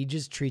feminist. He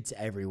just treats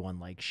everyone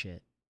like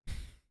shit.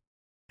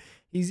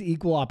 He's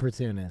equal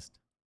opportunist.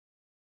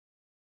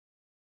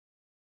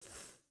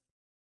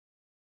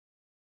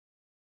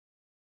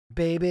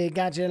 Baby,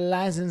 got your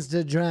license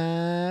to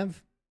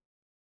drive?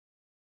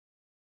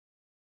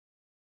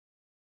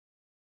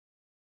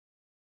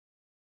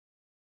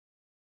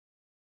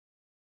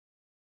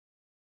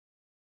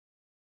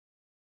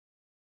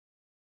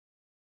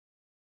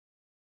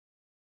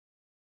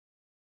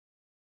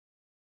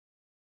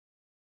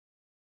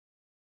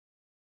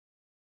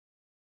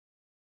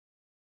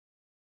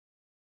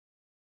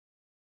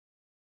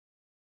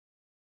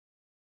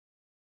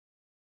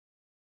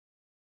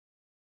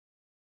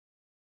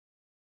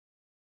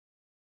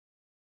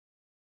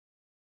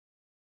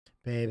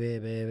 Baby,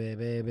 baby,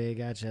 baby,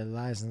 got your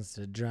license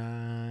to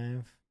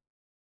drive?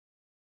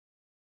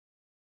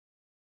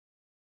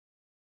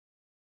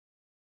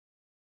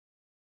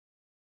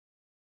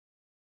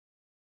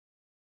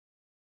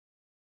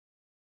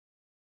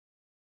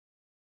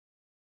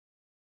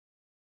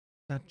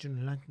 Got your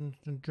license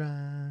to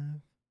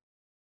drive?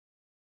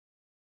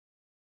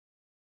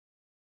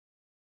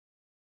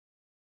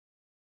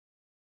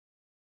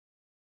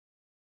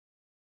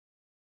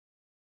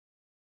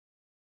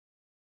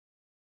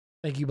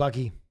 Thank you,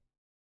 Bucky.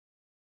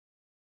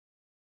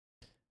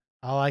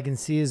 All I can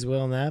see is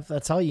Will Neff.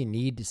 That's all you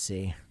need to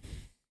see.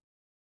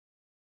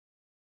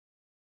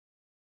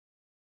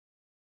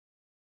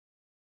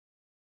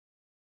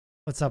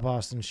 What's up,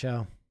 Austin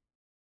Show?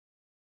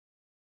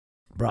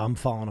 Bro, I'm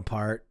falling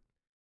apart.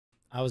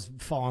 I was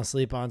falling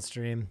asleep on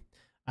stream.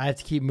 I have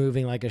to keep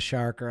moving like a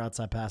shark or else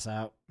I pass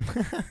out.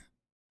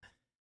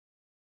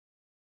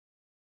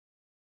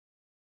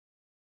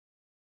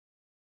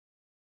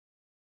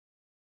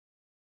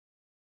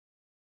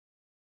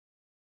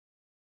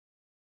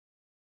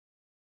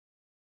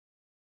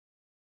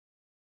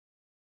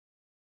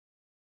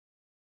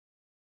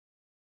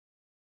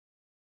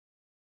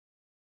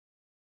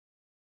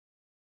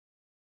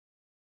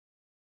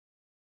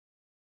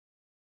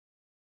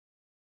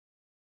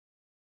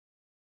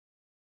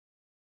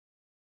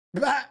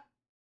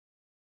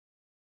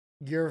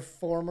 Your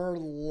former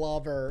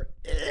lover.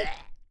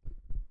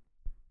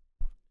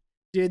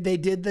 Dude, they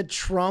did the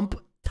Trump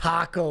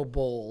taco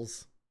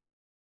bowls.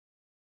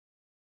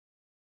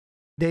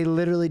 They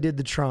literally did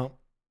the Trump.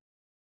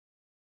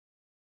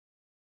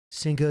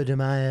 Cinco de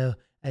Mayo.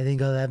 I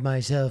think I'll have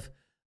myself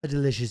a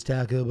delicious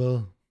taco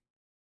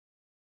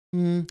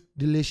bowl.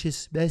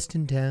 Delicious. Best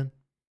in town.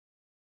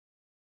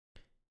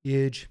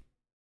 Huge.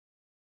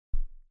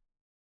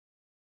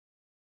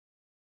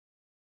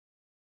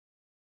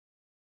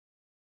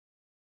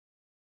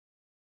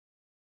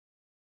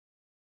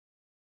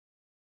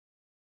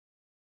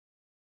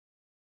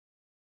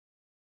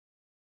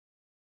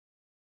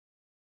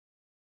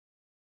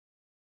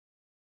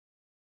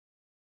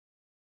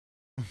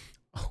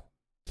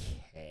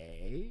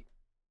 Okay.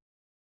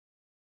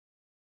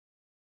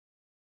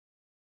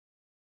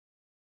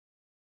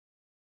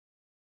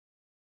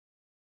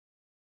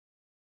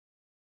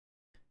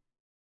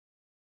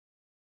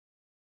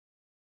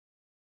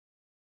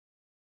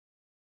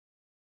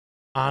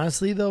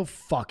 Honestly, though,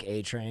 fuck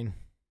A-Train.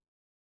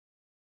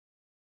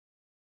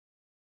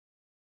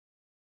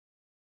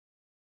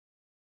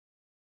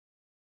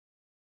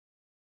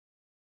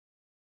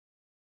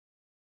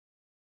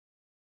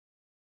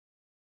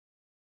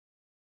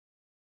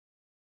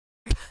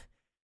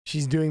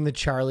 She's doing the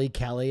Charlie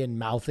Kelly and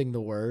mouthing the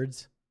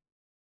words.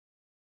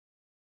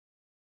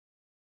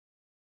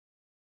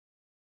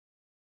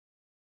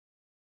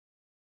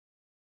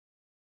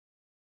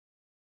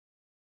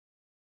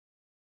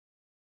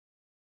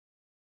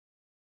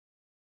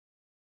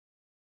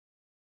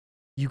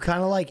 You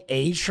kind of like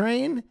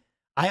A-Train?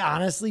 I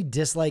honestly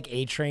dislike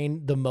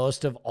A-Train the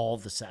most of all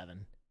the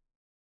 7.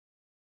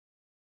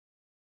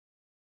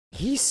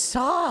 He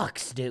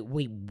sucks, dude.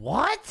 Wait,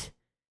 what?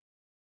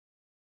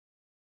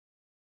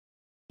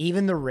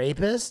 Even the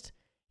rapist?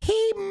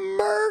 He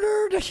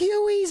murdered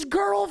Huey's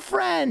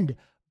girlfriend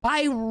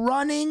by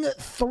running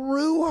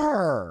through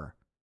her.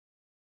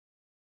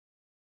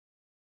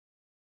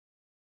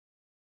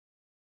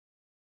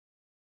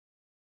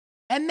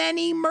 And then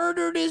he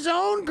murdered his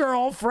own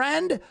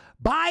girlfriend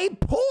by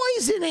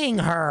poisoning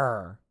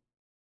her.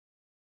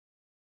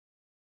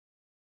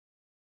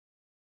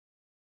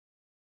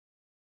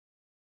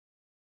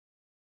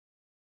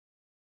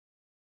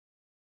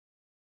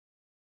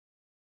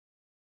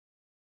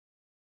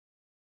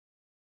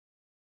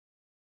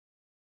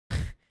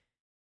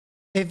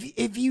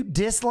 If you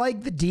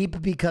dislike the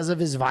Deep because of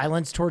his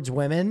violence towards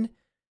women,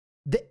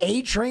 the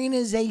A-Train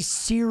is a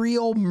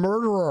serial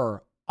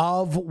murderer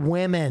of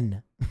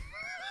women.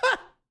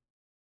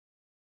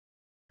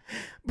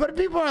 But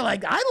people are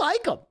like, I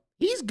like him.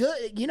 He's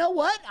good. You know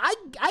what?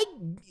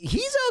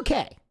 He's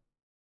okay.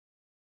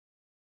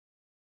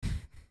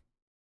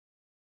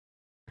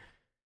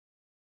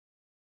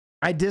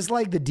 I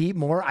dislike the Deep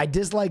more. I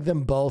dislike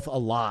them both a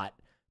lot.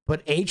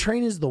 But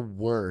A-Train is the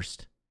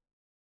worst.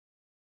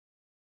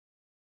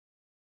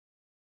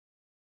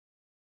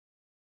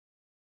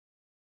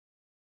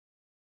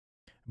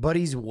 But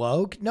he's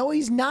woke? No,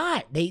 he's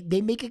not.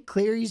 They make it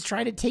clear he's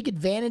trying to take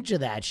advantage of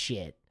that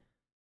shit.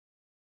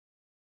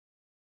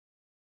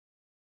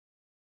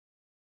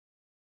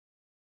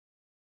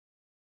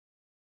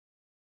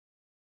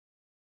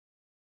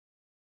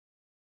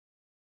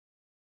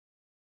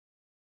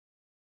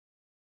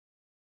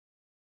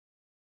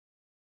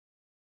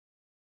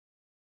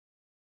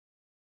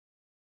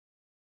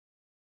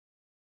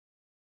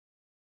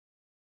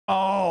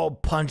 Oh,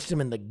 punched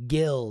him in the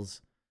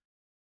gills.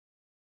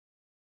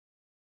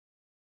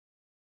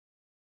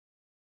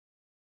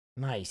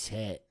 Nice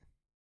hit.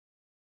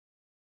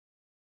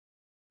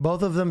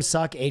 Both of them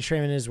suck.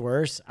 A-Train is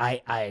worse.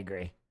 I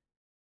agree.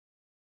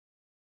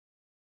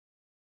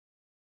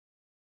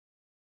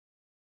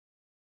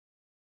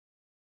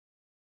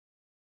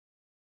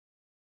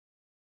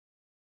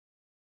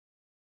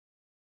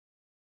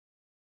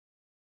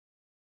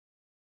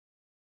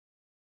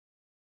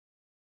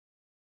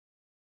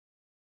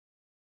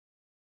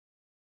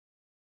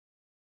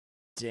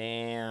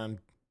 Damn.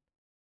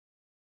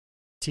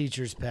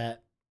 Teacher's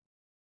pet.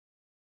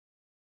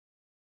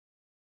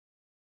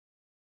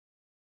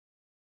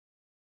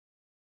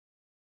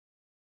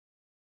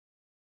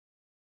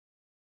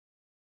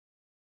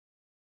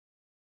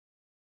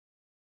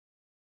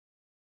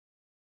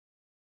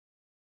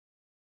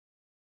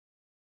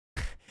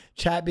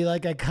 Chat be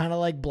like, I kind of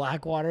like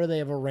Blackwater. They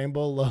have a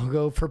rainbow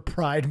logo for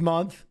Pride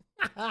Month.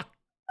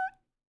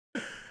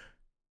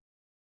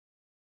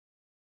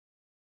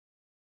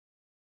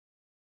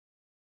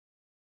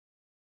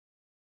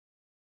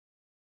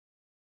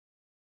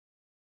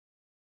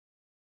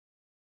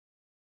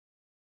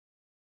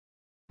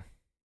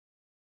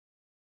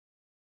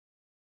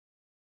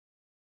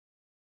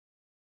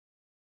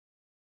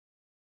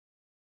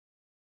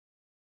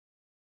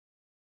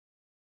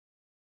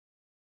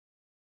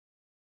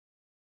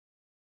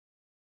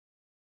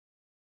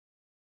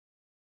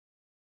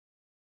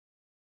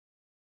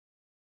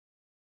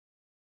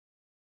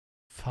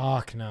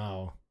 Fuck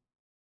no.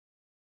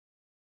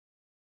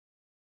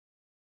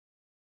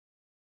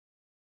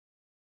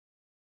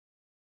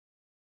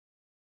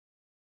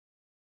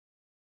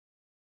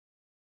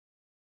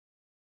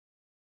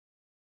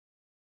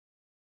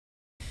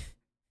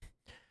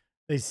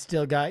 They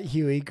still got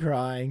Huey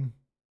crying.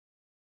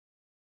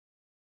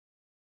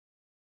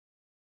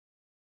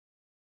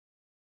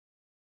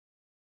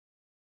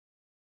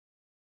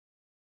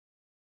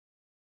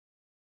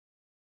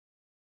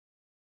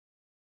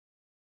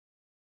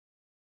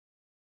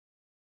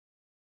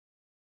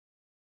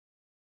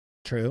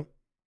 True.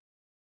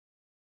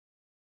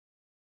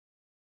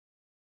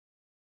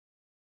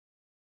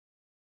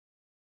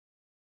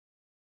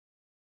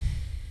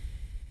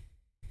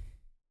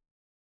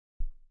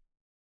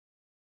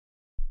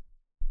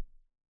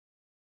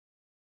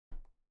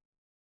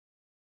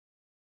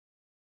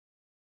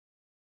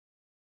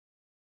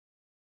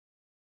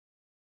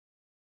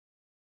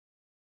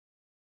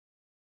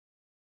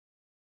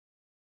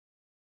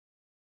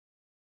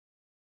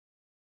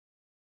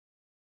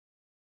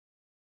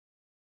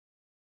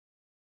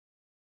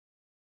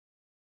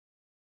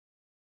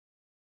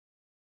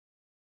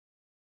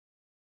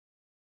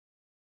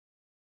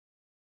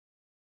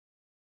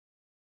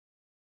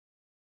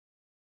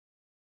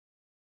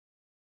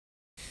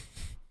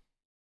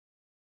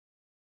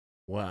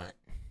 What?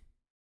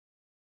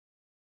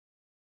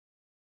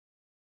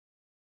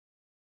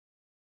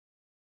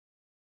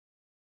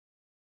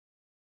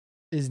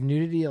 Is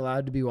nudity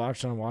allowed to be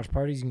watched on watch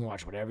parties? You can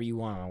watch whatever you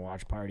want on a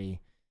watch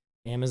party.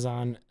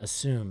 Amazon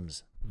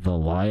assumes the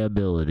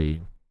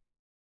liability.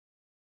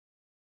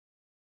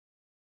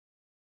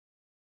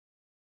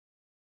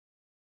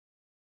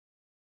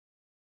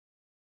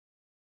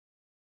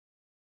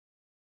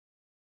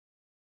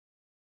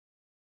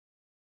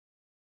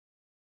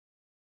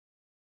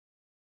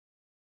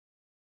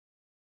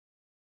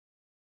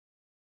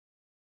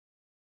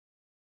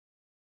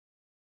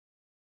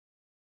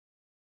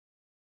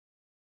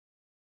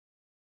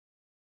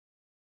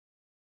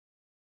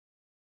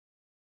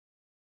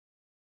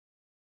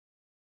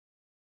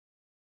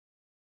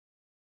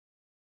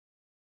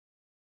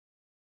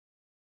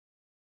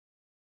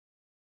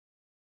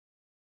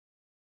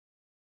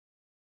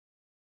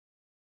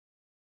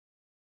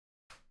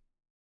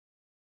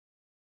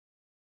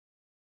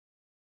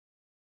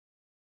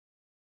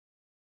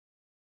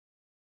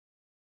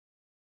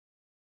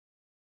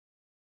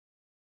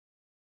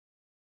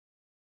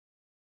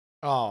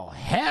 Oh,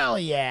 hell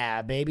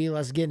yeah, baby.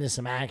 Let's get into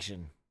some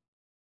action.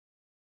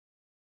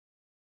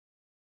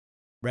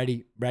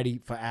 Ready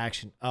for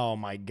action. Oh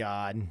my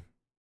God.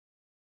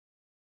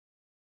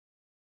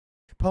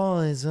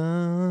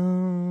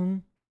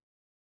 Poison.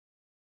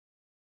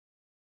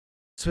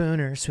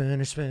 Swooner, swooner,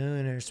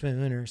 swooner,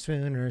 swooner,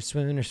 swooner,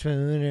 swooner,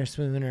 swooner,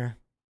 swooner.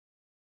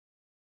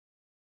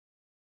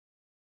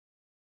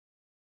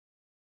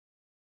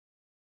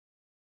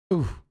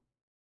 Ooh.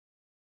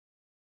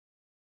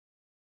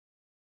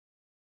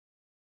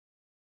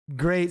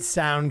 Great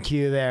sound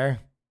cue there.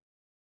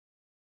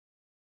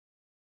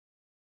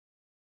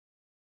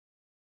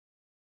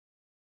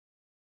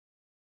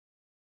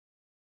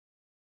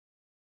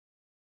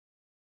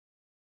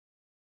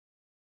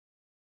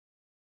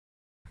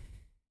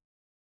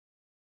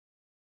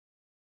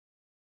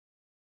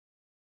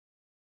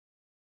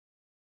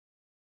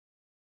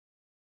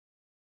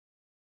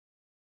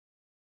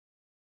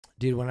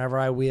 Dude, whenever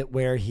I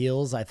wear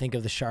heels, I think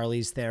of the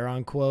Charlize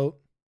Theron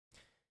quote.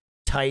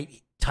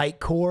 Tight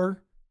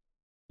core,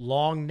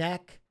 long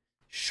neck,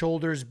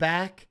 shoulders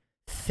back,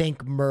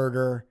 think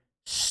murder,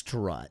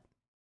 strut.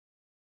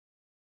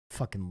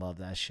 Fucking love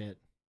that shit.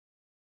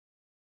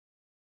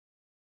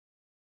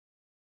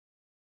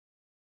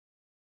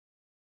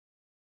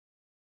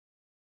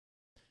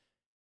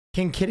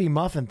 King Kitty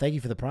Muffin, thank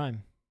you for the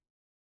prime.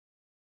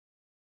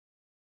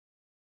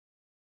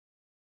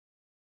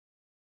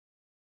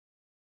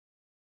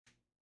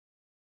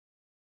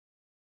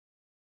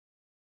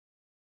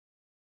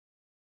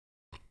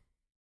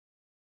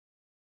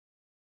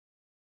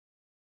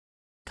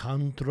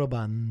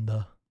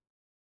 Contrabanda.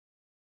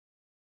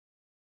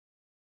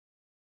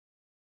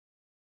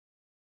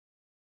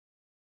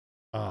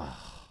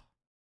 Oh.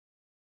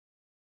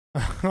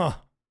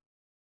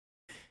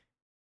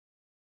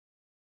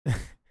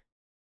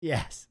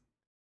 Yes.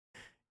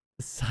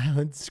 The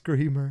silent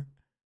screamer.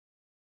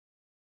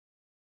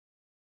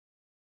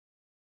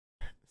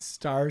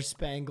 Star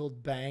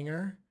Spangled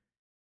Banger.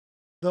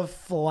 The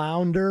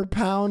Flounder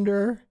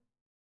Pounder.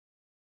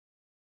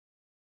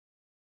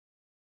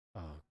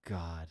 Oh,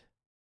 God.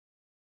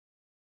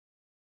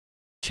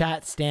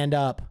 Chat, stand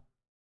up.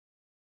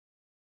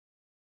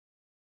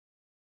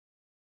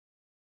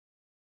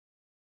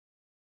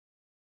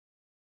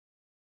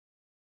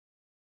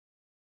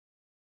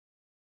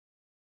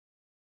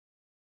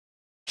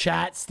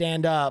 Chat,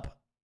 stand up.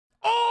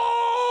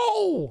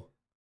 Oh!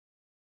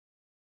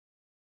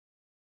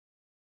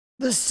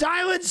 The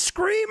silent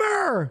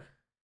screamer!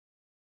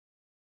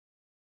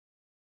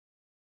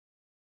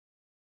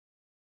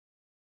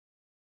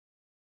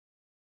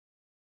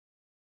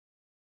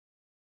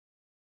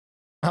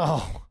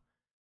 Oh.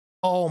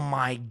 Oh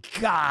my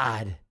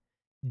God.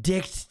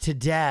 Dicked to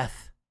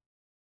death.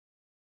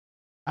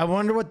 I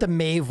wonder what the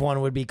Maeve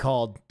one would be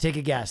called. Take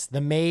a guess. The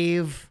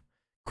Maeve,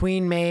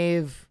 Queen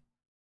Maeve,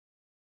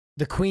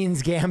 the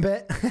Queen's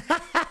Gambit.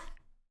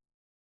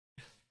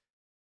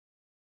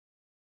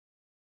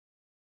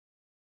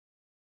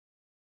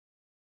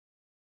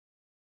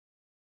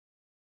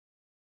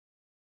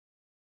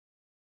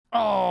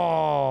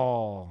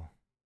 Oh.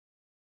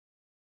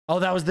 Oh,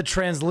 that was the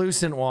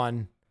translucent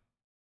one.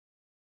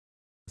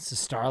 It's the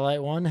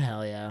Starlight one?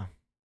 Hell yeah.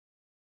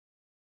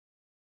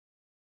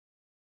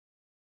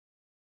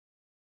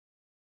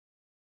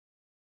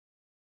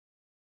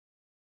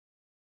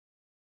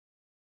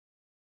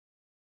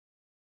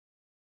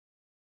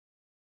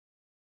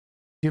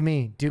 Do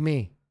me. Do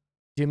me.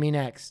 Do me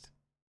next.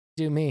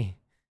 Do me.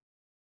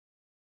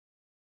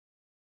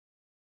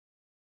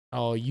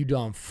 Oh, you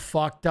done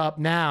fucked up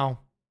now.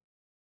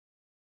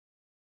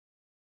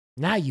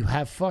 Now you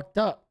have fucked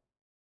up.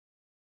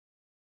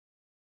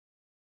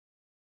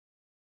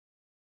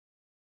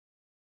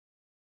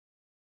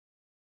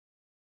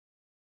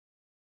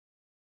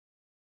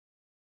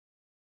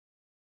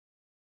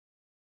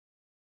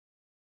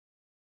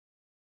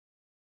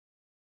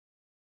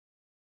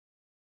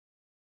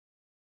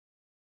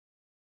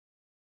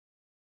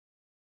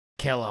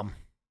 Kill him.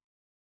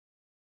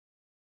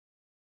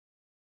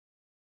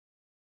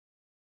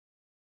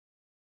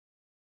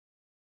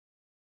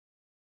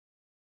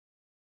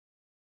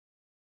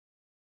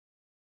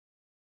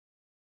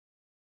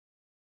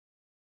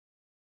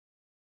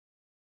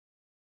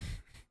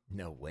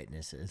 No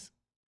witnesses.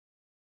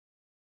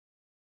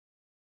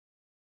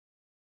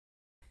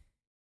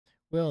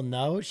 Well,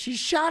 no. She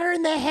shot her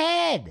in the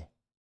head.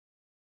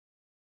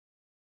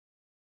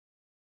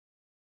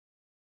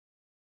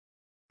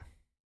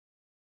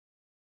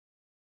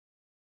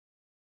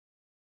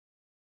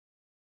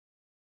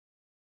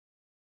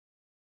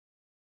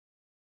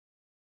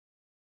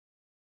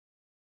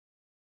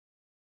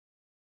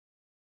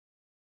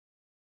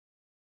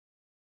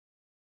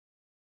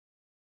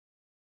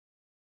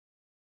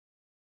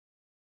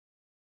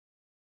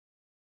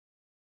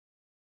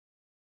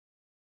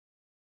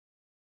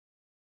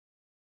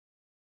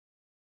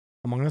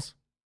 Among Us?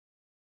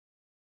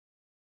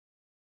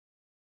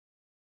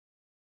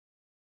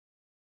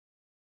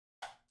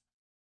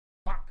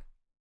 Fuck.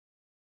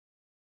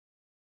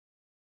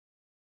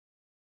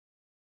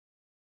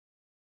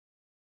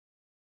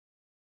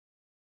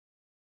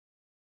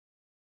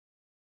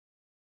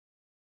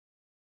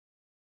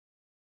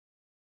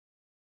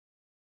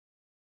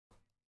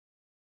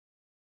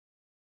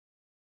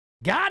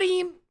 Got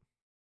him.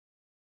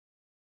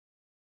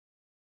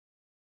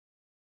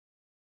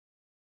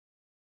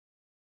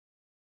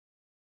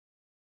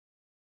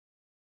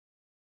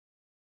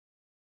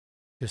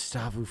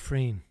 Gustavo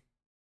Fring.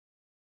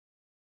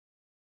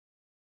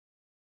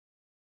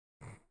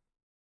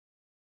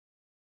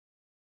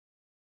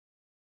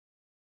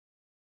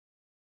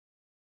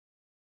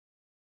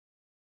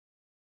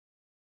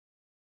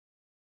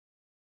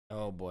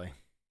 Oh boy.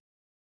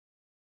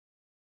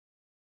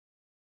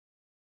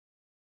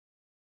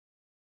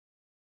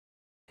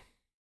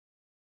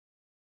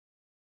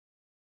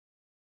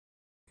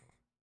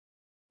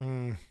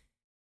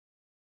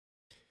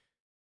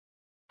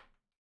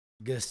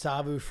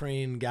 Gustavo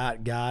Fring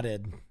got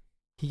gotted.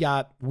 He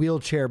got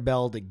wheelchair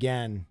belled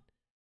again.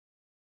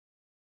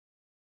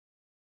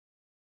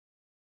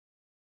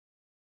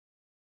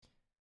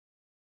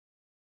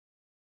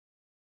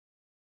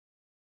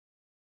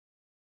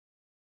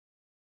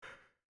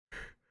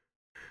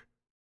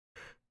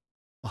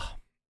 Oh.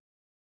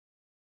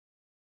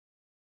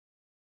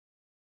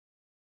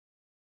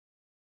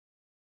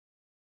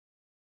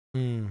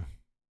 Hmm.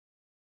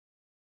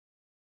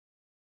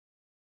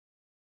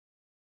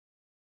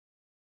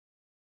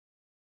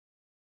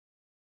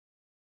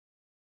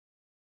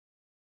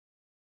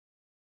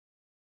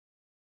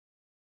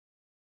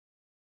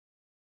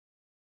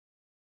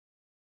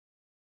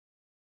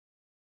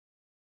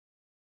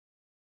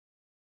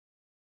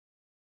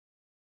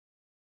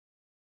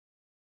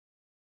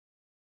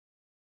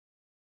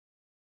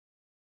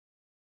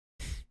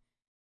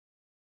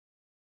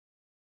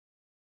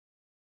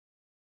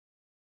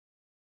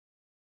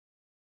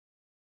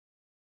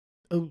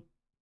 Oh.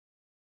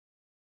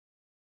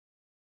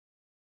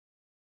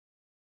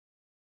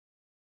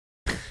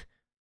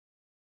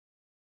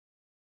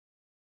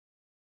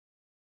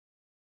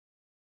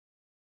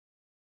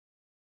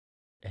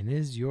 And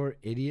is your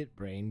idiot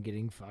brain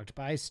getting fucked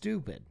by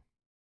stupid?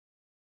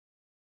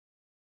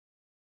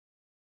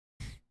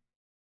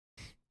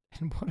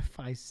 And what if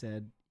I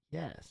said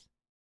yes?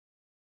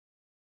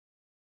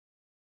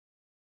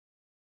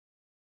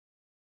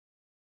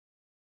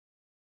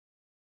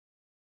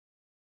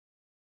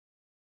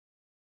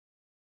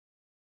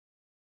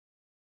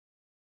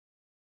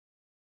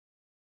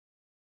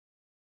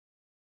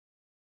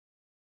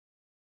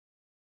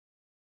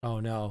 Oh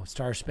no,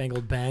 Star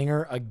Spangled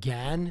Banger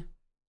again?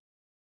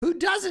 Who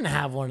doesn't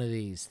have one of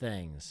these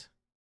things?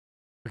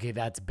 Okay,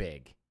 that's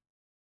big.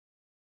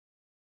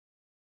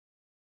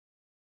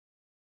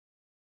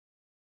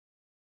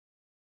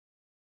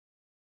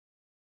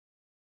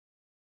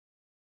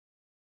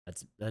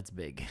 That's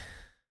big.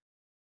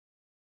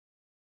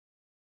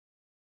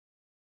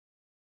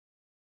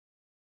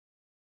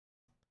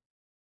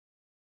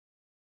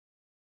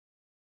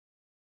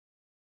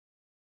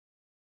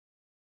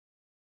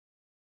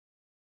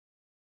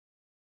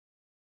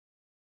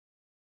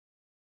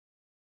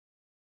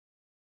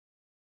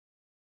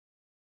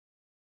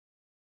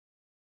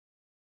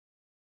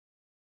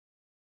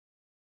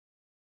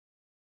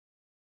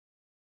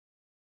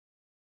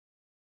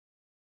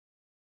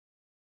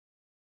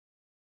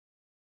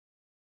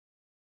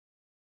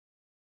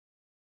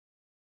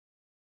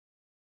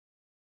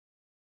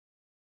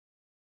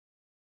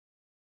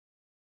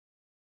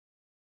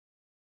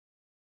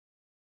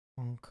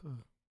 Okay.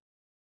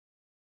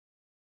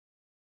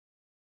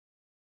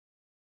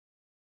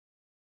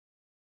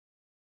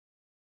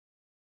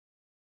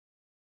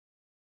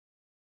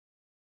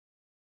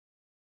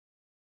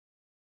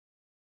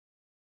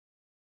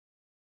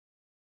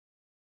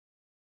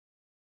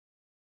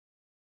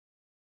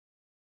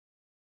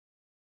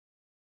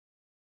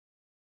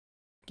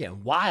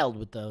 Getting wild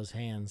with those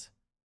hands.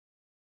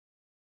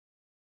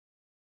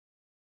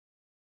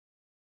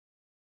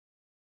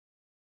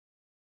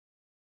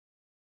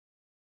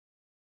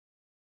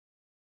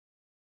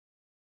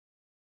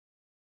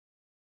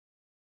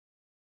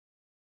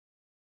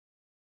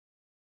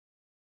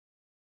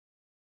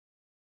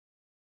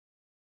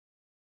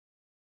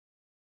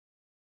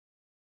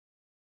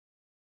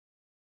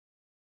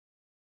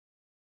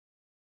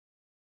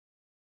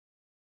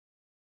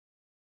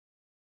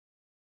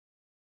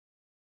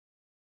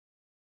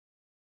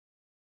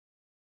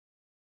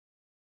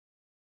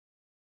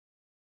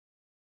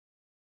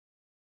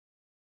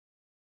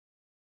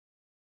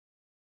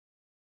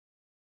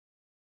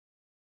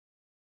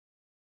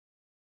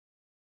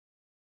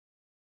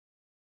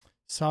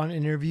 Saw an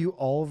interview.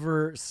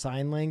 Oliver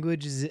Sign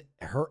Language is it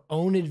her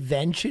own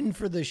invention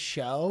for the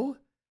show?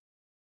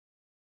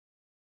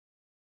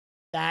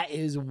 That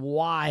is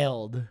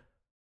wild.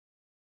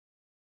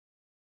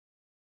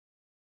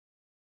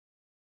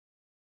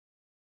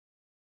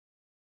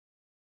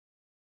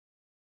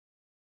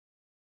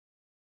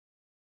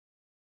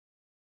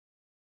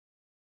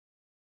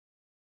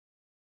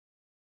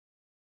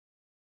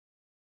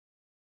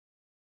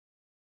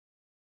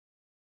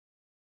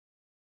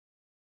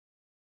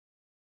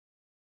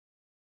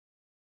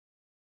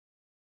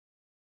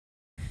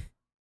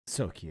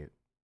 So cute.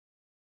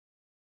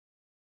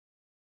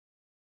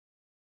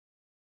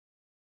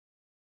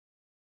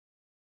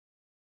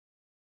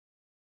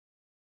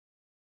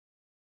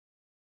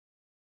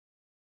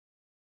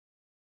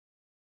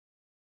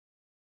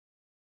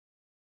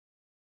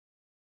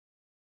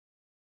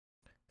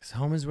 'Cause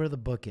home is where the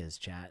book is,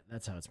 chat.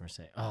 That's how it's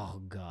Mercedes.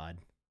 Oh, God.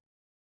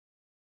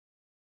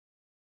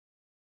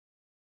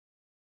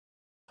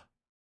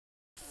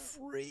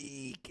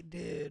 Freak,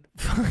 dude.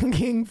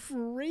 Fucking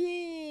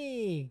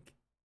freak.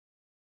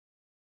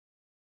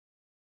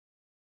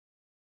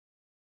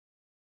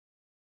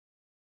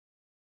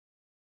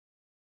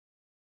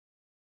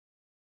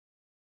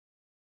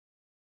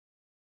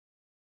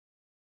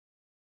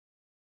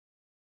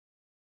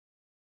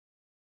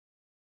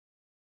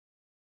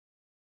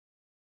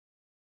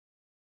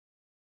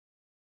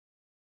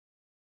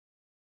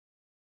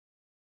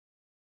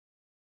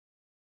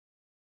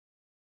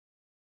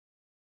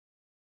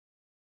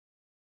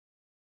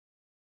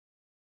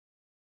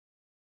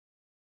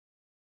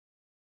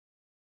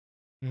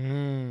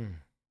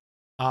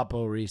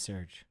 Oppo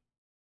research.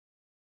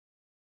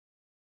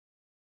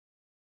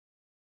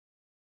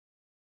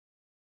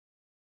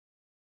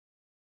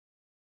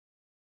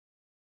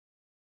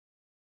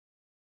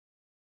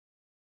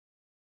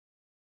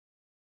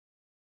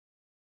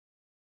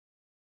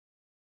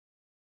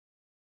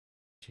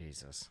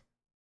 Jesus.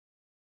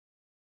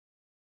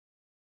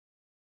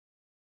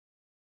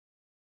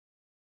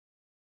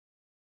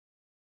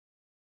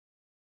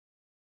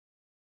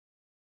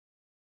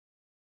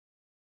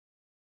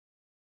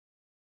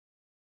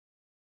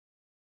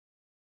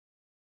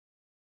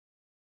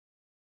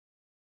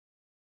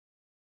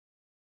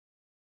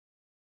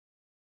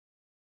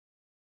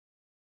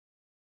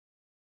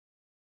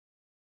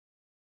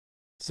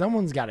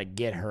 Someone's got to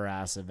get her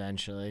ass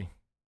eventually.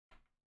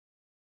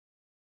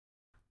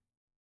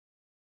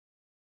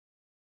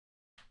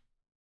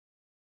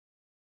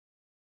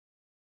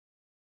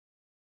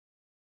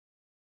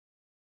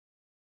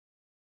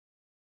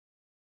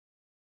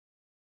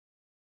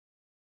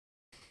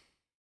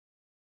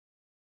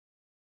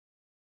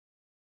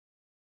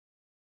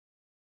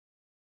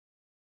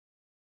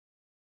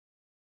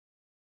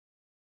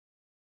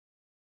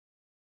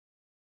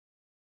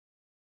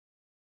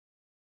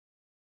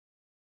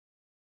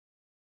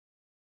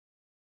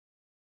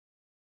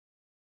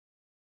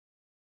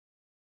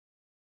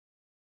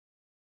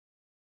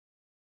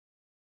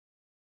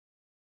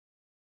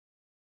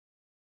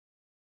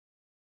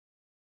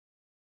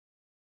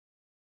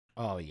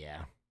 Oh,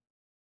 yeah.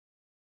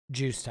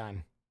 Juice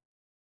time.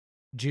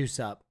 Juice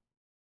up.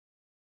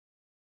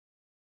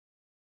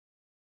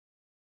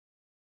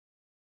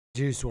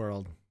 Juice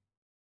World.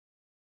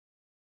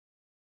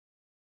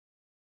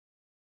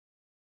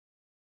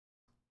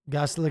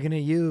 Gus looking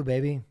at you,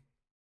 baby.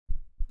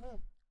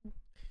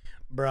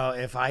 Bro,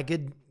 if I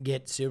could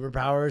get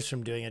superpowers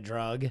from doing a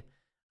drug,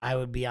 I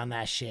would be on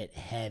that shit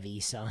heavy,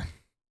 son.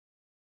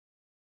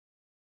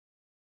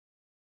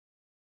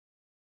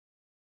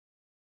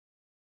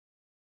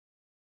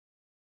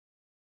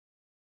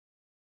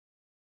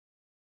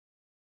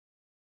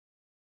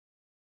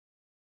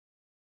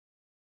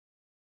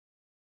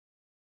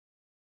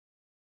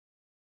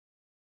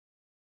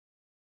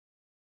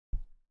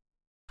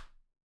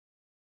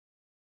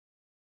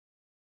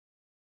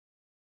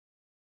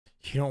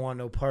 You don't want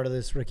no part of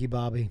this, Ricky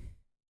Bobby.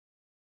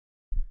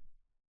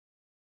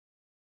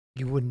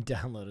 You wouldn't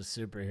download a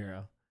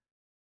superhero.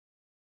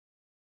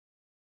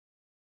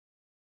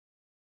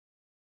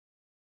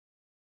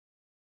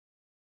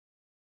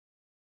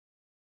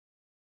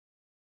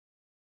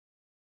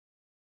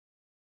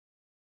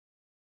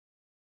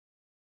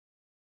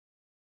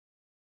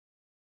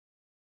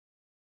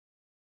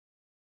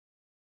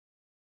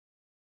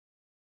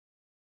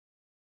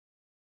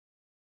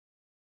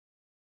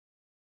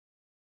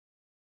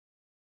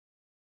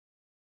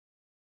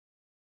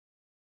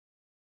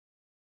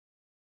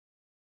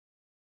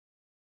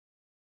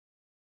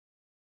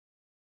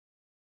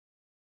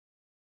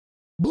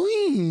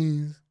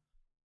 Please.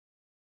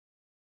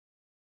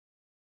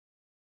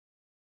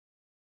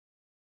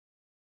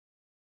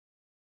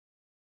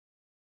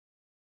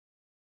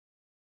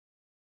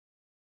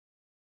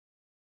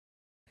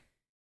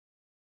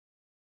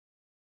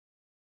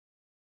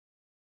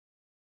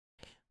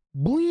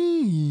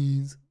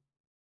 Please.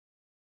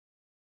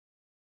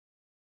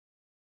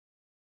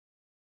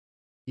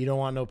 You don't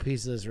want no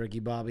piece of this, Ricky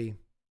Bobby.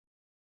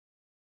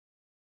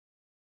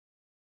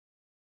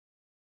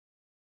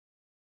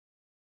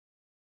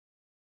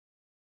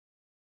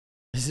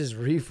 This is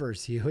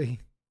reefers, Huey.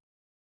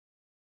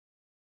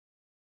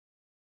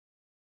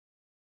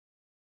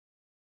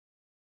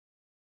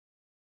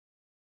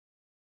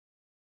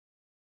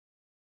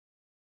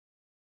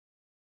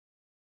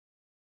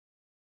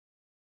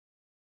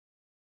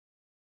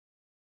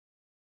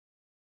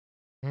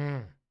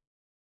 Hmm.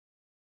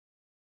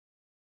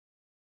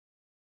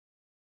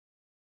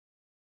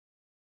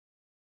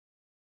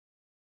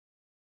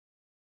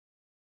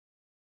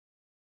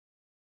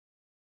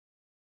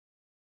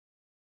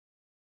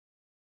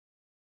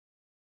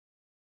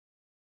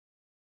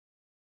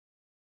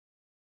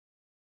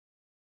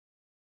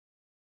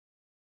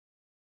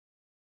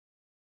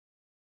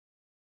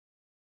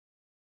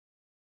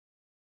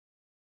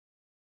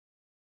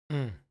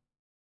 Mm.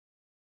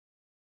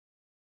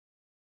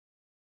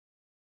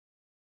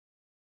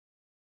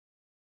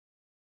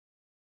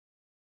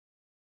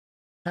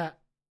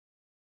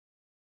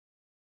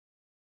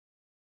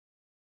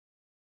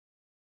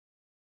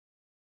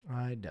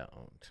 I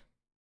don't.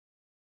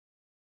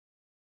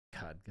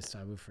 God,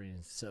 Gustavo Fring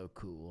is so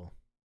cool.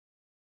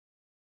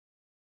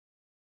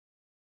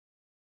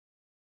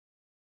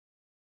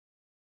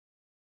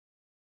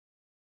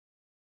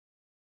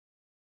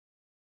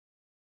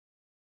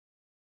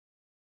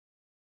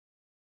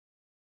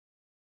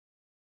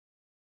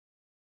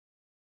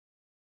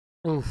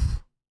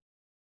 Oof.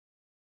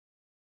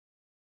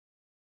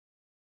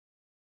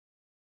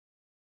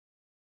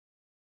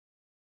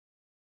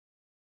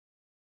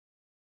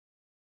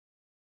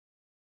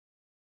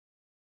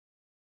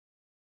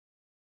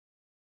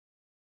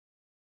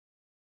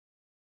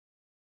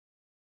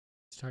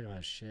 He's talking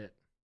about shit.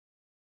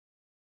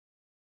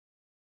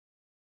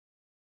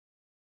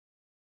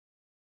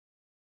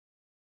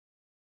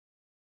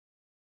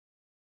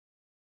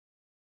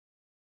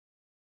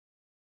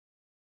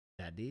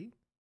 Daddy?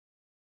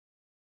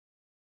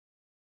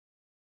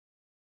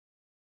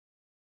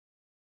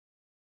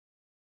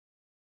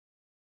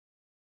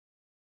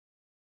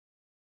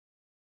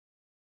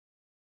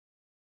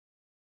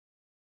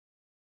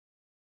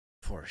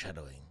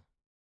 Foreshadowing.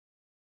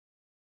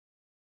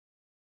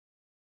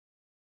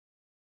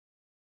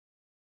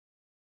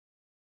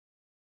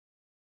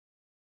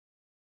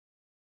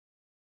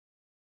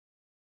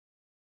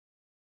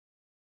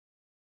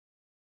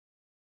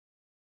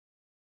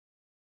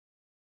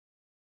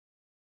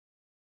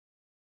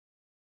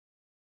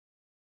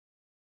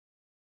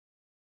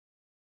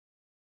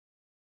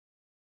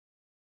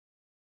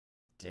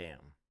 Damn.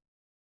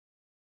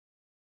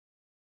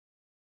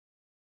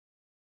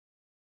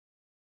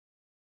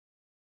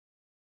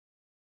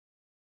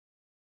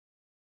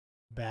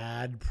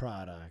 Bad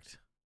product.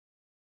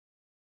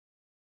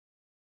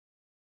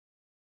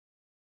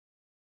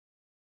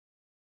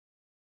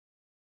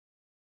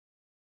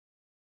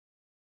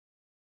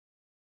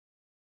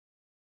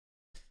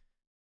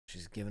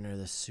 She's giving her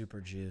the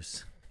super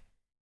juice.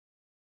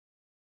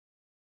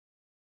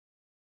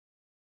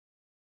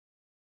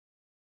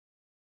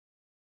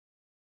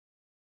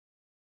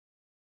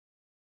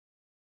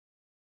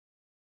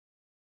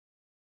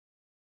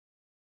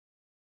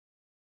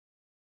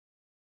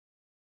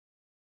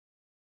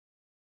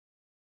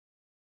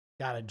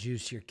 Gotta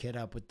juice your kid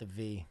up with the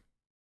V.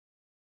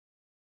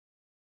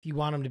 If you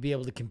want him to be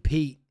able to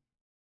compete,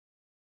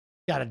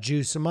 gotta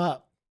juice him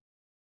up.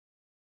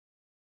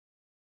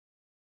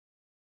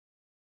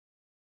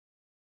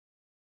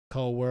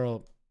 Cold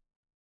world.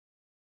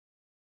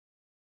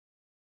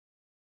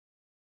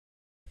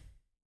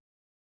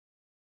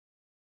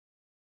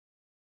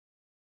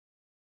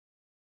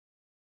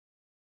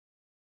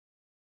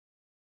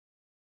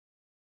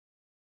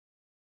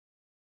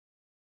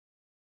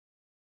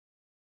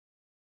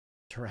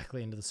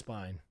 Directly into the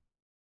spine.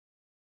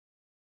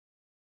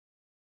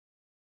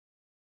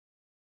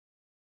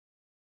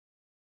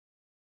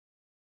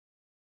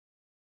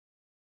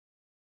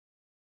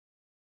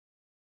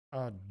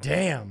 Oh,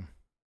 damn.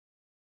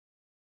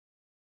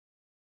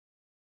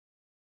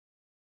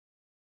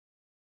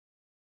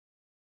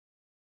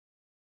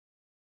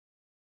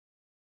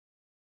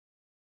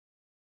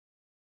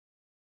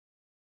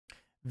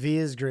 V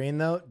is green,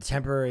 though.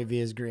 Temporary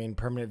V is green.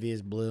 Permanent V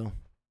is blue.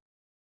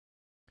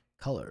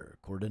 Color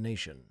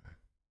coordination.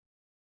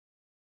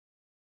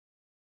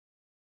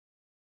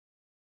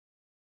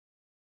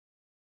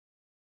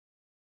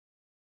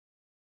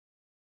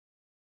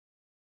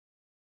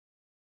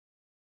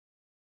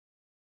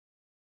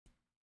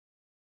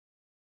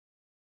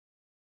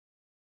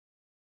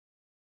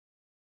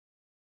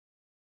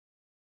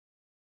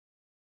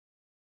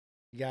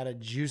 You gotta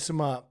juice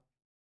them up.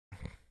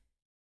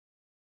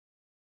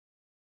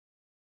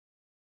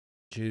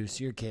 Juice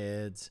your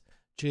kids.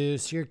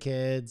 Juice your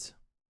kids.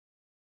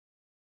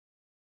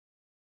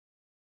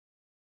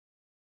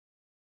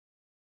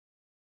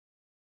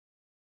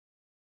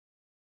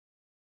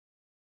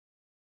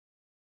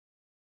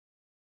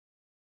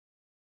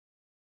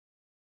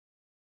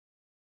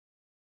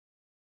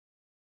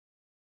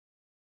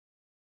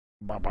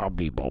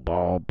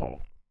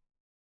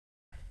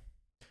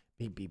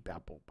 Beep beep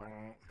apple.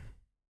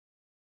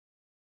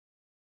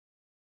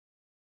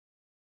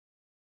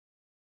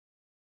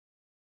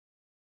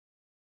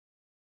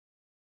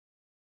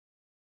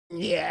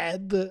 Yeah.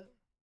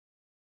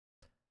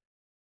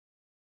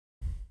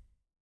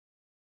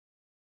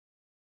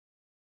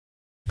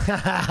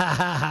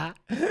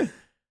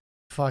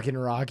 Fucking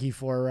Rocky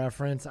 4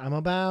 reference. I'm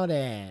about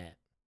it.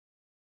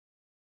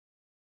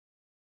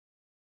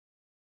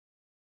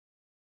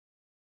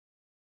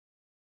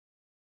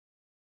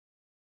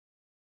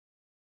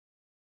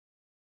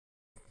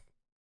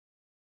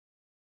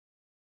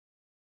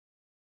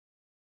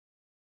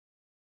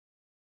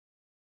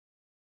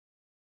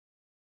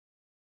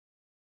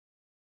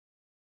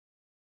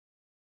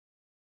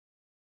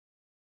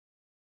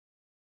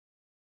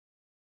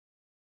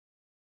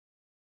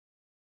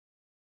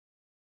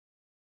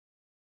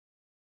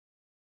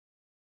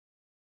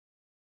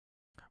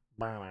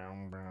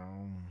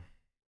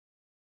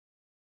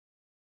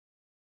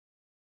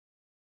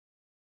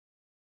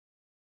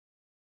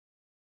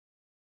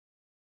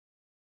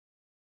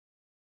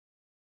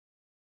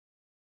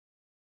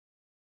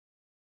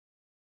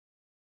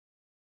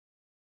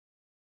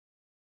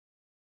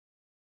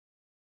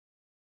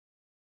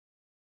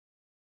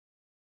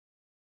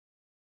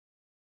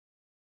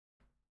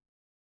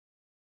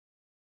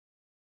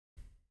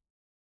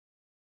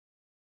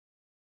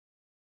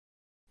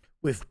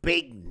 with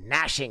big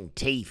gnashing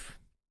teeth.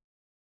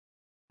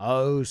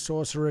 Oh,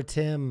 Sorcerer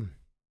Tim.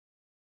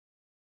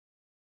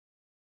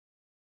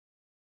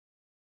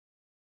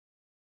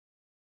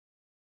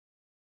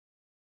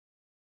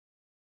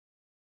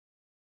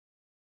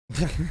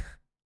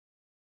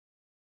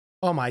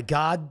 Oh my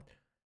God.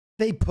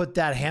 They put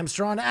that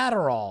hamster on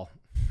Adderall.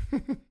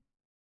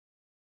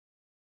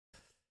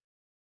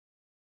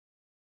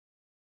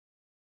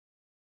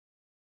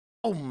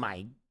 Oh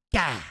my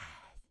God.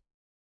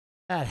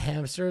 That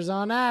hamster's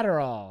on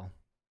Adderall.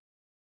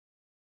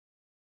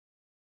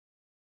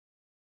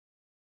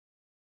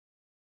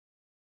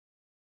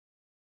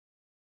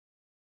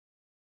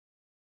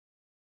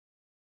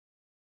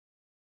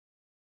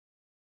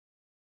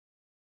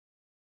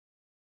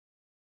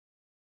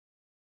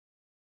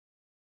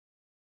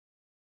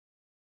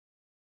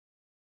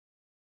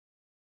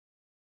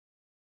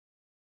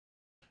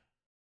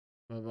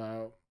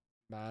 About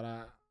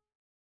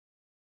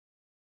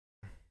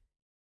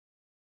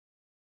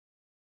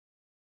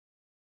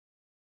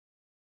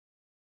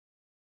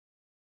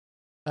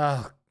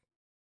Oh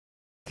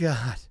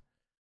God.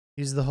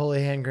 Use the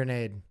holy hand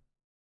grenade.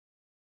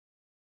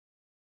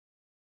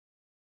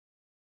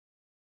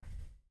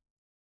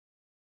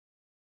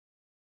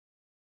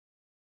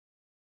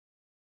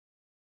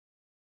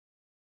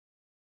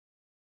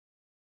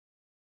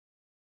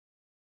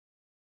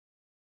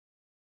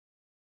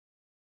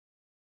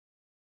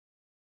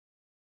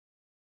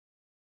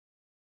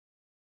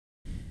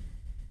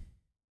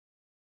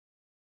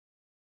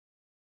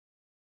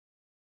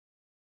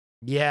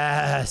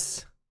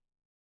 Yes.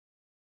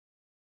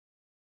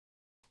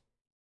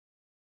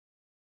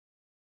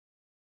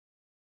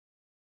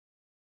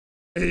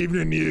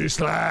 Evening, you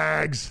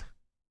slags.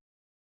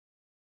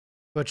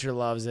 Butcher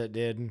loves it,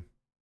 dude.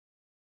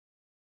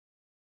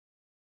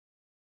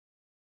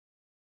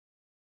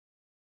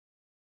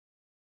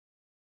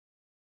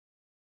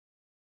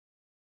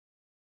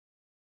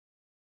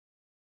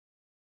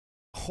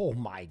 Oh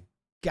my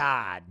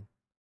God.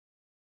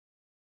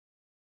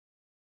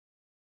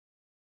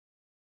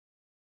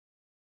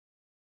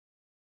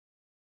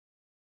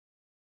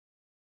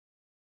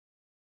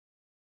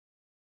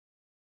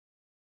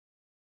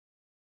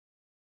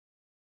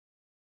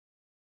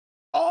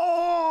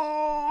 Oh.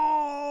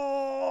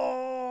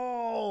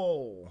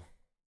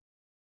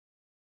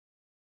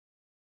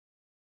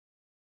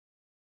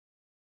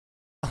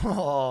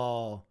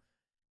 Oh.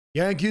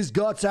 Yankees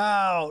guts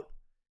out.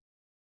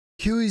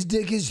 Huey's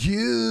dick is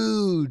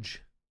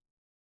huge.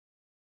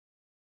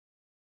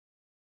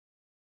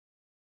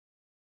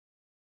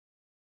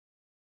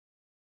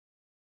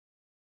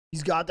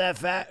 He's got that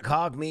fat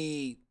cock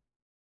meat.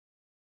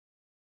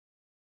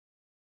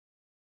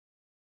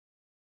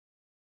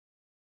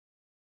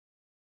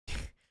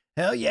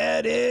 Hell yeah,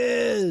 it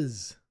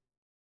is.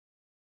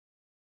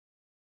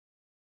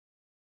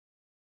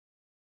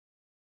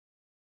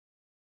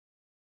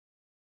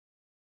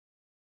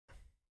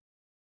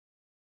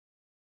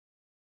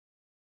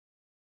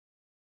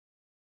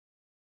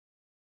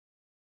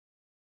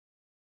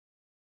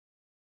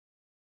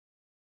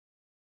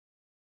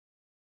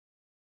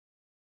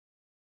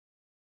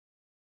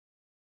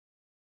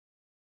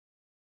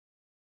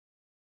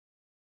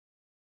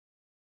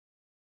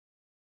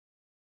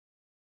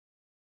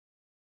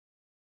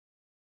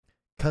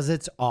 Cause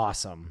it's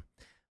awesome.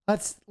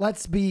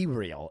 Let's be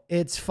real.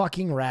 It's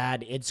fucking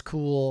rad. It's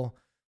cool.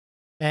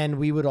 And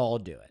we would all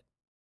do it.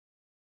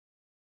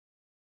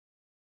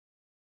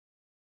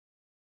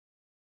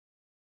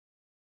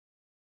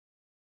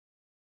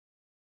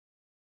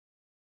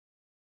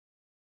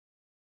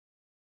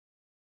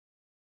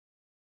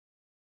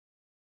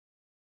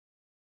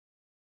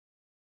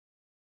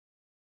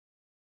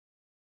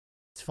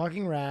 It's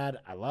fucking rad.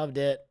 I loved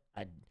it.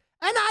 And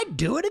I'd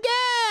do it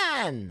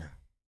again.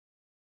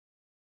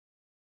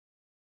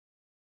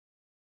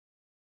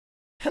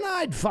 And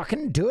I'd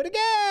fucking do it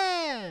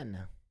again.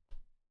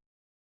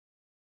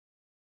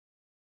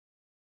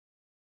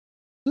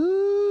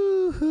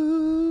 Ooh,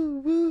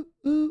 ooh, ooh,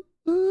 ooh,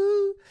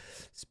 ooh.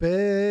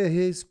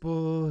 Space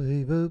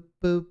Boy. Boop,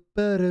 boop,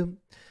 ba-dum.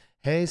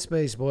 Hey,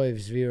 Space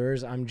Boys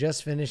viewers. I'm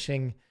just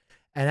finishing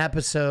an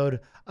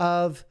episode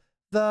of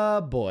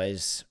The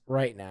Boys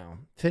right now.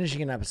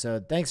 Finishing an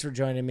episode. Thanks for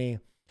joining me.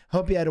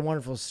 Hope you had a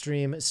wonderful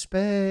stream.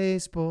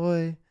 Space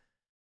Boy.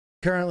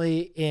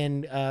 Currently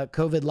in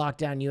COVID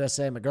lockdown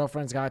USA. My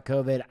girlfriend's got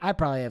COVID. I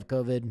probably have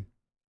COVID.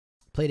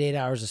 Played 8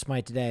 hours of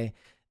Smite today.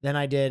 Then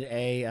I did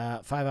a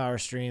 5-hour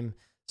stream.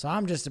 So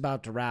I'm just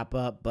about to wrap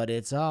up, but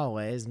it's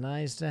always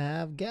nice to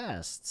have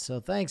guests. So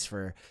thanks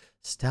for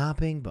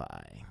stopping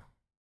by.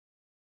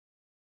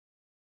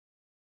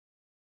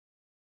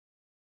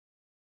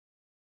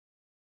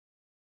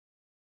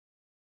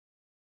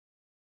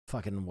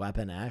 Fucking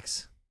Weapon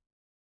X.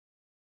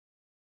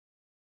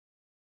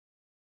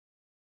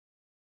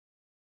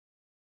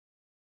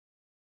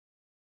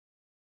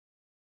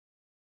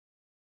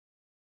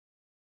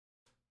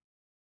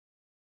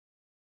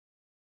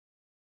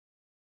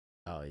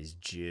 Oh, he's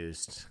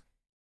juiced.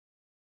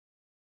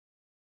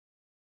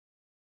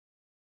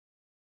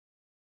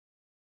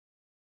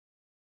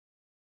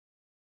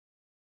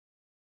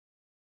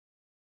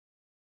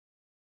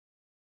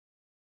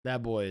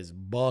 That boy is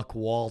Buck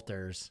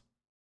Walters.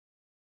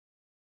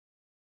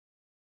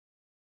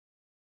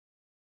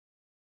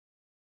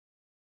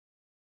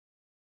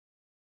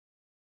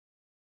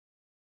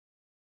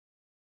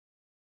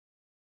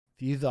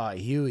 If you thought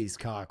Huey's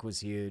cock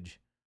was huge,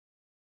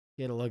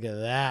 get a look at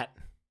that.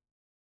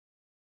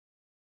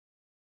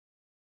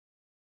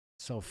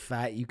 So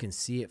fat you can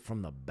see it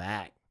from the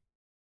back.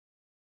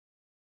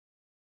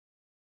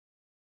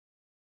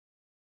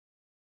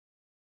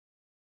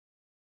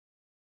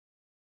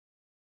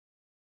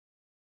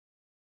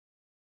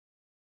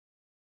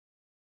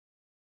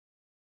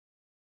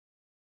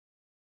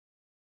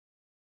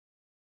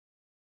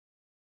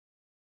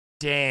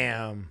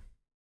 Damn.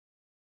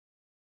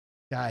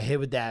 Got hit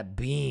with that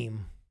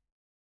beam.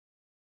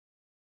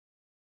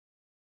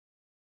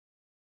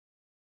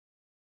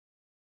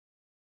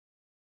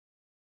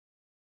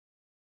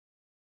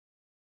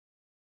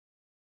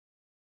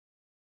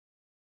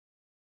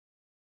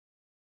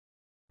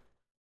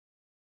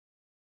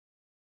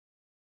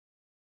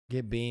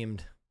 Get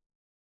beamed.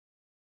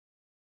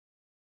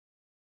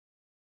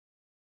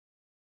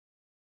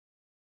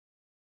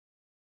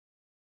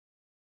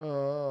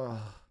 Oh.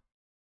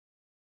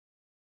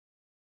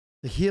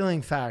 The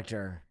healing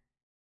factor.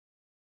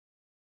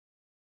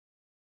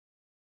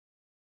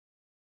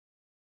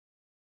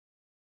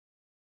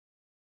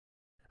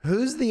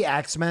 Who's the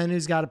X-Men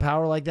who's got a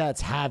power like that?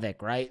 It's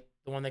Havoc, right?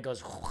 The one that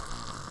goes...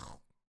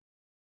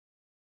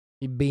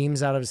 He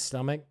beams out of his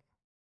stomach.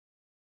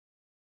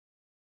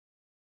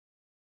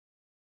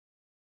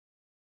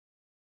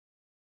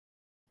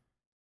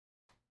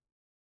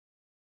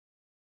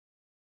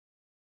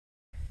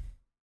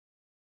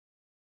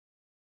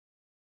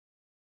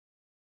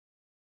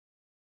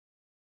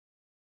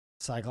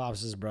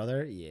 Cyclops'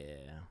 brother?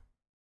 Yeah.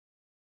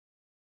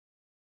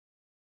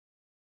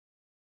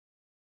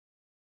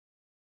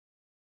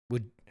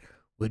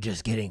 We're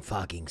just getting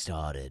fucking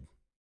started.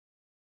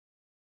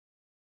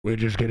 We're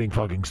just getting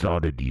fucking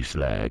started, you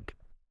slag.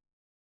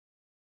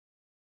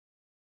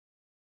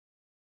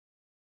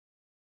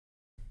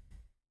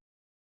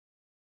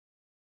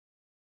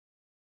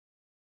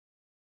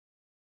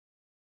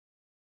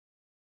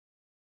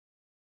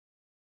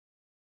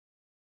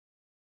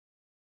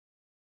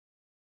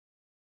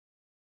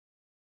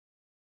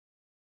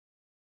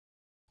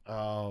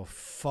 Oh,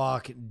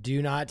 fuck.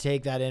 Do not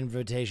take that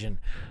invitation.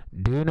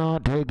 Do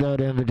not take that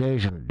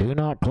invitation. Do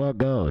not collect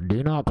go.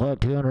 Do not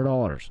collect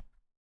 $200.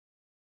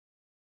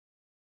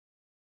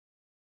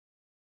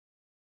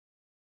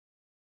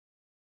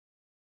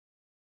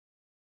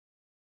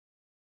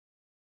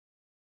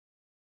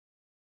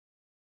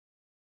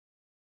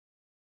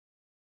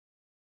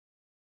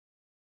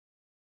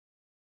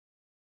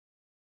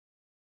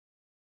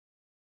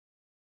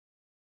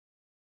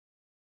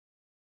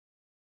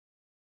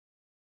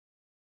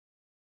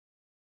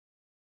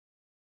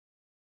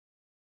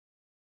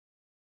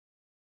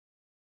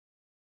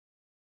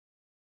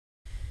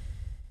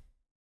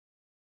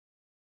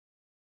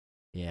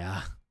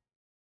 Yeah.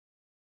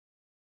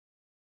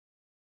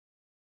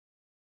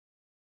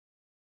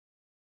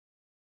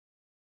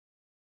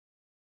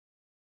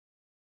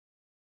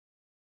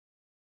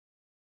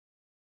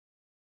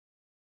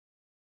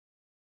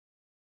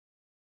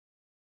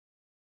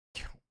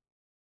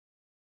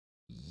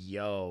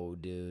 Yo,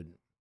 dude.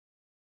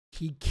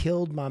 He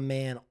killed my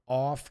man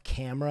off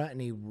camera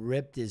and he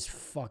ripped his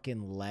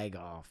fucking leg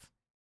off.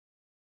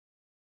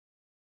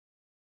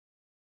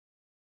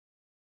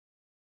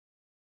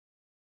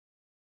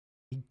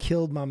 He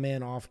killed my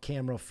man off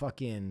camera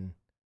fucking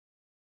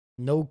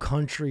No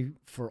Country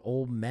for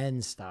Old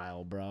Men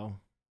style, bro.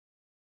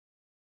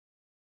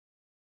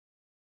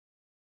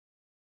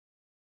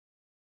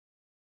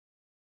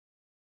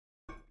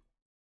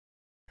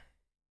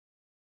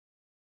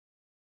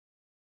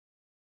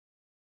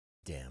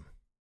 Damn.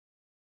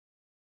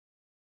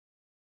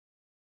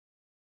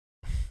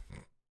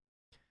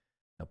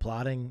 No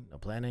plotting, no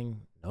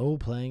planning, no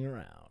playing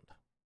around.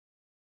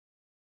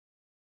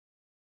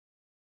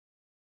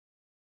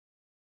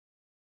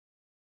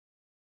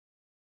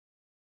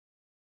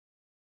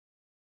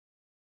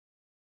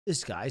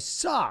 This guy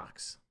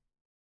sucks.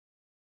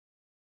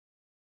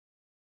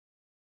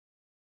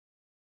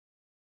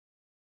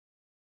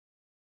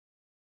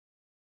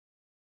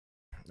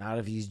 Not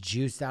if he's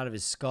juiced out of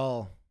his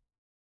skull.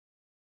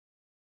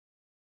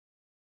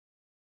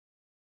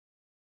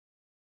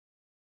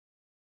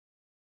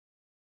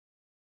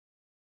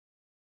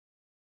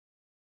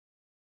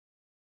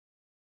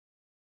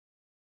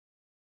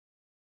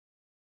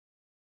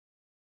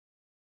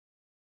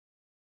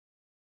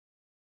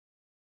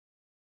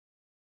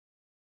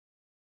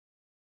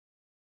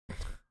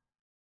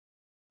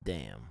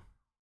 Damn.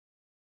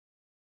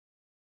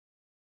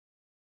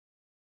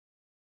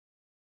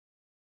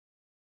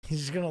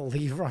 He's just gonna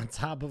leave her on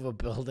top of a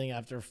building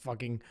after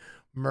fucking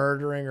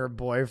murdering her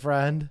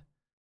boyfriend.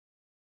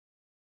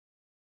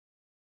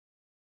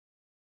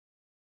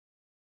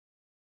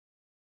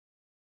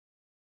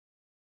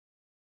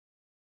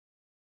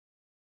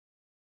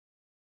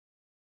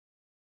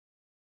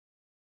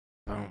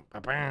 Boom,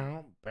 bow,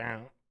 bow,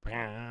 bow.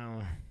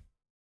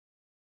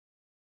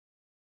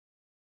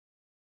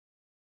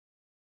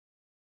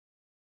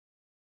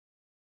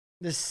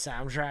 This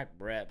soundtrack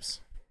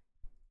rips.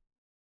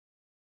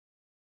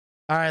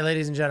 All right,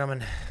 ladies and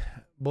gentlemen,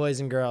 boys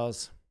and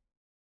girls,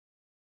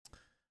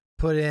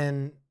 put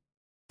in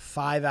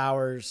 5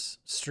 hours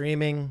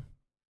streaming,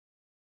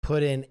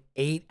 put in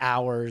 8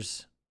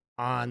 hours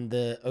on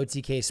the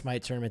OTK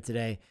Smite tournament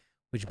today,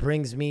 which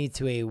brings me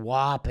to a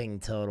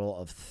whopping total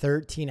of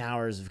 13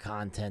 hours of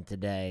content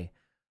today.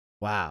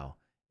 Wow.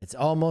 It's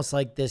almost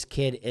like this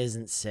kid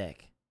isn't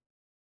sick.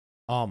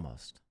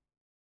 Almost.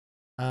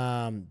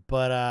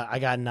 But I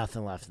got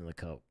nothing left in the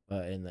coat,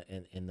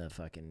 in the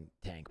fucking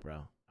tank,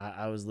 bro.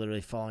 I was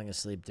literally falling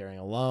asleep during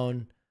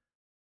Alone.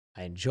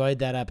 I enjoyed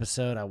that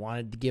episode. I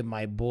wanted to give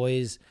my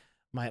boys,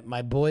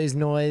 my boys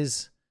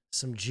noise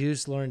some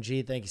juice. Lauren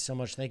G, thank you so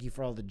much. Thank you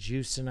for all the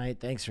juice tonight.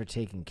 Thanks for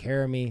taking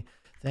care of me.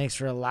 Thanks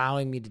for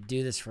allowing me to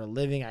do this for a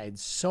living. I had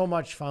so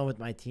much fun with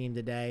my team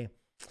today.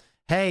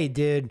 Hey,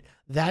 dude,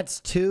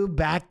 that's 2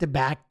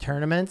 back-to-back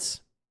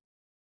tournaments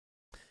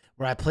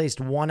where I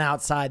placed one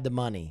outside the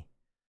money.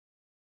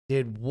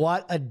 Dude,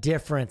 what a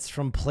difference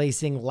from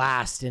placing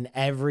last in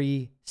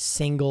every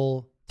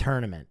single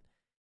tournament.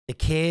 The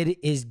kid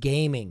is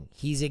gaming.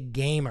 He's a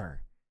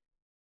gamer.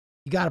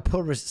 You got to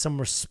put some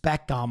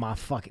respect on my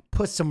fucking...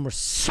 Put some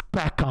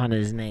respect on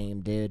his name,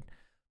 dude.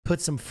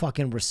 Put some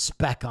fucking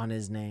respect on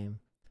his name.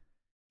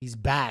 He's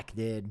back,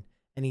 dude.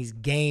 And he's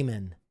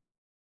gaming.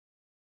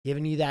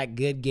 Giving you that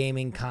good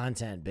gaming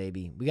content,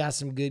 baby. We got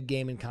some good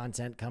gaming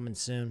content coming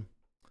soon.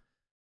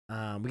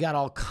 We got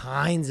all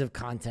kinds of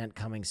content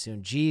coming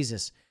soon.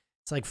 Jesus.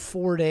 It's like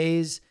 4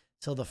 days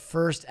till the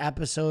first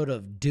episode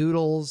of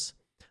Doodles.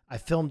 I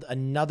filmed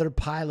another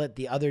pilot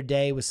the other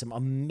day with some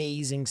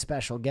amazing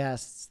special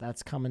guests.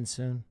 That's coming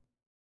soon.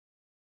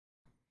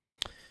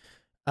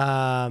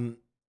 I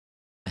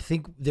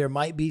think there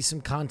might be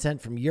some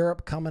content from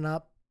Europe coming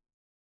up.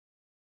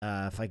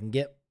 If I can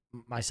get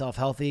myself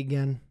healthy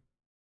again.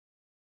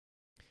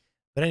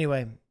 But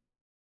anyway,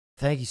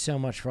 thank you so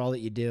much for all that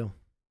you do.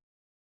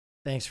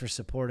 Thanks for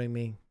supporting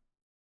me.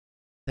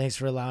 Thanks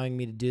for allowing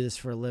me to do this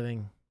for a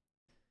living.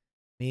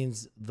 It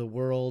means the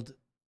world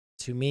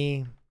to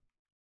me.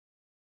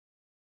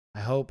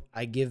 I hope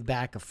I give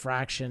back a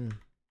fraction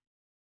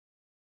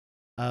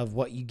of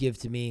what you give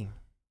to me,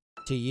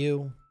 to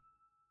you.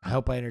 I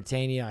hope I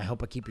entertain you. I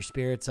hope I keep your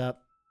spirits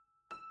up.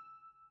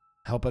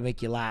 I hope I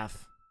make you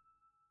laugh.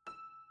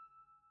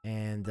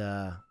 And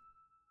I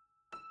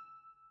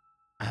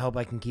hope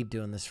I can keep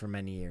doing this for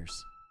many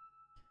years.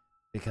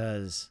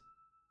 Because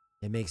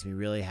it makes me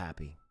really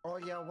happy. Oh,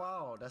 yeah,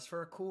 wow. That's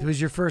very cool. If it was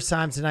your first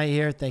time tonight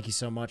here, thank you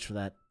so much for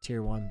that,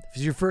 Tier 1. If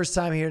it's your first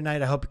time here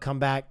tonight, I hope you come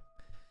back.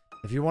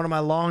 If you're one of my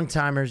long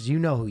timers, you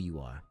know who you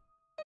are.